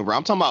the locker room, bro.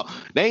 I'm talking about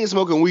they ain't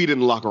smoking weed in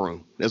the locker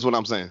room. That's what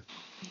I'm saying.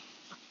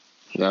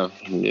 No,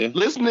 yeah.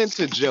 Listening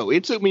to Joe,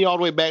 it took me all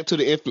the way back to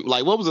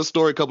what was the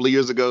story a couple of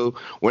years ago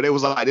where they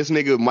was like this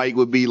nigga Mike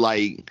would be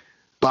like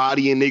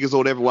bodying niggas or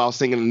whatever while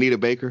singing Anita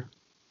Baker,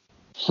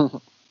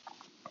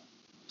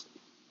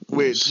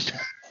 which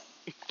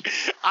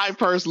I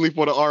personally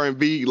for the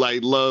R&B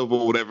like love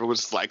or whatever was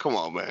just like, come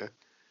on, man.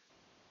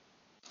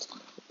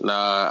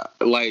 Nah,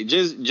 like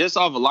just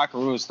off of locker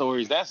room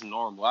stories, that's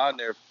normal.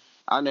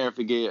 I'll never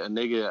forget a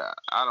nigga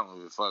I don't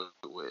even fuck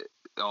with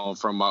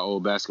from my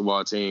old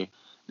basketball team.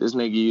 This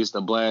nigga used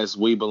to blast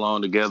 "We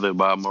Belong Together"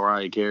 by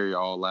Mariah Carey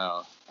all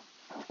loud.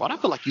 Well, I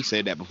feel like you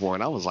said that before,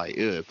 and I was like,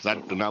 ugh, because I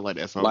do not like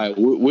that song. Like,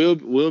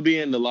 we'll be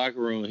in the locker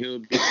room. He'll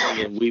be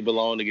singing "We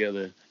Belong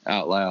Together"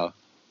 out loud.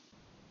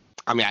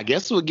 I mean, I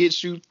guess it would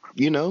get you,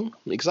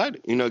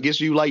 excited. Gets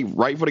you, like,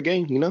 right for the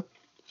game,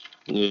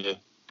 Yeah.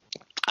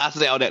 I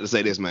say all that to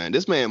say this, man.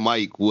 This man,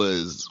 Mike,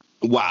 was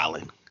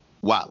wilding.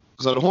 Wow.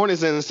 So the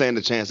Hornets didn't stand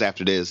a chance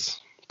after this,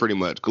 pretty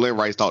much. Glenn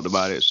Rice talked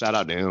about it. Shout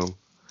out to him.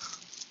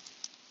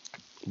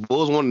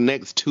 Bulls won the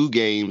next two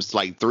games,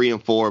 like 3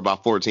 and 4, by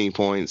 14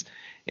 points.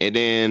 And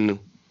then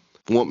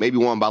maybe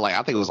won by, like,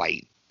 I think it was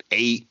like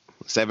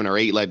 7 or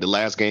 8, like the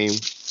last game.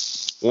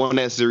 Won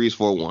that series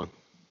 4-1.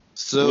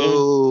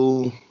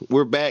 So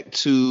we're back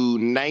to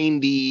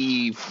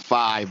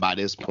 95 by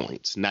this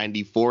point.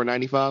 94,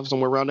 95,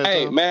 somewhere around that time.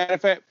 Hey, matter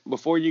of fact,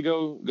 before you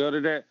go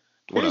to that,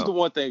 here's the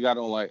one thing I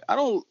don't like.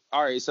 All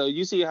right, so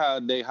you see how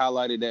they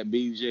highlighted that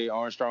B.J.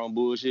 Armstrong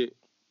bullshit?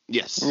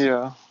 Yes.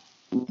 Yeah.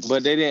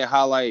 But they didn't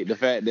highlight the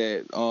fact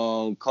that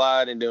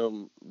Clyde and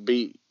them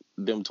beat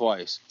them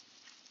twice.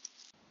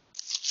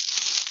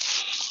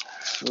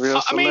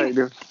 Real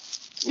selective.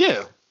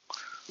 Yeah.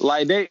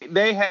 Like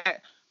they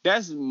had.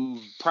 That's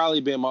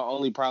probably been my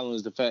only problem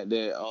is the fact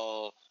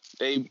that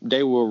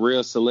they were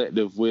real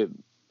selective with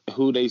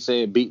who they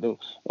said beat them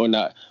or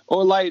not,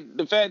 or like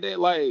the fact that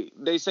like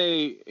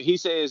he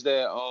says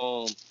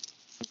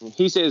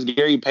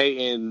Gary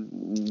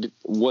Payton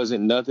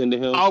wasn't nothing to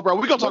him. Oh, bro,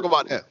 we're gonna talk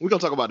about that. You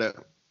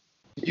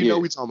know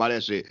we talking about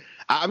that shit.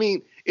 I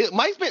mean,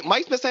 Mike's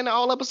been saying that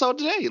all episode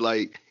today.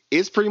 Like,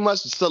 it's pretty much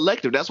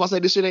selective. That's why I say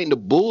this shit ain't the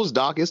Bulls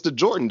doc, it's the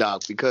Jordan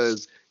doc,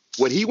 because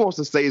what he wants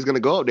to say is going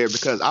to go up there,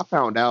 because I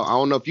found out, I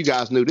don't know if you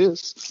guys knew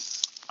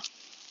this,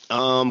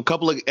 a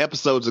couple of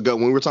episodes ago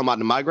when we were talking about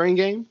the migraine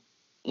game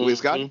with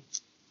Scotty.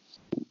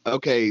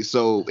 Okay,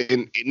 so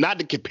not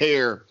to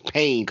compare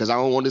pain, because I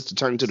don't want this to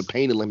turn into the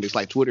pain Olympics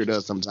like Twitter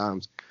does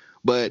sometimes,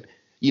 but,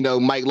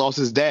 Mike lost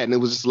his dad, and it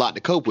was just a lot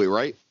to cope with,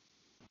 right?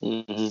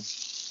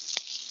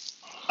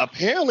 Mm-hmm.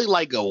 Apparently,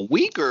 like a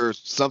week or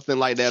something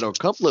like that, or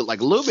a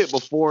little bit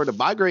before the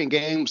migraine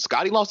game,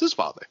 Scotty lost his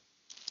father.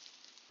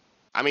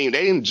 I mean,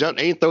 they didn't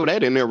throw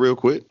that in there real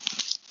quick.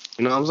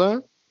 You know what I'm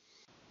saying?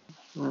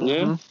 Mm-hmm.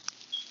 Yeah.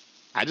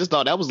 I just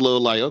thought that was a little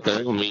like, okay.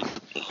 I mean,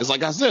 it's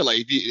like I said,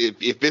 like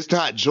if it's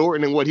not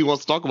Jordan and what he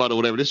wants to talk about or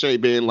whatever, this shit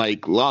ain't been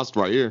like lost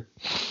right here.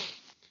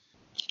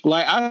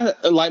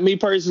 Like me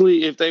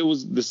personally, if they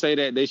was to say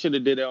that, they should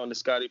have did that on the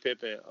Scottie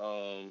Pippen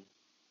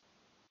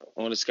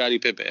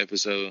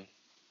episode.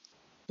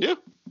 Yeah.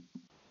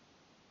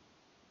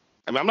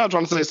 I mean, I'm not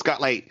trying to say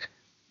Scott, like,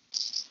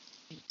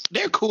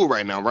 they're cool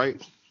right now, right?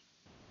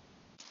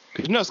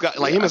 Scott,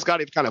 like him and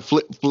Scotty kind of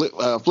flip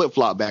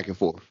flop back and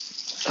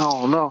forth.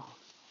 Oh no,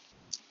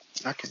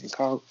 I can't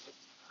call.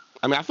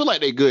 I mean, I feel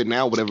like they're good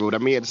now, whatever. But I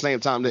mean, at the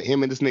same time, that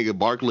him and this nigga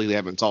Barkley, they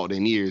haven't talked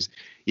in years,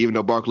 even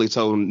though Barkley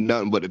told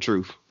nothing but the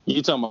truth.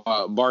 You talking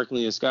about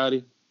Barkley and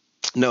Scotty?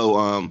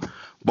 No,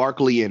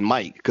 Barkley and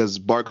Mike, because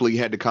Barkley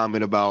had to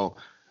comment about,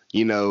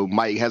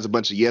 Mike has a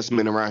bunch of yes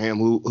men around him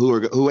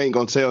who ain't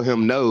gonna tell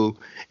him no,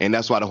 and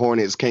that's why the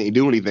Hornets can't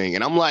do anything.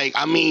 And I'm like,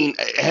 I mean,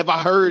 have I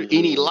heard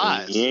any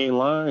lies? He ain't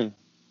lying.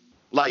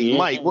 Like, yeah.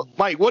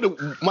 Mike,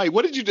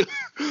 what did you do?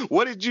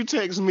 What did you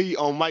text me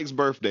on Mike's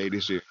birthday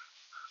this year?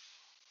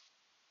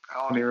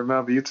 I don't even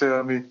remember. You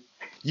tell me.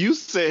 You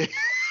said,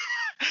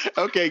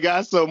 okay,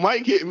 guys. So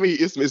Mike hit me.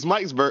 It's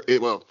Mike's birthday.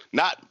 Well,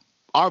 not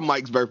our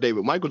Mike's birthday,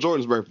 but Michael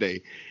Jordan's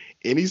birthday.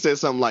 And he said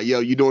something like, "Yo,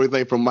 you do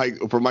anything for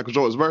Michael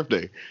Jordan's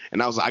birthday?"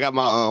 And I was like, "I got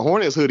my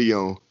Hornets hoodie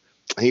on."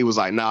 And he was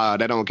like, "Nah,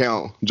 that don't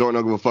count. Jordan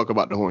don't give a fuck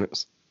about the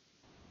Hornets."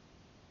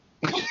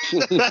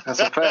 That's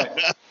a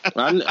fact.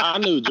 I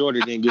knew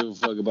Jordan didn't give a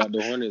fuck about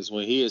the Hornets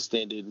when he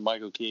extended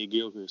Michael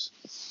Kidd-Gilchrist.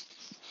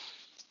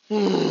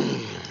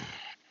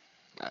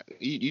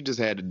 You just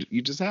had to.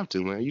 You just have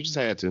to, man. You just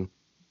had to.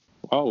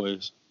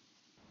 Always.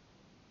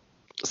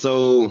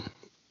 So,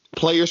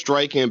 player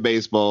strike in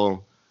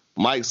baseball.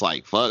 Mike's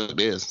like, "Fuck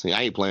this.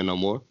 I ain't playing no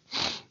more."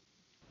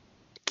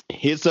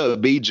 Hits up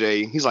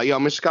BJ. He's like, "Yo,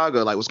 I'm in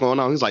Chicago. Like, what's going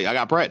on?" He's like, "I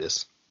got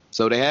practice."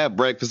 So they have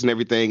breakfast and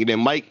everything, and then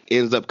Mike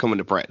ends up coming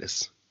to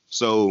practice.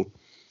 So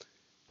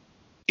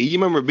you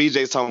remember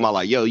BJ's talking about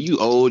like, "Yo, you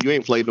old. You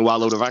ain't played in a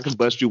while. If I can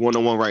bust you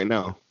 1-on-1 right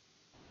now."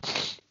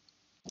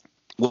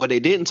 What they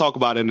didn't talk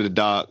about in the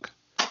doc,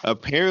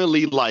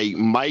 apparently, like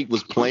Mike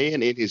was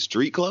playing in his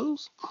street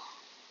clothes.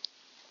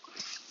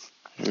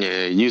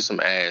 Yeah, you some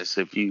ass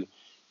if you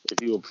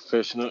a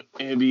professional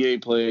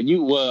NBA player.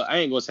 I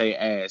ain't gonna say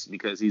ass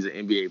because he's an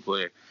NBA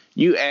player.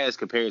 You ass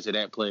compared to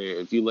that player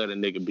if you let a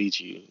nigga beat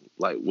you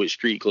like with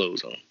street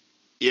clothes on.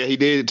 Yeah, he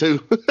did it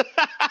too.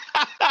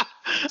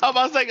 I'm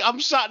about to say, I'm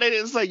shocked they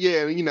didn't say,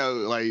 yeah,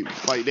 like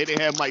they didn't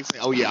have Mike say,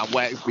 "Oh yeah, I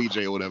waxed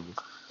BJ" or whatever.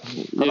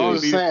 But I'm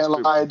just saying,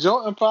 like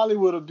Jordan probably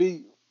would have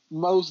beat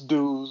most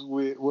dudes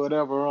with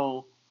whatever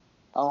on.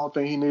 I don't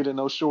think he needed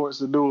no shorts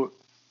to do it.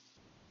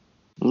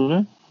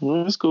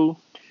 Mm-hmm. That's cool.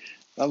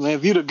 I mean,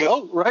 if you the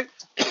GOAT, right?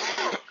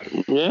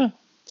 Yeah.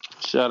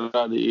 Shout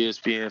out to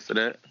ESPN for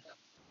that.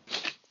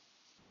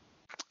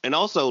 And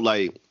also,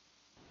 like,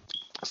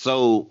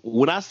 so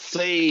when I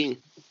say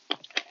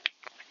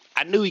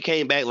I knew he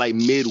came back like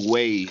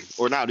midway,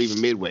 or not even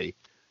midway,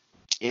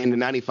 in the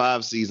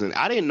 95 season,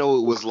 I didn't know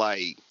it was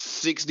like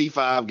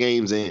 65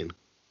 games in.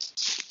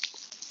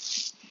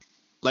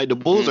 Like, the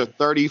Bulls are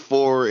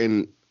 34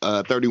 and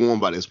 31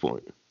 by this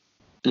point.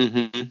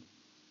 Mm-hmm.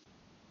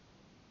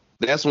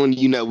 That's when,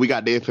 we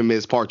got the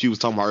infamous part you was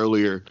talking about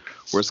earlier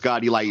where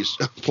Scotty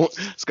puts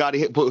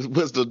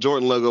the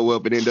Jordan logo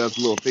up and then does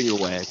a little finger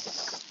wag.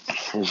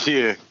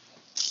 Yeah.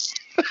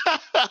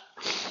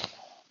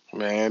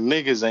 Man,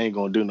 niggas ain't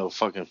gonna do no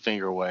fucking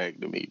finger wag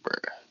to me, bro.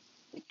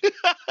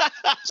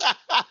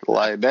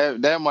 Like,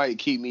 that might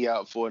keep me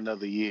out for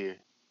another year.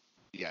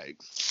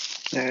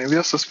 Yikes. Yeah, if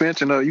your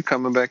suspension up, you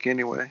coming back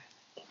anyway.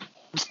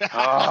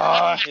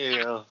 Oh,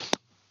 hell.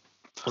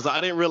 So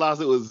I didn't realize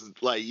it was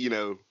like,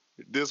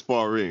 this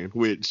far in,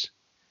 which,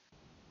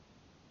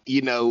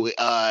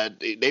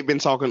 they've been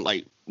talking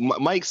like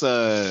Mike's,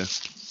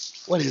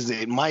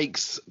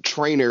 Mike's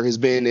trainer has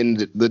been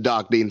in the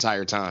doc the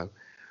entire time.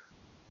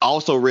 I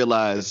also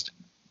realized,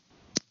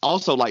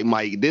 like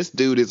Mike, this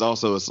dude is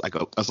also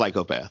a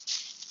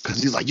psychopath.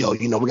 Because he's like, "Yo,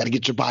 we got to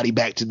get your body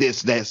back to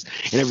this,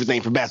 and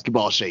everything for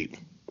basketball shape."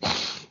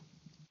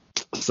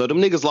 So them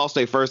niggas lost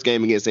their first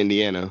game against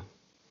Indiana.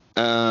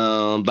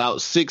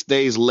 About 6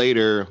 days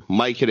later,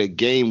 Mike hit a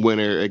game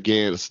winner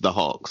against the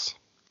Hawks.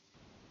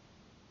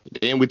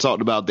 Then we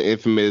talked about the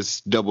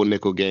infamous double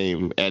nickel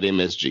game at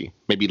MSG.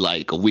 Maybe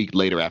like a week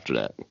later after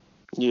that.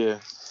 Yeah.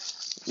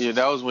 Yeah,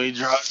 that was when he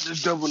dropped the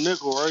double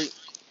nickel, right?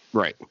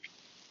 Right.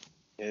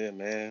 Yeah,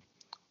 man.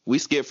 We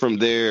skipped from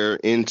there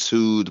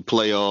into the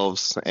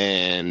playoffs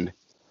and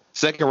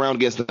second round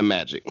against the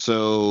Magic.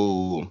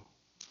 So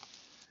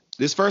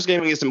this first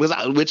game against them,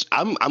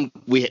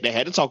 they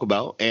had to talk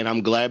about, and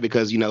I'm glad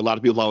because, a lot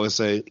of people always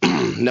say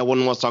no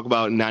one wants to talk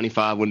about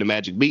 95 when the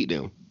Magic beat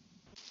them.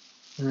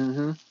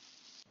 Mm-hmm.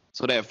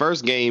 So that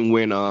first game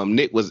when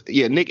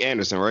Nick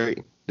Anderson,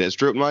 right? That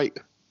strip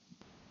Mike.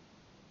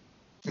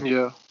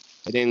 Yeah.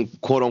 And then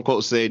quote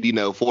unquote said,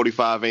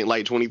 45 ain't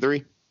like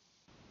 23.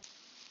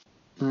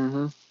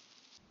 Mm-hmm.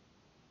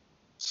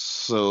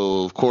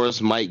 So of course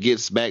Mike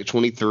gets back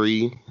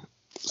 23,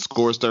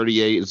 scores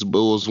 38. The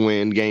Bulls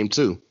win game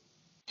 2.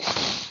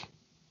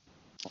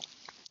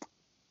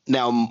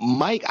 Now,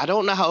 Mike, I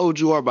don't know how old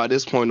you are by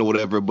this point or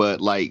whatever,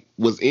 but like,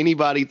 was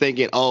anybody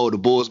thinking, "Oh, the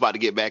Bulls about to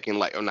get back in,"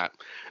 like, or not?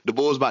 The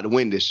Bulls about to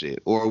win this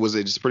shit, or was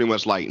it just pretty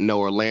much like, no,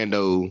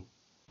 Orlando,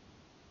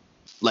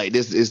 like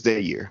this is their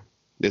year,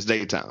 this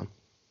their time?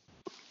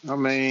 I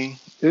mean,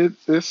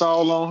 it's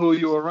all on who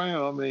you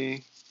around. I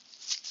mean,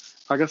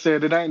 like I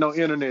said, it ain't no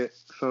internet,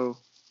 so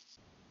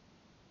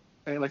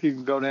ain't like you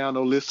can go down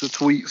no list of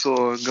tweets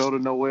or go to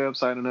no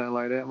website or nothing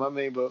like that. I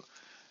mean, but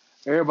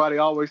everybody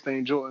always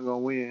think Jordan gonna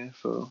win,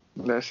 so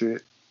that's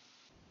it.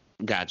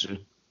 Gotcha.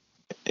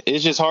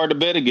 It's just hard to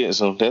bet against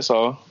him. That's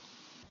all.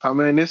 I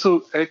mean,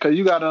 because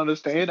you got to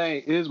understand,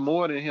 it's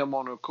more than him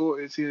on the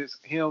court. It's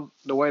him,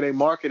 the way they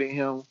marketed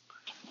him.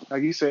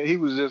 Like you said, he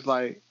was just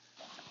like,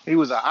 he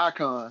was an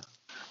icon.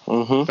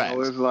 Mm-hmm.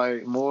 So it's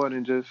like more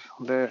than just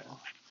that.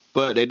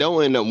 But they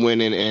don't end up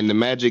winning, and the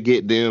Magic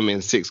get them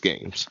in 6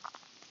 games.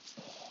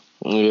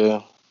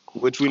 Yeah.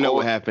 Which we know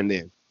what happened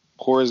then.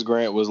 Horace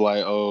Grant was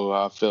like, "Oh,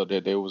 I felt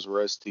that they was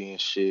rusty and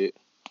shit."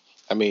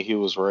 I mean, he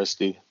was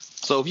rusty.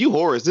 So if you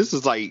Horace, this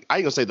is like, I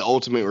ain't gonna say the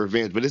ultimate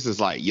revenge, but this is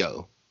like,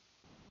 yo,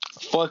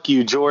 fuck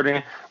you,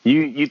 Jordan.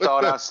 You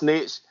thought I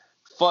snitched?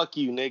 Fuck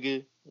you,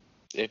 nigga.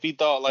 If he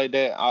thought like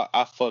that,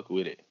 I fuck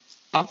with it.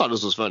 I thought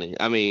this was funny.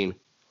 I mean,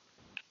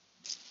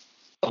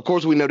 of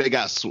course we know they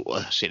got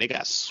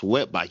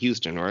swept by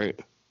Houston, right?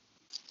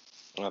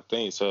 I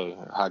think so.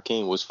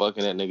 Hakeem was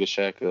fucking that nigga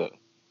Shaq up.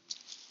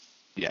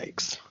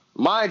 Yikes.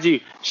 Mind you,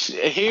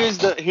 here's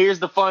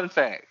the fun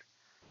fact.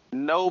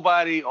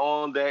 Nobody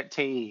on that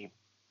team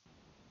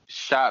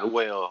shot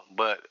well,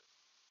 but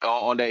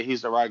on that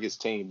Houston Rockets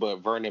team, but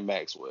Vernon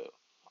Maxwell.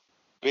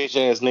 Bitch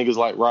ass niggas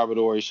like Robert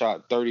Horry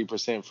shot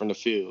 30% from the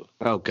field.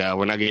 Oh God,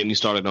 we're not getting you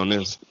started on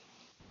this.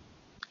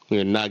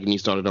 We're not getting you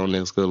started on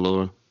this, good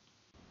Lord.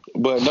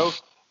 But no,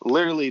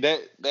 literally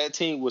that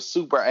team was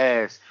super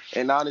ass.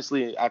 And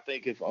honestly, I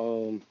think if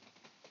the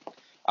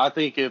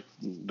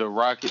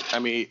Rockets,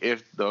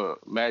 if the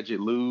Magic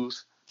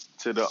lose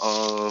to the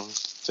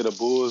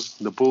Bulls,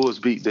 the Bulls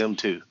beat them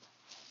too.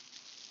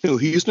 Who,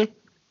 Houston?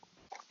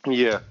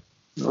 Yeah.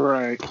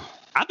 Right.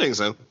 I think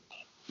so.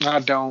 I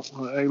don't.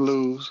 They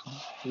lose,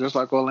 just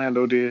like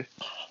Orlando did.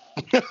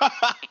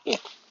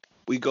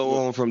 We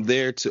go on from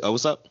there to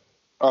what's up?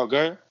 Oh, go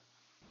ahead.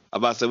 I'm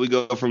about to say we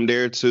go from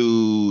there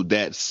to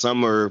that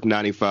summer of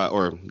 95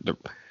 or the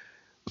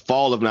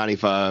fall of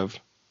 95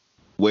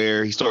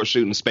 where he starts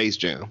shooting Space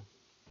Jam.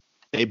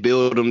 They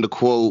build him the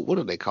quote, what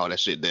do they call that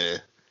shit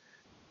there?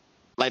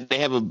 Like they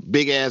have a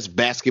big ass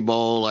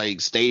basketball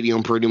like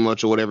stadium pretty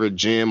much or whatever,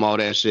 gym, all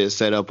that shit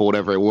set up or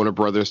whatever at Warner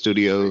Brothers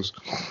Studios.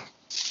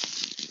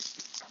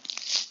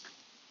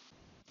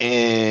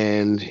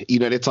 And, you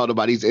know, they talked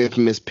about these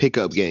infamous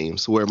pickup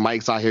games where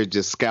Mike's out here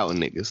just scouting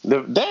niggas.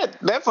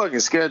 That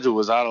fucking schedule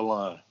was out of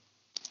line.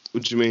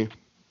 What you mean?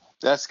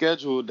 That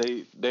schedule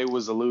they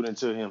was alluding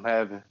to him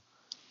having.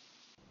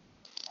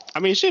 I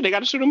mean, shit, they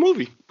got to shoot a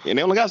movie. And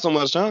they only got so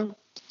much time.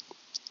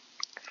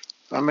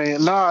 I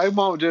mean, it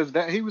won't just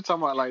that. He was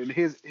talking about, like,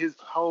 his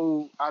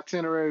whole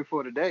itinerary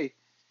for the day.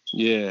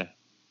 Yeah.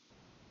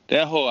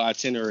 That whole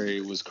itinerary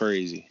was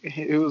crazy.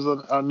 It was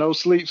a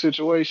no-sleep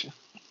situation.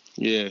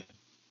 Yeah.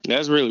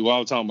 That's really what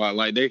I'm talking about.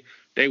 Like,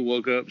 they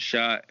woke up,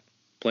 shot,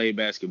 played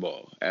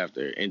basketball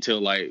after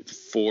until, like,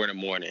 4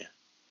 a.m.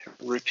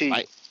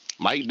 Repeat.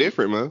 Mike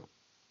different, man.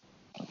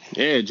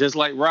 Yeah, just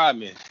like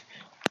Rodman.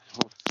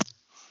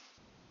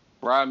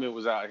 Rodman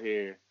was out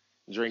here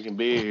drinking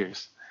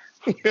beers.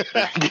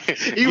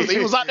 he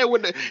was out there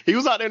in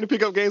the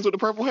pickup games with the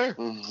purple hair.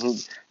 Mm-hmm.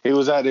 He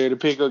was out there to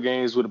pick up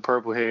games with the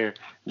purple hair,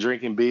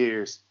 drinking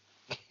beers.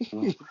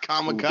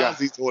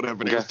 Kamikazes or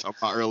whatever they was talking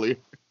about earlier.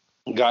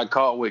 Got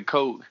caught with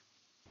coke.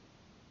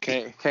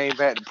 Came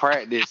back to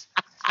practice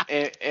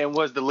and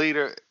was the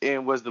leader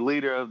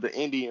of the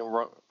Indian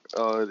run.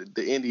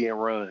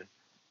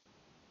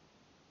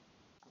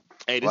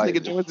 Hey, this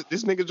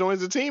nigga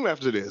joins the team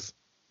after this.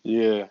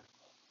 Yeah.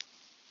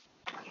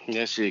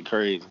 That shit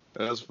crazy.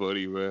 That's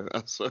funny, man.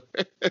 I'm sorry.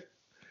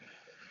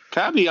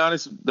 Can I be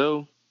honest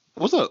though?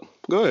 What's up?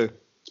 Go ahead.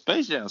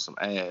 Space Jam's some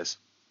ass.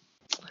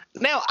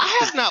 Now, I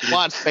have not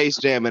watched Space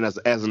Jam as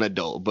an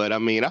adult, but I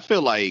mean, I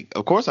feel like,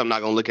 of course, I'm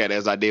not gonna look at it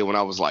as I did when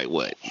I was like,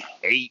 what,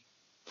 8?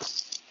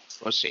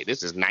 Oh shit,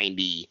 this is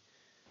 90.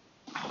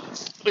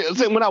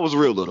 When I was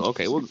real little.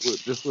 Okay, we'll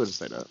just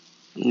say that.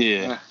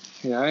 Yeah.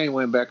 Yeah, I ain't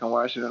went back and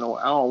watched it. I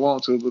don't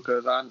want to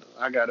because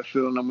I got a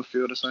feeling I'm gonna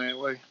feel the same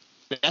way.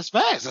 That's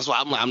fast. That's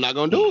why I'm not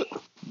gonna do it.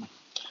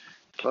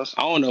 Plus,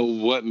 I don't know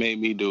what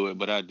made me do it,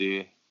 but I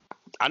did.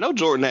 I know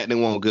Jordan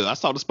acting won't good. I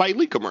saw the Spike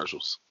Lee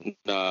commercials.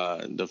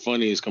 The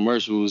funniest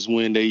commercial was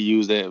when they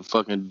used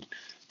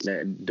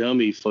that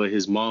dummy for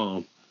his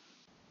mom.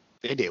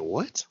 They did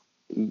what?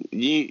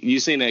 You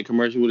seen that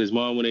commercial with his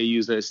mom when they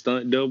used that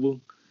stunt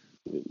double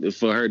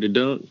for her to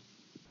dunk?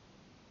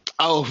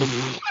 Oh,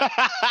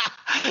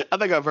 I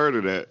think I've heard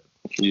of that.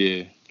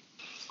 Yeah.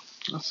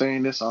 I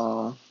seen this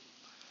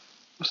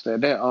what's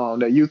that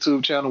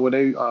YouTube channel where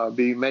they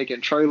be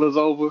making trailers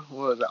over?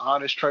 What is it,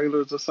 Honest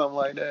Trailers or something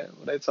like that?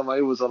 Where they talking about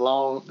it was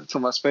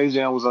talking Space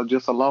Jam was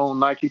just a lone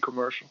Nike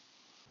commercial.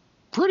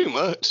 Pretty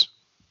much.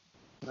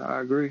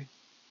 I agree.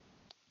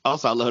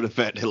 Also, I love the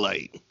fact that,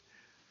 like,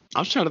 I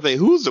was trying to think,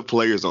 who's the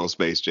players on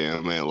Space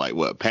Jam, man? Like,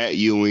 what, Pat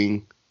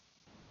Ewing?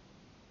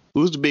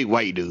 Who's the big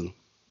white dude?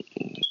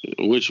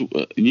 Which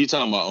you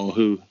talking about on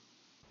who?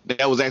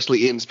 That was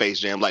actually in Space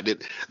Jam, like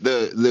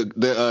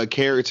the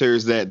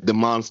characters that the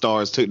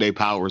Monstars took their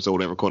powers or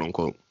whatever, quote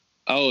unquote.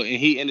 Oh, and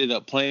he ended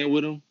up playing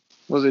with him.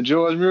 Was it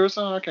George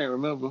Murison? I can't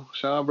remember.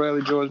 Sean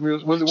Bradley, George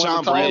Murison. Was it one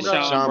of the tall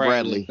guys? Sean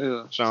Bradley.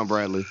 Yeah. Sean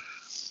Bradley.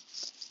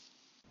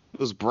 It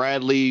was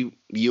Bradley,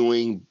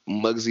 Ewing,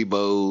 Muggsy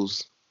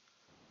Bogues,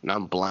 and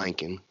I'm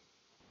blanking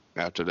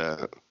after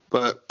that.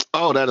 But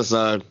all that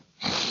aside,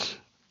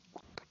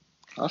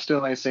 I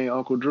still ain't seen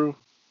Uncle Drew.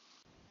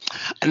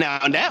 Now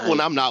that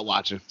one I'm not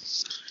watching.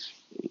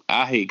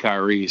 I hate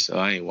Kyrie, so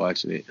I ain't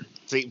watching it.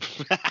 See,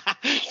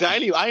 I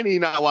ain't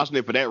even not watching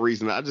it for that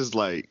reason. I just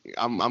like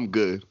I'm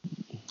good.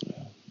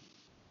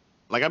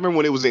 Like I remember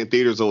when it was in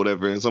theaters or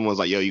whatever, and someone was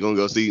like, "Yo, you gonna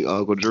go see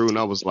Uncle Drew?" And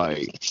I was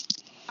like,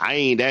 "I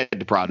ain't that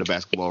deprived of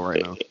basketball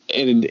right now."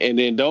 And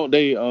then don't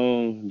they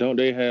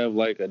have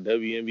like a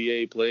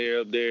WNBA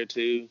player up there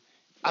too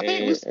I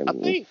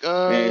think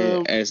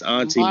as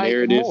Auntie Maya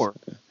Meredith, Moore.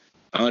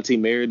 Auntie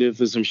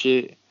Meredith or some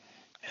shit.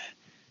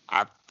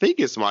 I think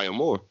it's Maya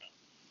Moore.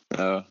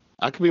 I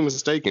could be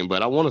mistaken,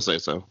 but I want to say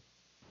so.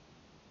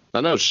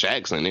 I know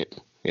Shaq's in it,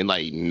 and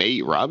like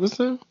Nate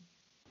Robinson.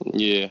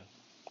 Yeah.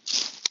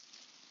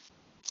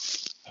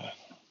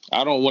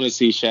 I don't want to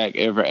see Shaq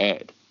ever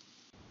act.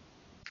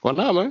 Why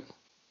not, man?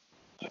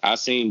 I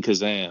seen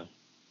Kazam.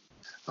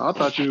 I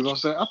thought you were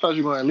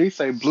gonna at least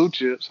say Blue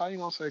Chips. How you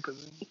gonna say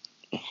Kazam?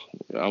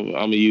 I'm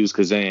gonna use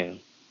Kazam.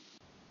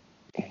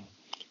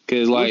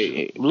 Cause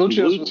like Blue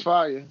Chips was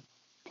fire.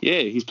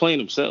 Yeah, he's playing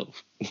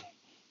himself.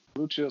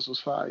 Blue Chips was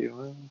fire,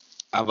 man.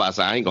 I'm about to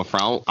say I ain't gonna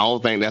front. I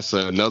don't think that's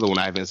another one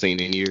I haven't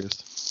seen in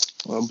years.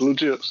 Well, Blue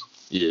Chips.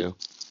 Yeah.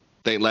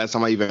 I think last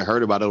time I even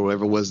heard about it or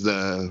whatever was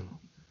the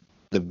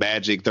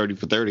Magic 30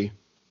 for 30.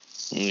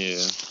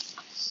 Yeah.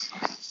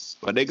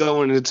 But they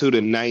going into the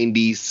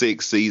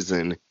 96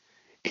 season,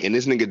 and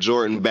this nigga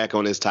Jordan back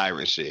on his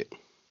tyrant shit.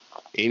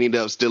 He ended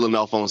up stealing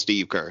off on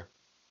Steve Kerr.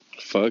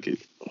 Fuck it.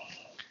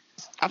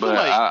 I feel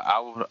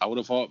I would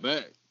have fought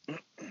back.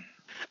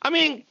 I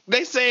mean,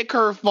 they said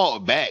Kerr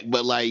fought back,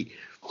 but like,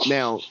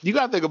 now you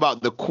gotta think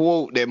about the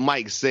quote that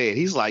Mike said.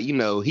 He's like,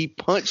 he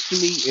punched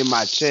me in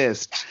my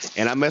chest,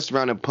 and I messed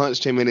around and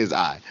punched him in his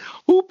eye.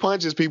 Who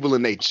punches people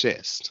in their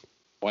chest?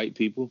 White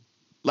people.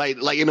 Like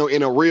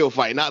in a real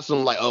fight, not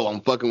some like, oh,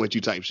 I'm fucking with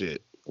you type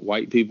shit.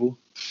 White people.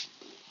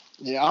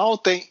 Yeah,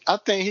 I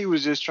think he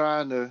was just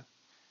trying to.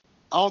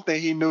 I don't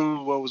think he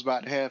knew what was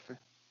about to happen.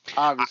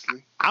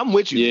 Obviously, I'm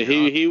with you. Yeah,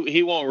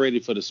 he wasn't ready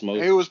for the smoke.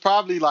 It was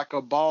probably like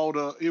a balled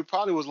up. It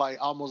probably was like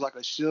almost like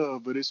a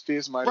shove, but his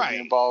fist might have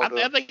been balled up.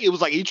 I think it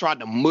was like he tried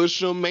to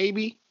mush him,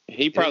 maybe.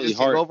 He probably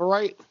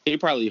He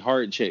probably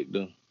hard checked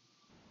him.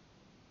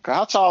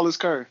 How tall is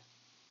Kerr?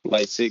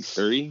 Like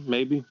 6'3",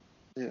 maybe.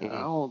 Yeah,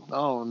 I don't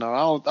know.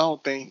 I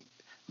don't think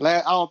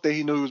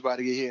he knew he was about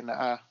to get hit in the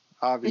eye.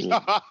 Obviously.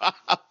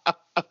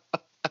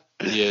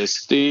 Yeah,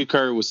 Steve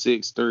Kerr was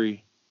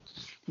 6'3".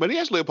 But he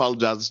actually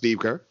apologized to Steve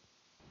Kerr.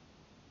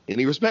 And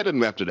he respected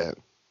him after that.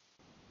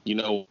 You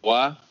know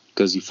why?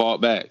 Because he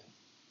fought back.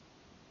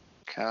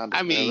 Kind of.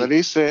 I mean, but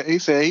he said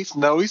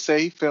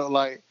he felt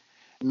like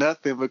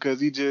nothing because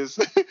he just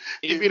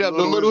he beat up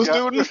the little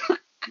student.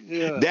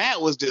 Yeah,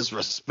 that was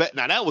disrespect.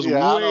 Now that was I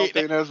way. don't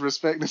think that's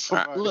respecting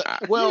somebody.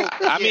 Well,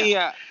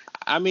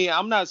 I mean,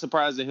 I'm not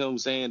surprised at him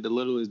saying the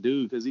littlest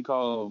dude because he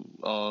called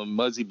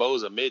Muggsy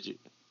Bogues a midget.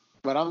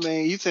 But I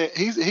mean, he said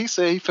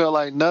he felt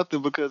like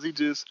nothing because he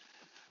just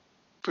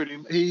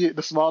he hit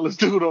the smallest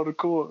dude on the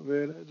court,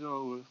 man.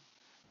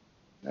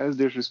 That's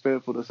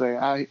disrespectful to say.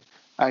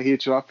 I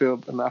hit you. I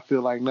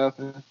feel like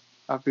nothing.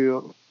 I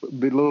feel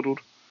belittled.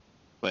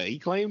 But he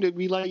claimed to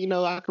be like,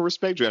 I can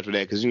respect you after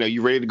that because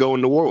you ready to go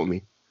into war with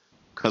me.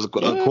 Because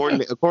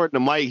according to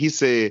Mike, he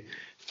said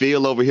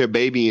Phil over here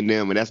babying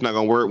them, and that's not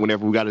gonna work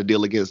whenever we got to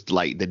deal against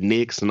like the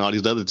Knicks and all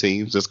these other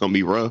teams. That's gonna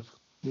be rough.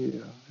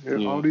 Yeah.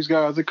 All these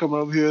guys that come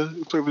over here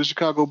play for the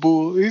Chicago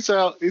Bulls. He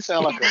sound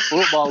like a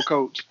football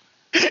coach.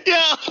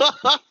 Yeah,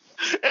 that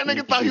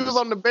nigga thought he was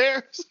on the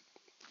Bears.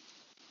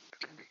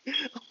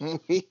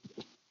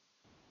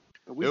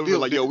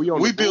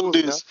 We built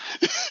this.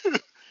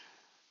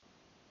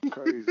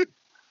 Crazy.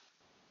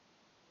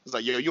 It's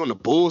like, you on the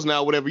Bulls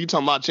now, whatever. You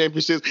talking about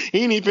championships.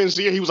 He ain't even finished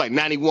the year. He was like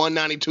 91,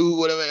 92,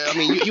 whatever. I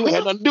mean, you ain't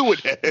had nothing to do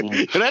with that. And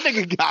that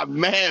nigga got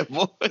mad,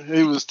 boy.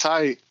 He was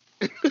tight.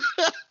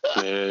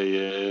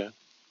 Yeah.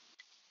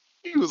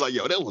 He was like,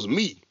 that was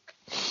me.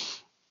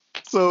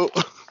 So,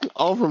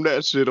 all from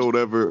that shit or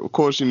whatever, of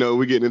course,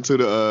 we getting into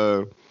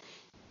the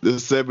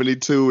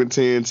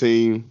 72-10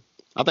 team.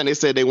 I think they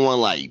said they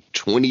won like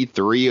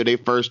 23 of their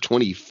first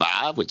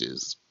 25, which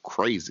is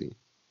crazy.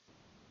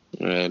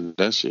 Man,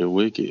 that shit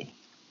wicked.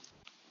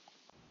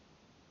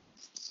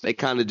 They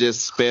kind of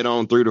just sped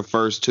on through the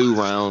first two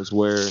rounds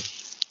where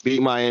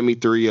beat Miami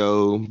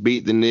 3-0,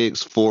 beat the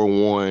Knicks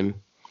 4-1.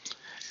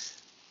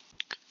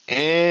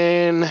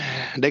 And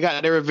they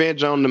got their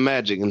revenge on the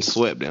Magic and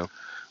swept them.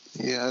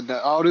 Yeah,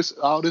 all this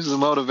is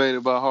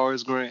motivated by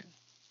Horace Grant.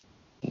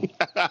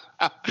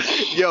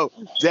 Yo,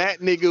 that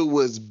nigga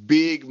was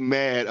big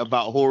mad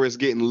about Horace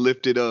getting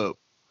lifted up.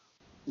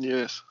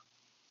 Yes.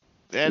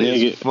 That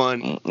is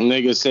fun.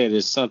 Nigga said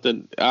it's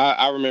something.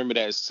 I remember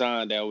that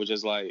sign that was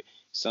just like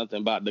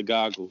something about the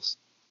goggles.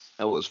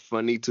 That was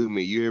funny to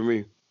me. You hear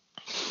me?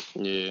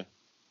 Yeah.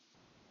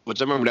 Which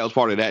I remember that was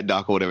part of that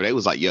doc or whatever. They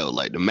was like,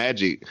 like the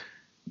Magic,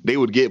 they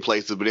would get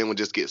places, but then would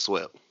just get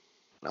swept.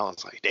 And I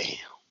was like, damn.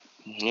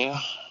 Yeah.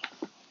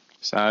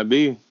 That's how it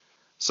be.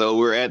 So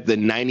we're at the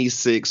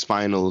 96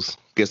 finals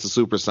against the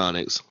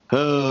Supersonics.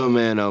 Oh,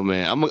 man. I'm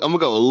going to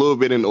go a little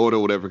bit in order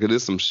or whatever because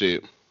there's some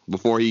shit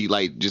before he,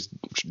 just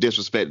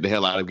disrespected the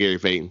hell out of Gary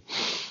Payton.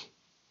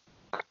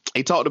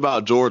 He talked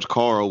about George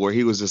Karl where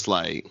he was just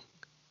like,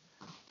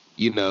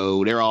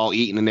 they're all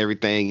eating and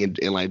everything,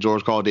 and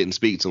George Karl didn't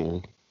speak to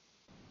him.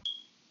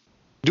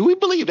 Do we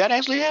believe that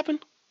actually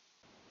happened?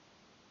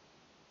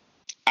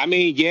 I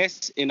mean,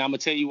 yes, and I'm going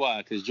to tell you why,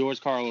 because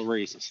George Karl is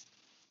racist.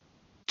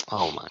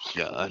 Oh, my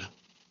God.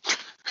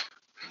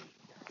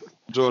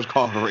 George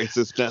Carlin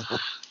racist now.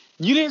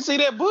 You didn't see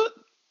that book?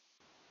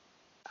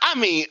 I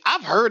mean,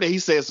 I've heard that he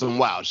said some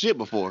wild shit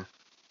before.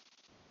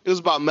 It was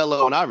about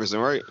Melo and Iverson,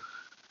 right?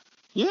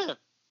 Yeah.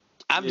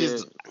 I'm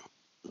just.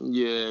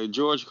 Yeah,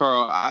 George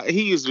Karl.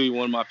 He used to be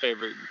one of my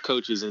favorite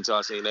coaches until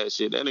I seen that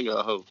shit. That nigga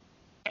a hoe.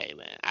 Hey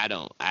man, I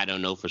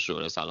don't know for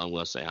sure. That's all I'm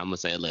gonna say. I'm gonna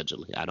say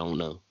allegedly. I don't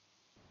know.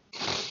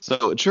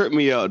 So it tripped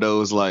me out though.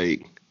 Was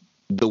like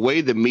the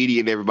way the media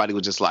and everybody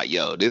was just like,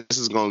 "Yo, this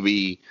is gonna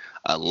be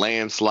a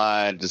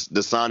landslide."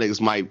 The Sonics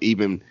might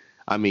even.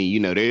 I mean, you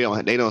know,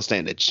 they don't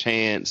stand a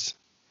chance.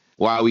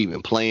 Why are we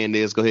even playing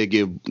this? Go ahead,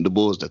 give the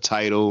Bulls the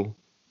title.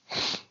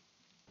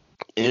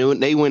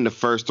 And they win the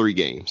first 3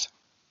 games.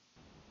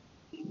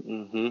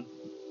 Mm-hmm.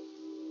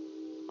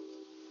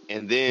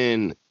 And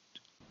then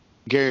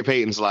Gary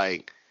Payton's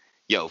like,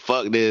 yo,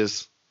 fuck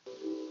this.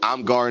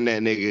 I'm guarding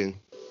that nigga.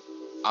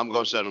 I'm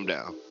going to shut him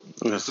down.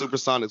 The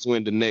Supersonics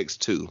win the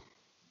next 2.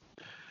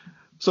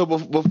 So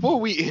before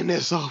we end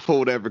this off or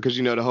whatever, because,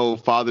 you know, the whole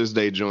Father's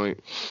Day joint,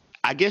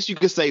 I guess you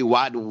could say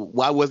why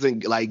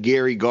wasn't like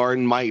Gary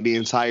guarding Mike the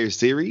entire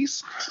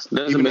series?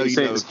 Doesn't make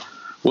sense.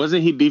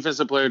 Wasn't he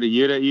Defensive Player of the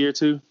Year that year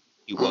too?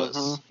 He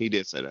was. He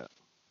did say that.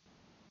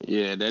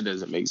 Yeah, that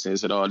doesn't make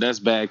sense at all. That's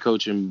bad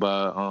coaching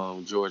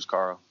by George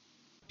Karl.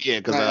 Yeah,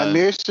 because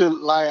initially,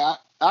 like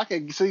I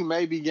can see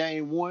maybe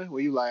game 1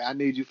 where you like, I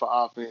need you for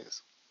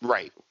offense,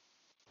 right?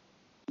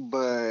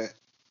 But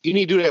you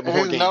need to do that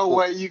before there's game no 4.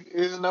 way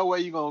there's no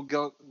way you gonna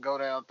go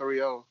down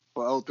 3-0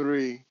 for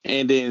 0-3,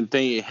 and then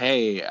think,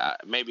 hey,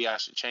 maybe I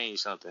should change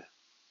something.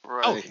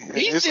 Right? Oh,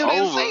 he still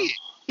didn't say it.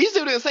 He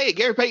still didn't say it.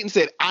 Gary Payton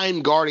said,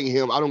 "I'm guarding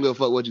him. I don't give a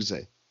fuck what you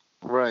say."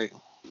 Right.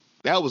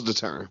 That was the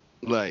term.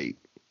 Like,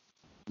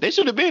 they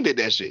should have been did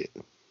that shit.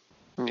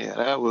 Yeah,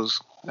 that was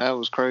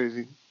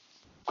crazy.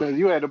 Because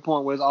you at the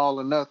point where it's all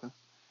or nothing.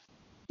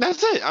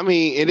 That's it. I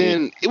mean, and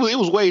then it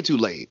was way too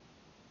late.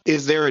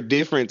 Is there a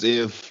difference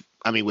if,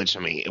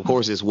 of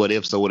course it's what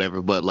ifs or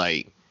whatever, but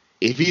like,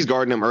 if he's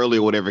guarding them early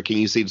or whatever, can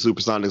you see the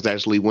Supersonics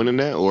actually winning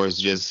that? Or it's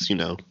just, you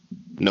know,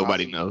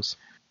 nobody knows?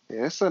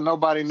 Yeah, it's a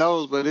nobody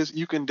knows, but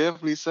you can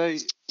definitely say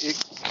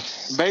it,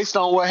 based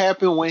on what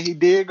happened when he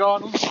did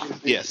guard him.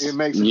 It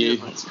makes a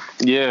difference.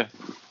 Yeah,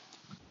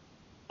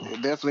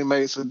 it definitely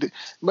makes a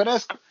difference. But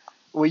that's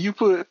when you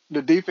put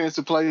the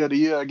Defensive Player of the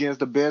Year against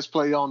the best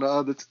player on the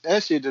other.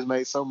 That shit just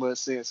makes so much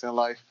sense in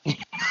life.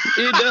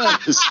 It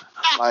does.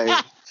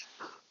 Like,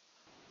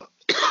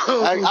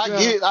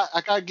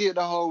 I get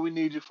the whole we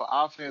need you for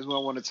offense. We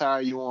don't want to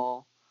tire you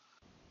on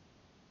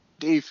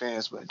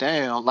defense, but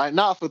damn, like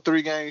not for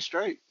 3 games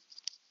straight.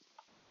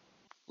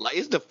 Like,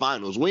 it's the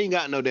finals. We ain't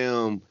got no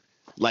damn,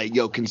 like,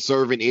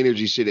 conserving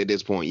energy shit at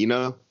this point, you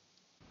know?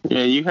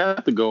 Yeah, you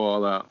have to go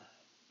all out.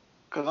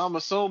 Because I'm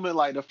assuming,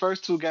 like, the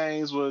first 2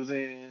 games was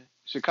in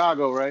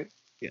Chicago, right?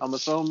 Yes. I'm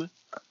assuming.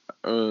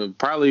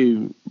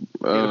 Probably.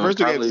 The first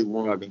 2 games in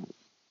Chicago.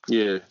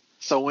 Yeah.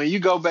 So when you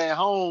go back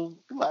home,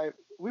 like,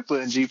 we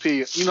putting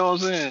GP, you know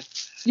what I'm saying?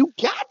 You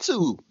got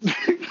to.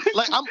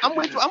 Like, I'm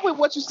with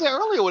what you said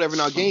earlier or whatever.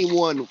 Now, game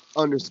 1,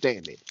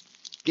 understand it.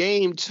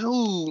 Game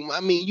 2, I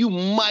mean, you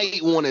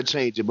might want to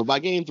change it, but by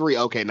game 3,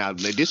 okay, now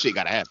this shit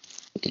gotta happen.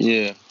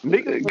 Yeah,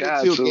 nigga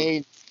got till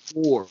game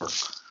 4.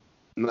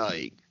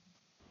 Like,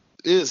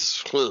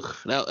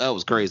 that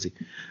was crazy.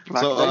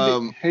 Like,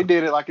 so he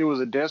did it like it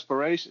was a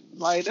desperation.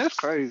 Like, that's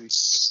crazy.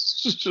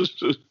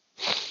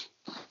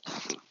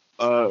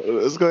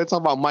 Let's go ahead and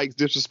talk about Mike's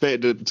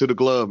disrespect to the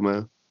glove,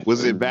 man.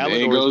 Was it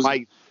valid, or is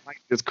Mike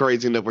just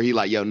crazy enough where he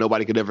like, yo,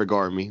 nobody could ever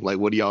guard me? Like,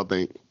 what do y'all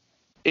think?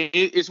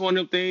 It's one of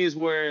them things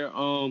where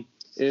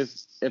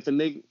if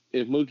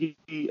Mookie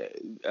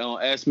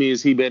asks me,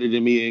 is he better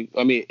than me?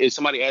 If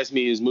somebody asks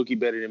me, is Mookie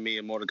better than me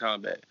in Mortal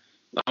Kombat,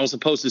 I'm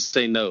supposed to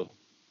say no.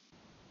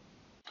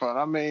 But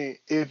I mean,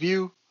 if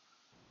you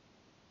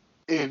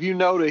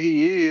know that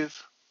he is,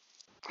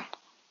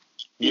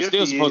 you're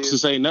still supposed to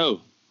say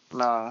no.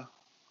 Nah,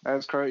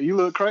 that's crazy. You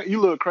look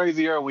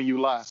crazier when you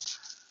lie.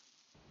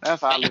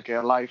 That's how I look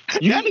at life.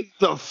 That is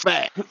a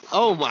fact.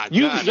 Oh my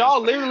god! Y'all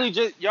literally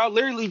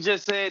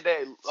just said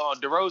that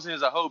DeRozan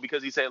is a hoe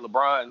because he said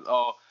LeBron.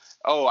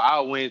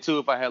 I'll win too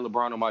if I had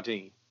LeBron on my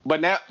team.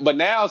 But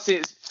now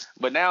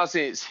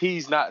since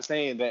he's not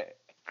saying that.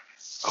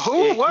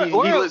 Who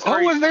was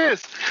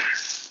this?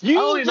 I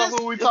don't even know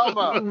who we talking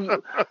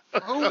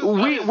about.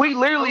 We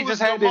literally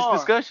just had this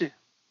discussion.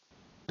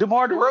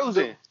 DeMar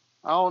DeRozan.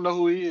 I don't know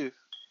who he is.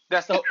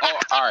 That's all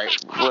right.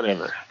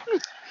 Whatever.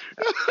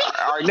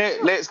 All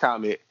right, next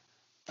comment.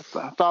 I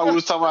thought we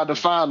was talking about the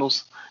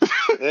finals.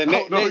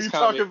 Next comment.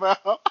 Talking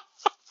about.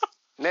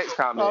 Next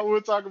comment. I thought we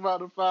were talking about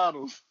the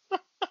finals.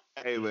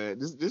 Hey man,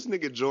 this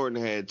nigga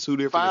Jordan had 2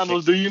 different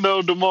finals. Do you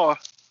know DeMar?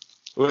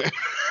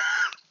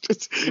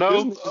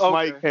 No,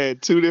 Mike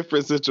had 2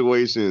 different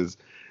situations.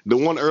 The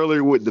one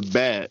earlier with the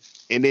bat,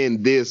 and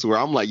then this where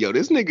I'm like, yo,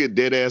 this nigga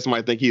dead ass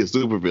might think he a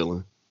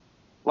supervillain.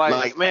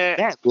 Like man,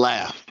 that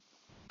laugh.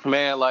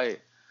 Man,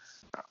 like,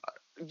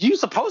 you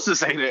supposed to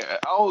say that.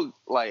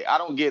 I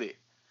don't get it.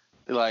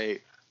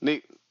 Like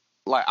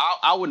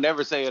I would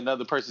never say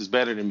another person's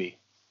better than me.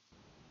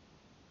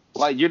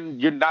 Like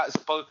you're not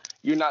supposed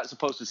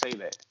to say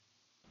that.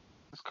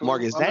 That's cool.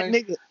 Marcus, that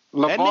nigga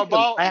LeVar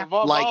Ball laughed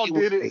Ball it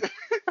was did fake. it.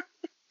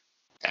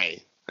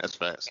 Hey, that's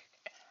fast.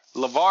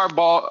 LeVar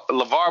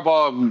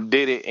Ball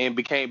did it and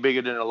became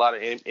bigger than a lot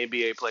of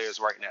NBA players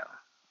right now.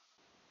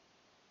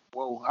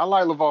 Whoa, I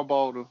like LeVar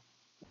Ball though.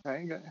 I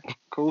ain't got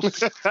cool. But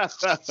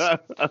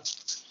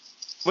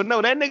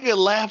no, that nigga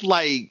laughed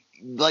like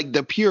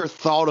the pure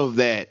thought of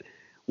that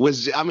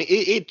was. I mean,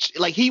 it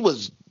like he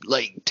was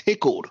like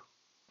tickled.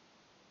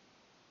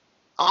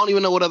 I don't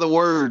even know what other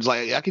words.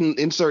 Like I can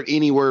insert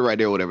any word right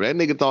there, or whatever. That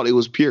nigga thought it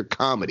was pure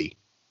comedy.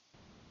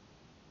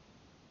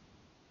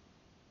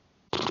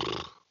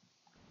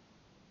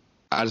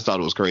 I just thought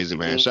it was crazy,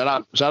 man. Shout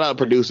out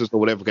producers or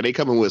whatever, because they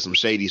coming with some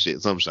shady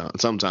shit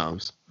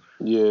sometimes.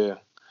 Yeah,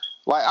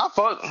 like I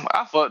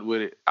fucked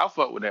with it. I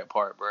fucked with that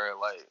part, bro.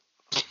 Like,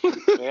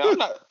 man,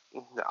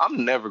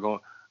 I'm never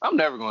gonna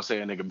say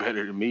a nigga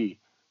better than me.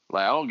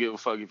 Like, I don't give a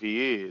fuck if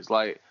he is.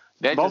 Like,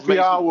 that Both just of makes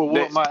y'all will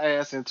whoop my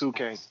ass in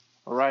 2K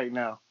right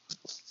now.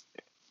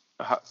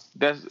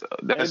 That's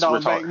It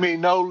don't make me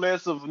no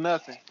less of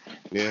nothing.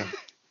 Yeah.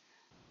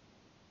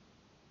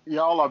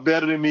 Y'all are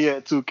better than me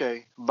at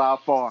 2K by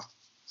far.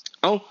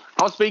 I'm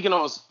speaking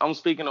on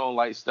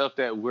like stuff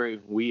that we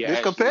It's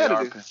actually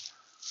competitive. are.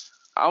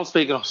 I'm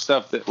speaking on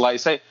stuff that, like,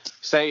 say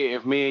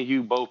if me and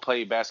you both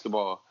play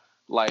basketball,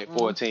 like,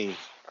 for a team.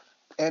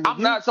 And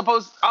I'm not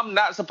supposed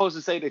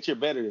to say that you're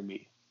better than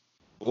me.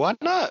 Why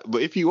not?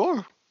 But if you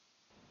are,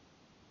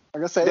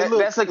 like I said,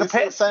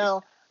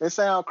 it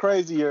sound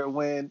crazier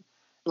when,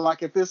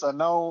 like, if it's a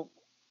known.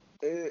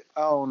 I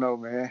don't know,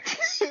 man.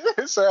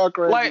 It sound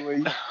crazy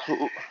when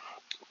you.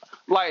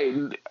 Like,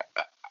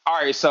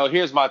 all right. So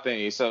here's my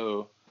thing.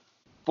 So,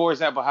 for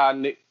example, how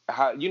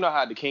you know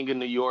how the King of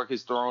New York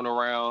is thrown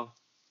around.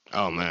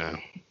 oh man,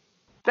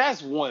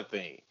 That's one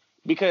thing,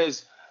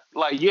 because,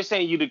 like, you're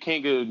saying you the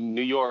King of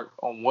New York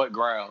on what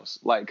grounds?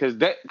 Like, because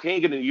that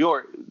King of New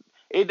York,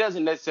 it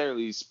doesn't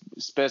necessarily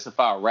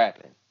specify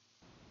rapping.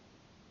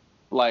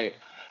 Like,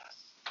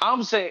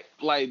 I'm saying,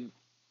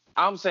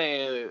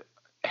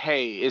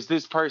 hey, is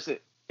this person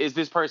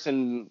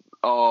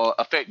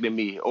affecting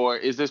me, or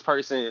is this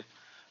person,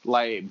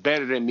 like,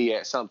 better than me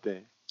at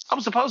something?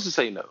 I'm supposed to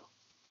say no.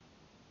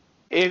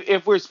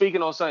 If we're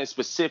speaking on something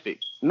specific,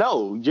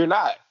 no, you're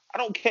not. I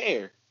don't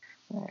care.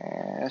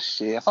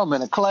 Shit. If I'm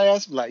in a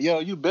class, like, yo,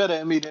 you better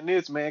at me than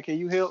this, man. Can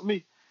you help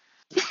me?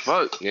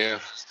 Fuck yeah.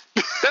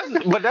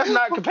 But that's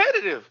not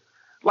competitive.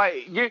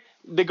 Like,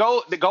 the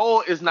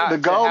goal is not. I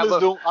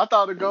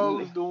thought the goal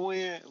was to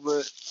win,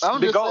 but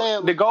I'm just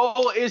saying.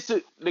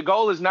 The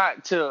goal is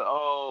not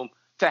to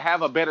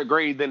have a better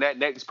grade than that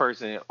next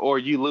person, or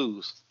you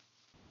lose.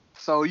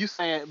 So you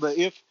saying, but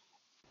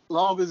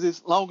long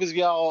as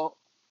y'all,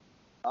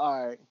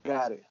 all right,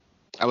 got it.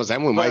 I was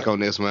with Mike on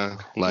this, man.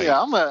 Like,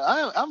 yeah,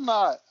 I'm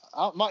not.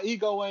 My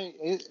ego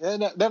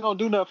that don't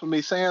do nothing for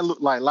me. Saying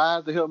like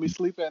lies to help me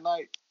sleep at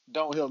night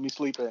don't help me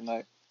sleep at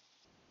night.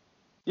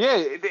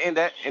 Yeah, and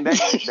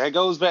that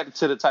goes back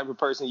to the type of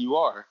person you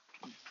are.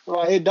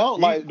 Right, it don't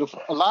like the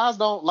lies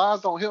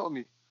don't help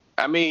me.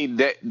 I mean,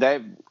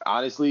 that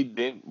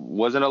honestly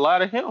wasn't a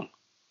lot of him,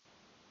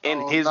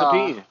 in his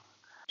opinion.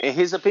 In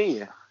his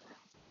opinion.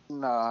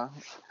 Nah.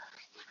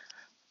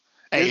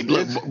 Hey,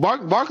 look,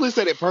 Barkley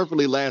said it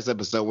perfectly last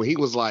episode when he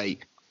was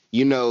like,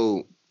 you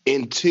know,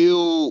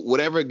 until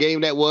whatever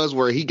game that was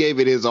where he gave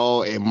it his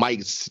all and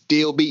Mike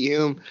still beat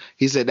him,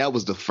 he said that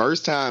was the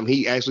first time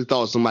he actually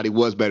thought somebody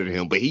was better than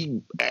him. But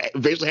he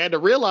eventually had to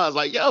realize,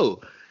 like, yo,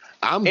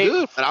 I'm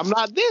good, but I'm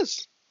not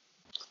this.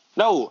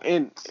 No,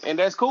 and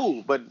that's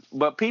cool,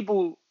 but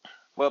people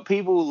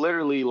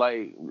literally,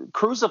 like,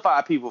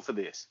 crucify people for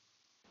this.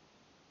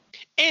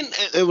 And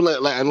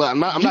like, I'm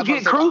not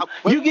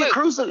you get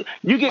crucified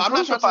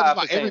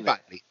for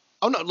everybody. That.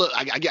 Oh no, look,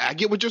 I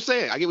get what you're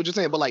saying.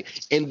 But like,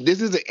 and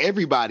this isn't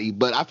everybody,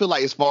 but I feel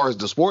like as far as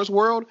the sports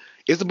world,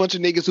 it's a bunch of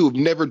niggas who have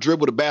never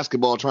dribbled a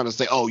basketball trying to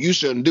say, oh, you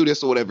shouldn't do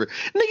this or whatever.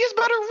 Niggas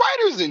better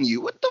writers than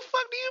you. What the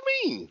fuck do you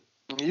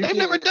mean? They've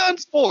never done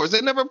sports. They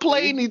never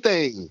played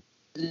anything.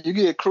 You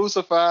get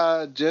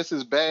crucified just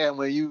as bad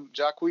when you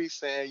Jacquees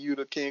saying you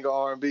the king of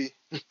R&B.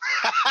 and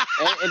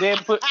then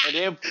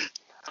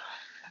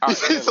right,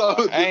 so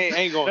I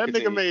ain't gonna that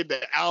continue. Nigga made the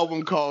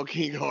album called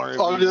King of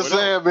R&B. I'm just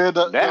saying, man.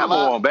 That album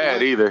wasn't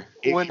bad either.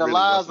 When the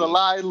lies are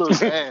lie, it looks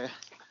bad.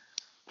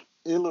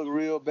 It look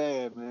real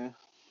bad, man.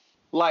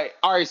 Like,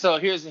 all right, so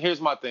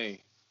here's my thing.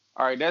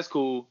 All right, that's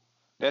cool.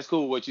 That's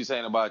cool what you're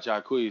saying about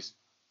Jacquees.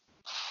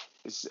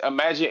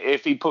 Imagine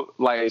if he put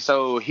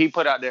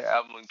out that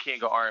album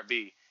King of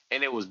R&B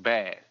and it was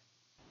bad.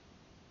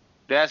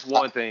 That's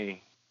one thing.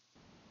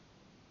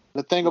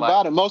 The thing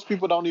about it, most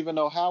people don't even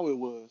know how it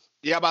was.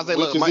 Yeah, I'm about to say,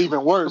 which look, is Mike,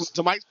 even worse.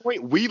 To Mike's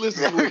point, we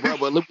listen to it, bro,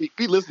 but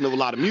we listen to a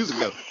lot of music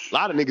though. A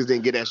lot of niggas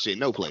didn't get that shit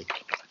no play.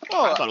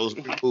 I thought it was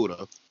pretty cool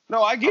though.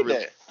 No, I get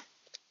that.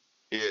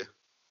 Yeah.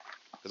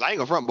 Cause I ain't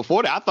gonna front.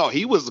 Before that, I thought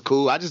he was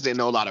cool. I just didn't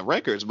know a lot of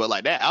records. But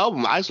like that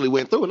album, I actually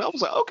went through and I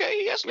was like, okay,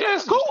 he actually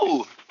it's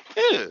cool.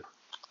 Yeah.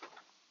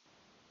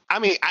 I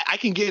mean, I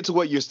can get to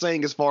what you're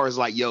saying as far as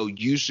like, yo,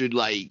 you should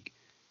like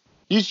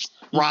You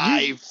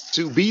strive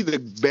to be the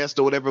best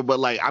or whatever. But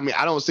like, I mean,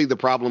 I don't see the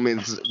problem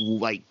in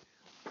like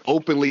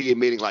openly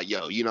admitting like,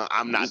 yo, you know,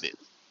 I'm not this.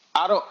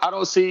 I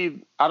don't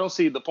see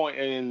the point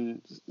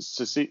in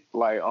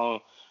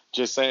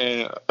just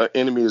saying an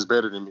enemy is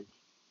better than me.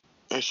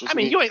 I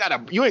mean, you ain't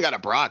gotta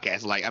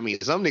broadcast. Like, I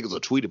mean, some niggas will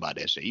tweet about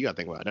that shit. You gotta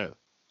think about that.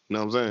 You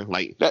know what I'm saying?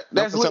 Like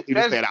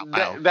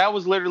that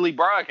was literally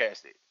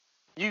broadcasted.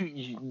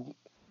 You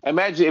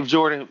imagine if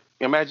Jordan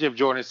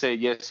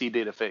said yes, he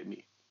did affect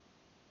me.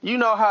 You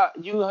know how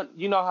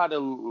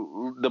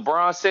the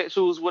Bron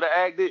sexuals would have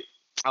acted.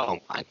 Oh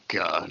my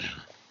god!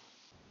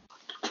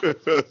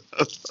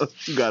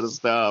 You gotta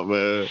stop,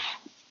 man.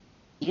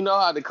 You know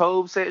how the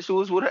Cove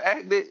sexuals would have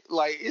acted.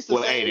 Like it's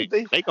the same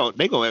thing. They gonna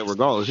act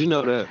regardless. You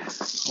know that.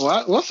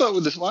 What's up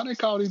with this? Why they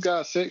call these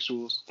guys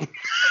sexuals?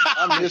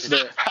 I missed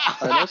that.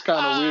 Like, that's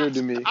kind of weird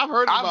to me.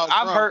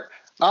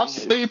 I've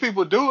seen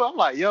people do it. I'm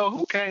like, yo,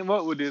 who came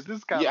up with this? This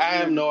is kind of I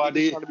have no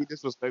idea. Trying to be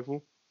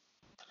disrespectful.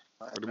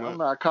 I'm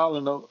not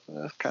calling no.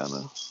 That's kind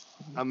of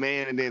a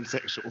man and then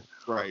sexual,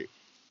 right?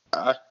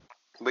 But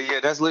yeah,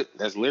 that's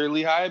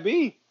literally how it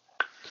be.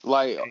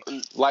 Like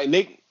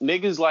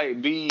niggas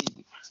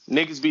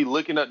be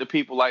looking up to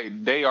people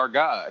like they are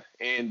God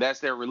and that's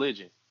their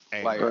religion.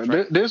 Hey, like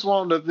this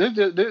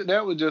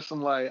that was just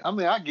some like. I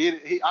mean, I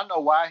get it. I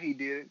know why he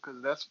did it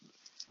because that's.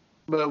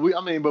 But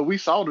we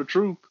saw the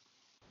truth.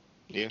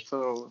 Yeah.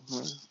 So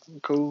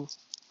cool.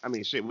 I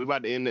mean, shit. We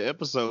about to end the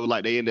episode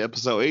like they ended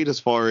episode 8 as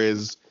far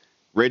as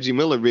Reggie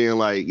Miller being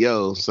like,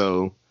 yo,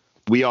 so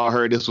we all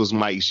heard this was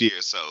Mike's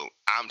year, so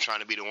I'm trying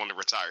to be the one to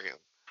retire him.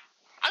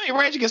 I mean,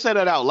 Reggie can say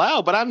that out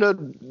loud, but I know,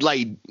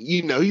 like,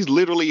 you know, he's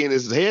literally in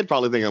his head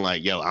probably thinking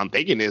like, yo, I'm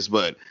thinking this,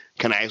 but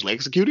can I actually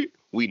execute it?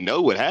 We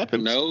know what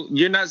happened. No,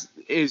 you're not.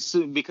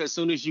 Because as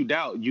soon as you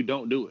doubt, you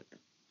don't do it.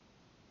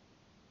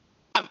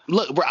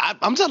 Look, bro,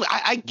 I'm telling you,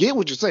 I get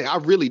what you're saying. I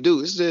really do.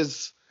 It's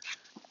just,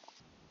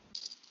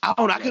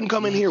 I couldn't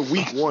come in here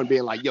week 1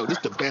 being like, yo, this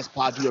is the best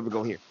pod you ever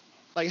gonna hear.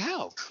 Like,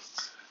 how?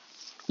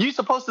 You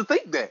supposed to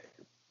think that.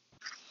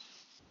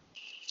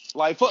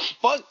 Like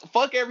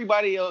fuck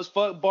everybody else.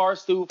 Fuck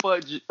Barstool.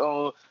 Fuck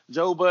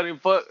Joe Budden.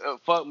 Fuck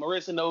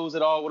Marissa knows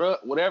it all.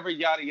 Whatever.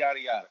 Yada yada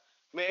yada.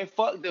 Man,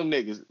 fuck them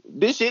niggas.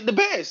 This shit the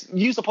best.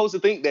 You supposed to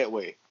think that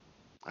way.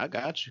 I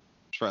got you.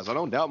 Trust. I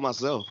don't doubt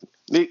myself.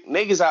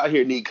 Niggas out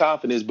here need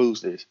confidence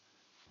boosters.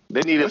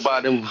 They need to buy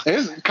them.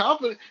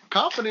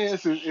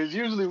 Confidence is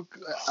usually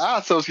I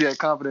associate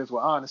confidence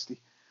with honesty.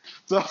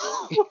 So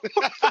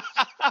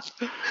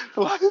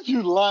like if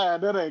you lie,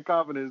 that ain't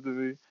confidence to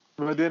me.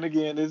 But then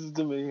again, this is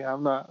to me.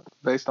 I'm not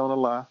based on a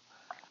lie.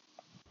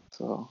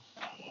 So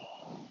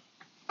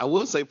I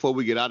will say before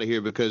we get out of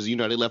here, because you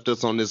know they left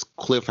us on this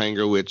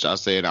cliffhanger, which I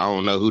said I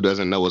don't know who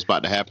doesn't know what's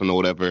about to happen or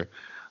whatever.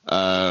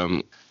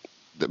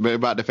 They're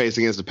about to face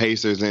against the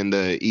Pacers in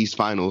the East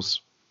Finals.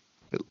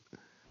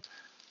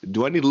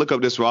 Do I need to look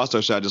up this roster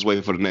or should I just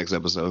wait for the next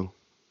episode?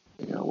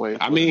 Yeah, wait.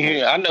 I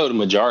mean, I know the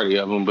majority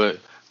of them, but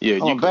yeah,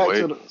 you can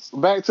wait.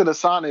 Back to the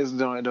Sonics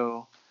joint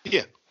though.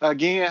 Yeah.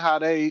 Again, how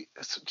they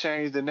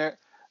changed the net.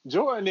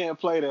 Jordan didn't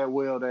play that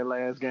well that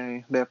last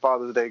game, that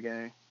Father's Day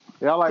game.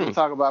 Y'all like to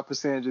talk about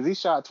percentages. He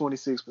shot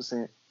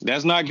 26%.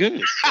 That's not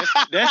good.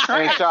 That's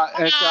trash.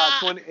 and shot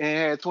 20 and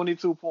had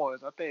 22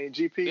 points. I think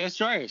GP. That's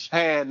trash.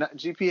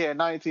 GP had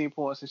 19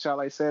 points and shot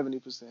like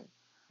 70%.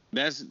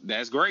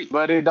 That's great.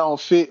 But it don't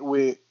fit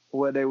with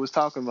what they was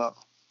talking about.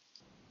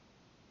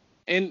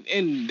 And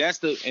that's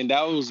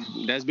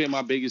been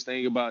my biggest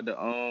thing about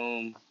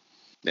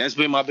that's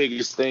been my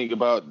biggest thing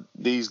about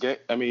these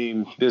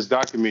this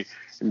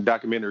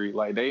documentary.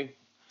 Like they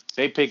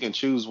pick and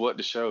choose what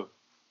to show.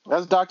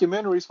 That's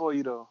documentaries for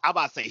you though. I'm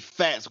about to say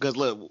facts because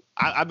look,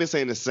 I've been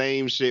saying the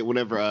same shit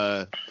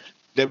whenever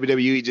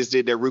WWE just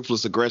did their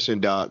Ruthless Aggression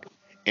doc,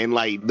 and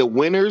like the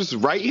winners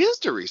write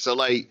history. So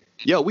like,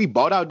 yo, we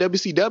bought out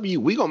WCW.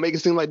 We gonna make it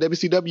seem like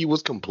WCW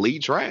was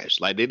complete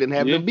trash. Like they didn't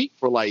have them beat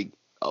for like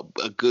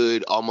a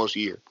good almost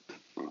year.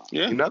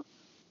 Yeah, you know,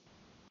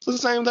 it's the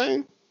same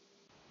thing.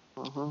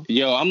 Uh-huh.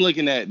 Yo, I'm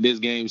looking at this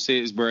game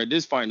 6, bro.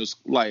 This final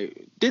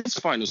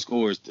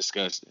score is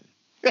disgusting.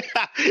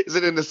 Is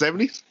it in the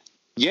 70s?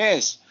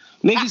 Yes.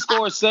 Niggas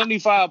scored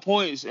 75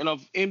 points in an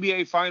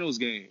NBA Finals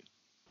game.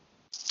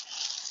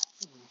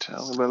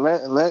 But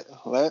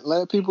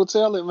let people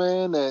tell it,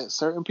 man, that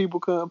certain people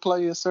couldn't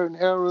play in certain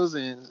eras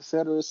and et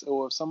cetera.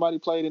 Or if somebody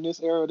played in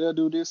this era, they'll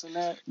do this and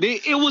that.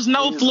 It was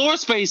no floor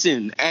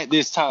spacing at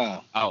this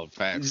time. Oh,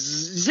 facts.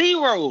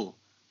 Zero.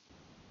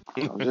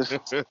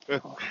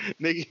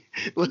 Nigga,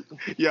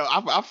 yo,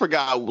 I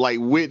forgot like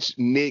which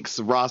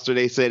Knicks roster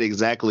they said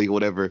exactly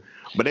whatever,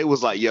 but it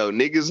was like, yo,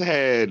 niggas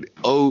had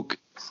Oak,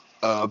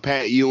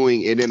 Pat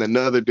Ewing, and then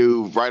another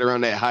dude right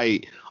around that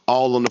height,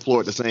 all on the floor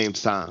at the same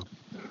time.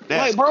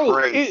 That's like, bro,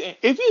 crazy.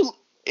 if you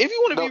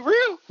want to be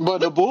real, but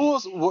the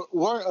Bulls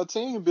weren't a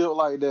team built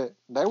like that.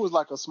 They was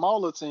like a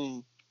smaller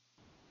team.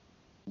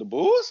 The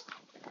Bulls?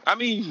 I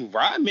mean,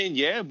 Rodman,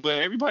 yeah, but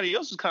everybody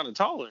else was kind of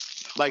taller.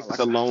 Like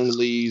the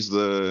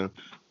Lonelys,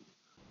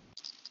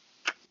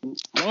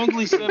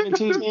 Longley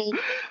 7'2".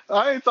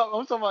 I ain't talking.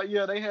 I'm talking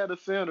about they had a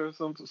center.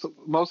 Some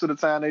most of the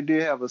time they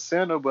did have a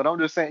center, but I'm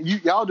just saying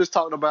y'all just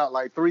talked about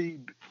like three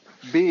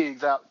big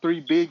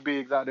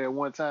bigs out there at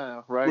one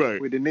time, right?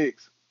 With the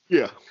Knicks.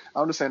 Yeah.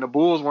 I'm just saying the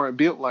Bulls weren't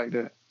built like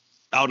that.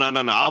 Oh no.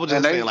 I was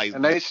just saying like,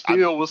 and they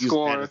still was use that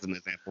scoring. as an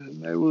example.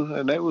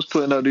 And they was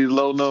putting up these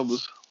low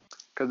numbers.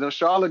 Cause the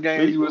Charlotte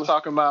games you were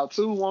talking about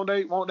too, won't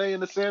they in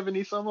the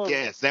 70s some of them?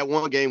 Yes, that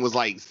one game was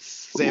like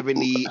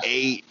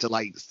 78 to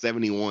like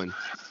 71.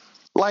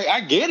 Like,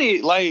 I get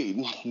it. Like,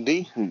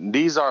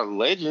 these are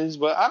legends,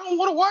 but I don't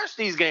want to watch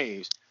these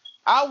games.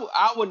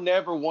 I would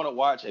never want to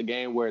watch a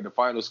game where the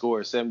final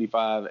score is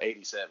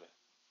 75-87.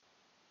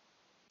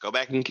 Go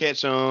back and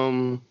catch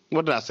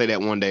what did I say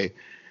that one day?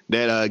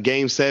 That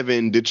game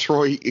 7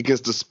 Detroit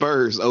against the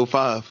Spurs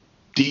 05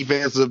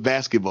 defensive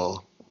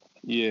basketball.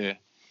 Yeah.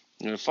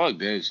 Fuck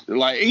that shit.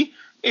 Like,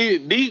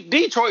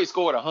 Detroit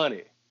scored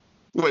 100.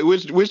 Wait,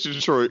 which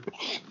Detroit?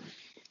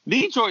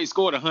 Detroit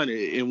scored 100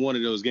 in one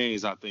of those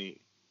games, I think.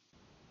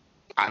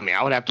 I mean,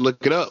 I would have to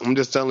look it up. I'm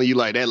just telling you,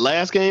 like, that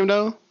last game,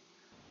 though,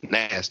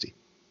 nasty.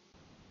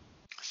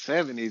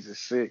 70s is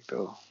sick,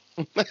 though.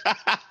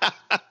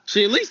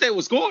 Shit, at least they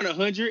were scoring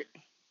 100.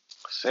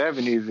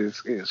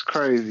 70s is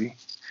crazy.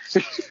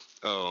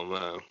 Oh,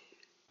 man.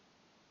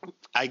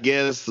 I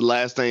guess the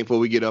last thing before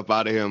we get up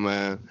out of here,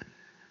 man.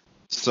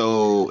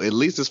 So, at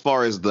least as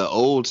far as the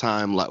old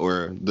timeline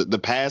or the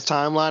past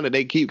timeline that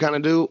they keep kind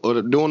of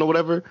doing or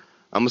whatever,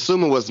 I'm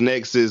assuming what's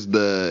next is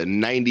the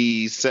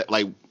 90,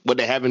 like what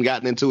they haven't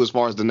gotten into as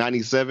far as the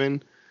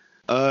 97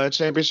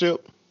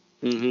 championship.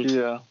 Mm-hmm.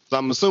 Yeah. So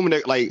I'm assuming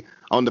that like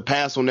on the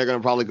past one, they're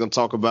probably going to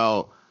talk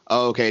about,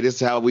 oh, okay,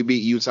 this is how we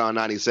beat Utah in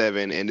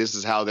 97, and this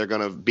is how they're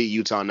going to beat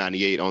Utah in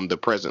 98 on the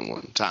present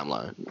one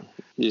timeline.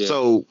 Yeah.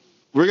 So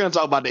we're going to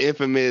talk about the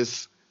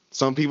infamous,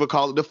 some people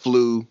call it the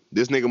flu.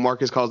 This nigga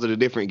Marcus calls it a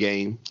different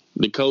game.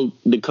 The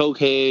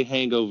cokehead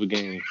hangover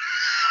game.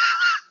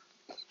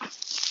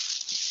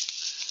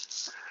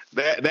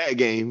 That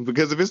game,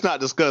 because if it's not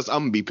discussed,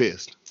 I'm gonna be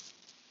pissed.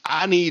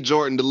 I need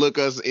Jordan to look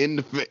us in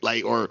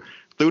the or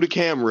through the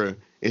camera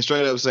and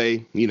straight up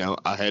say,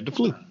 I had the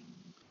flu.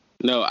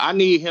 No, I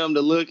need him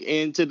to look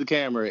into the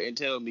camera and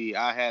tell me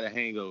I had a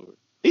hangover.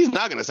 He's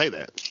not gonna say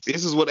that.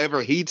 This is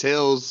whatever he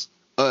tells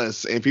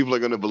us, and people are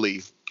gonna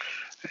believe.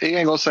 He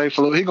ain't gonna say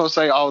flu. He gonna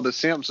say all the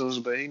symptoms,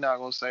 but he not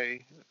gonna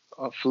say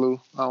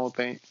flu. I don't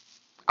think.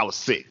 I was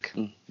sick.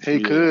 He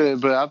could,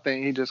 but I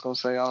think he just gonna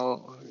say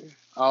all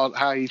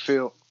how he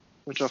felt.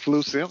 Which are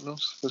flu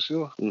symptoms, for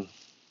sure.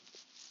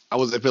 I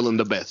wasn't feeling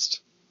the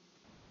best.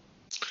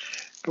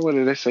 What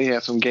did they say? He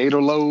had some gator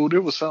load.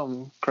 It was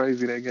something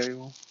crazy they gave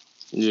him.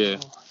 Yeah.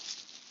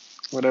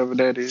 Whatever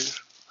that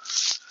is.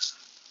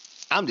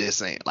 I'm just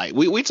saying, like,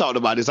 we talked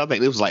about this. I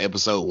think this was like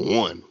episode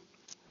 1.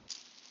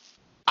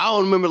 I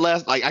don't remember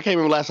I can't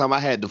remember last time I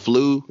had the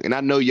flu, and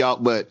I know y'all,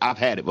 but I've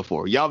had it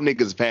before. Y'all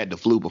niggas have had the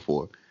flu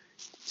before.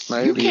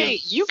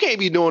 Maybe. You can't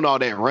be doing all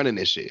that running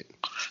this shit.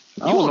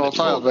 I don't know if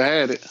I ever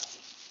had it.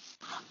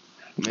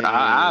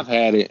 I've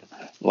had it.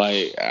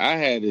 Like, I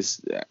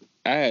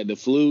had the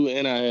flu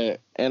and I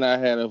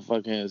had a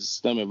fucking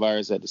stomach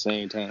virus at the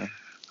same time.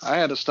 I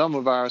had a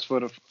stomach virus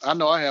I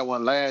know I had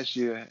one last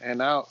year,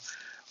 and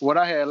what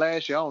I had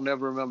last year I don't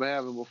never remember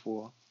having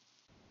before.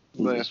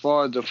 But as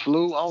far as the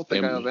flu, I don't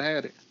think I ever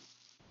had it.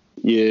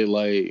 Yeah,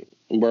 like,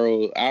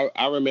 bro,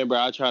 I remember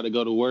I tried to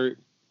go to work,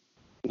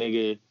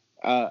 nigga.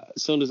 As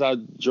soon as I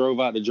drove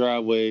out the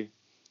driveway,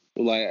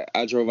 like,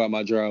 I drove out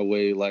my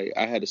driveway, like,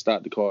 I had to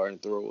stop the car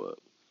and throw up.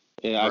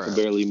 And I could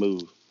barely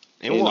move.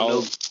 It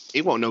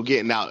won't no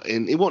getting out,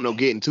 and it won't no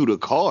getting to the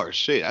car.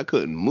 Shit, I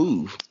couldn't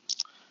move.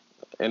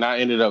 And I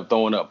ended up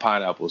throwing up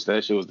pineapples.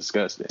 That shit was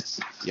disgusting.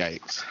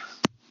 Yikes.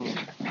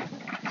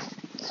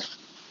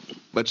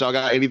 But y'all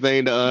got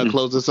anything to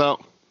close this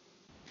out?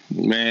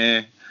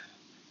 Man,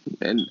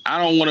 and I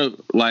don't want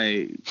to,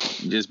 like,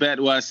 just back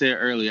to what I said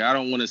earlier, I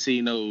don't want to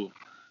see no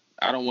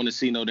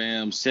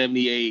damn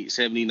 78,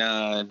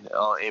 79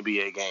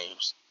 NBA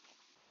games.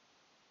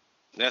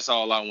 That's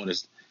all I want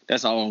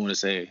to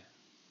say.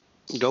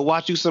 Go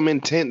watch you some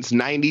intense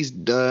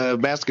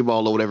 90s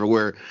basketball or whatever,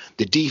 where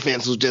the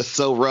defense was just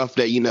so rough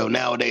that,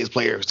 nowadays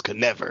players could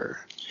never.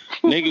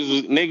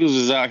 Niggas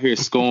was out here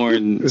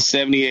scoring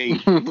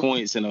 78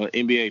 points in an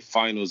NBA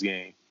Finals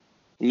game.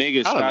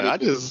 Niggas, I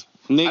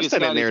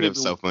said that narrative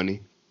so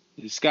funny.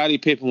 Scottie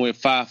Pippen went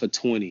 5 for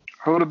 20.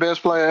 Who the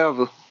best player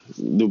ever?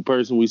 The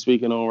person we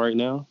speaking on right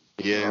now?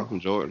 Yeah,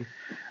 Jordan.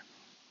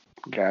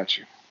 Got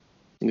you.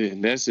 Yeah,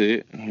 that's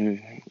it.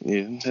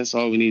 Yeah, that's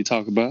all we need to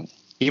talk about.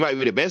 He might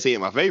be the best. He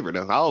ain't my favorite,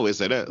 though. I always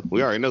say that.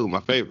 We already know who my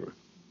favorite.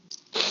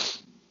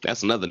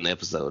 That's another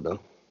episode, though.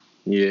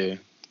 Yeah.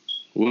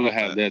 We'll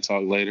have that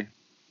talk later.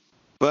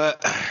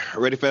 But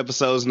ready for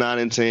episodes 9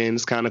 and 10.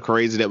 It's kind of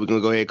crazy that we're going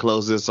to go ahead and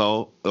close this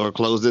out,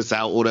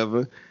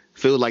 whatever.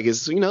 Feel like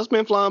it's, it's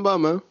been flying by,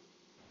 man.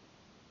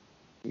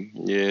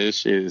 Yeah, this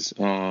shit is,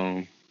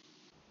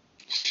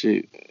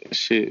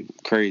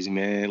 shit crazy,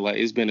 man. Like,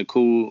 it's been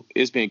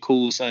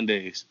cool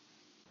Sundays.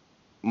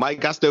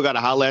 Mike, I still got to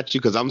holler at you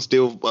because I'm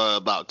still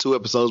about 2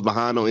 episodes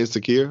behind on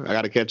Insecure. I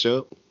got to catch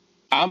up.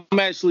 I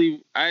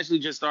actually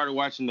just started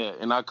watching that,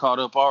 and I caught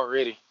up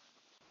already.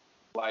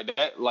 Like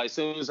that, like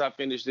soon as we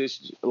finish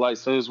this,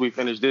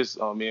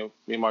 me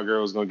and my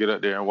girl was gonna get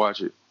up there and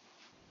watch it.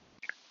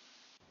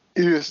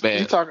 You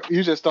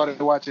just started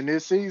watching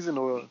this season,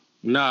 or?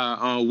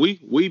 Nah,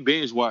 we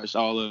binge watched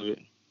all of it.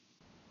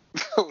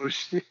 Oh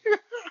shit!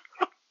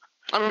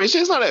 I mean,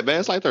 shit's not that bad.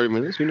 It's like 30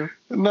 minutes, you know.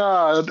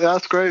 Nah,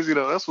 that's crazy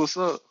though. That's what's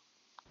up.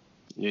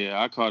 Yeah,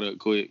 I caught up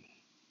quick.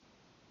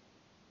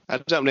 I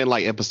jumped in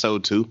like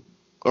episode 2,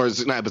 or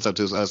it's not episode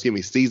 2. Excuse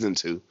me, season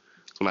 2.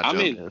 That's when I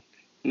jumped in.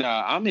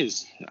 Nah,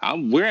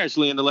 we're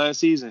actually in the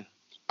last season.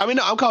 I mean,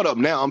 no, I'm caught up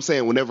now. I'm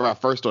saying whenever I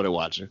first started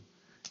watching,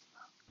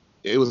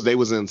 they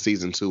was in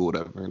season 2 or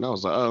whatever, and I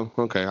was like, oh,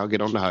 okay, I'll get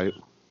on the hype.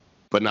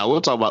 But now we'll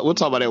talk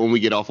about that when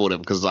we get off or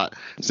whatever. Because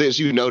since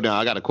you know now,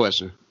 I got a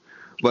question.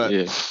 But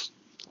yeah.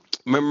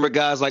 Remember,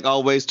 guys, like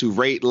always, to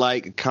rate,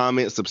 like,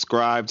 comment,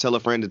 subscribe, tell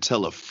a friend to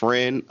tell a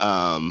friend.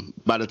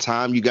 By the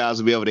time you guys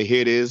will be able to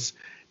hear this,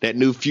 that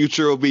new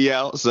Future will be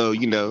out. So,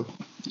 you know,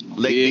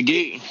 get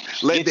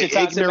the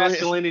toxic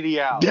masculinity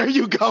out. There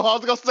you go. I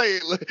was going to say,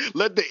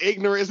 let the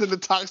ignorance and the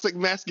toxic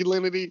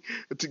masculinity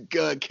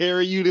to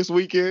carry you this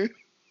weekend.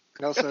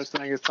 No such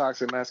thing as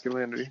toxic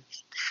masculinity.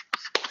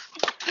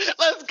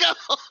 Let's go.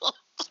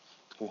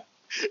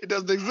 It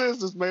doesn't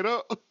exist. It's made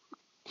up.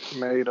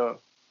 Made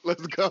up.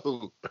 Let's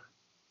go.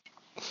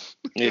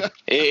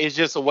 It's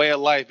just a way of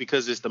life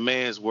because it's the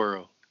man's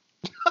world.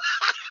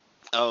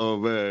 Oh,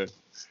 man.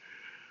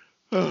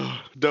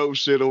 Dope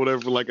shit or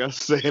whatever. Like I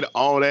said,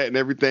 all that and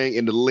everything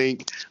in the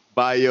link,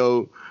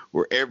 bio,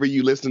 wherever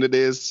you listen to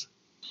this.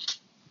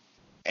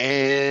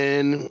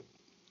 And,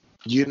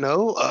 you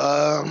know,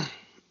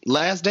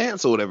 Last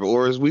Dance or whatever.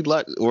 Or as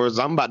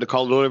I'm about to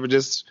call it, whatever,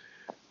 just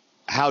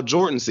how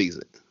Jordan sees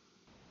it.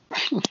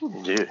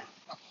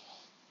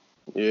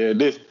 Yeah,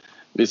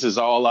 this is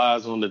all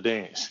eyes on the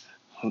dance.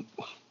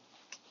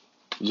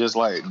 Just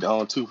like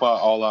Tupac,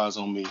 all eyes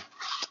on me.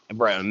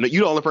 Brad,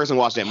 you the only person who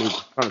watched that movie.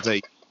 I'm trying to tell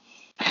you.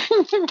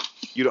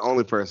 You the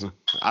only person.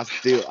 I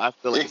feel like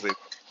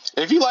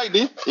if you like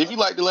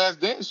The Last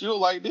Dance, you'll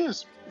like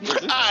this. That's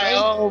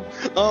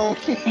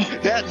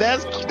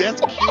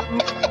cute.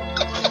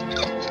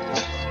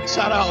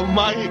 Shout out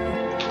Mike.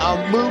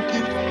 I'm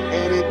Mookie,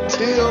 and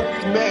until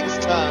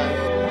next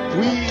time,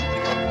 we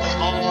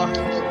are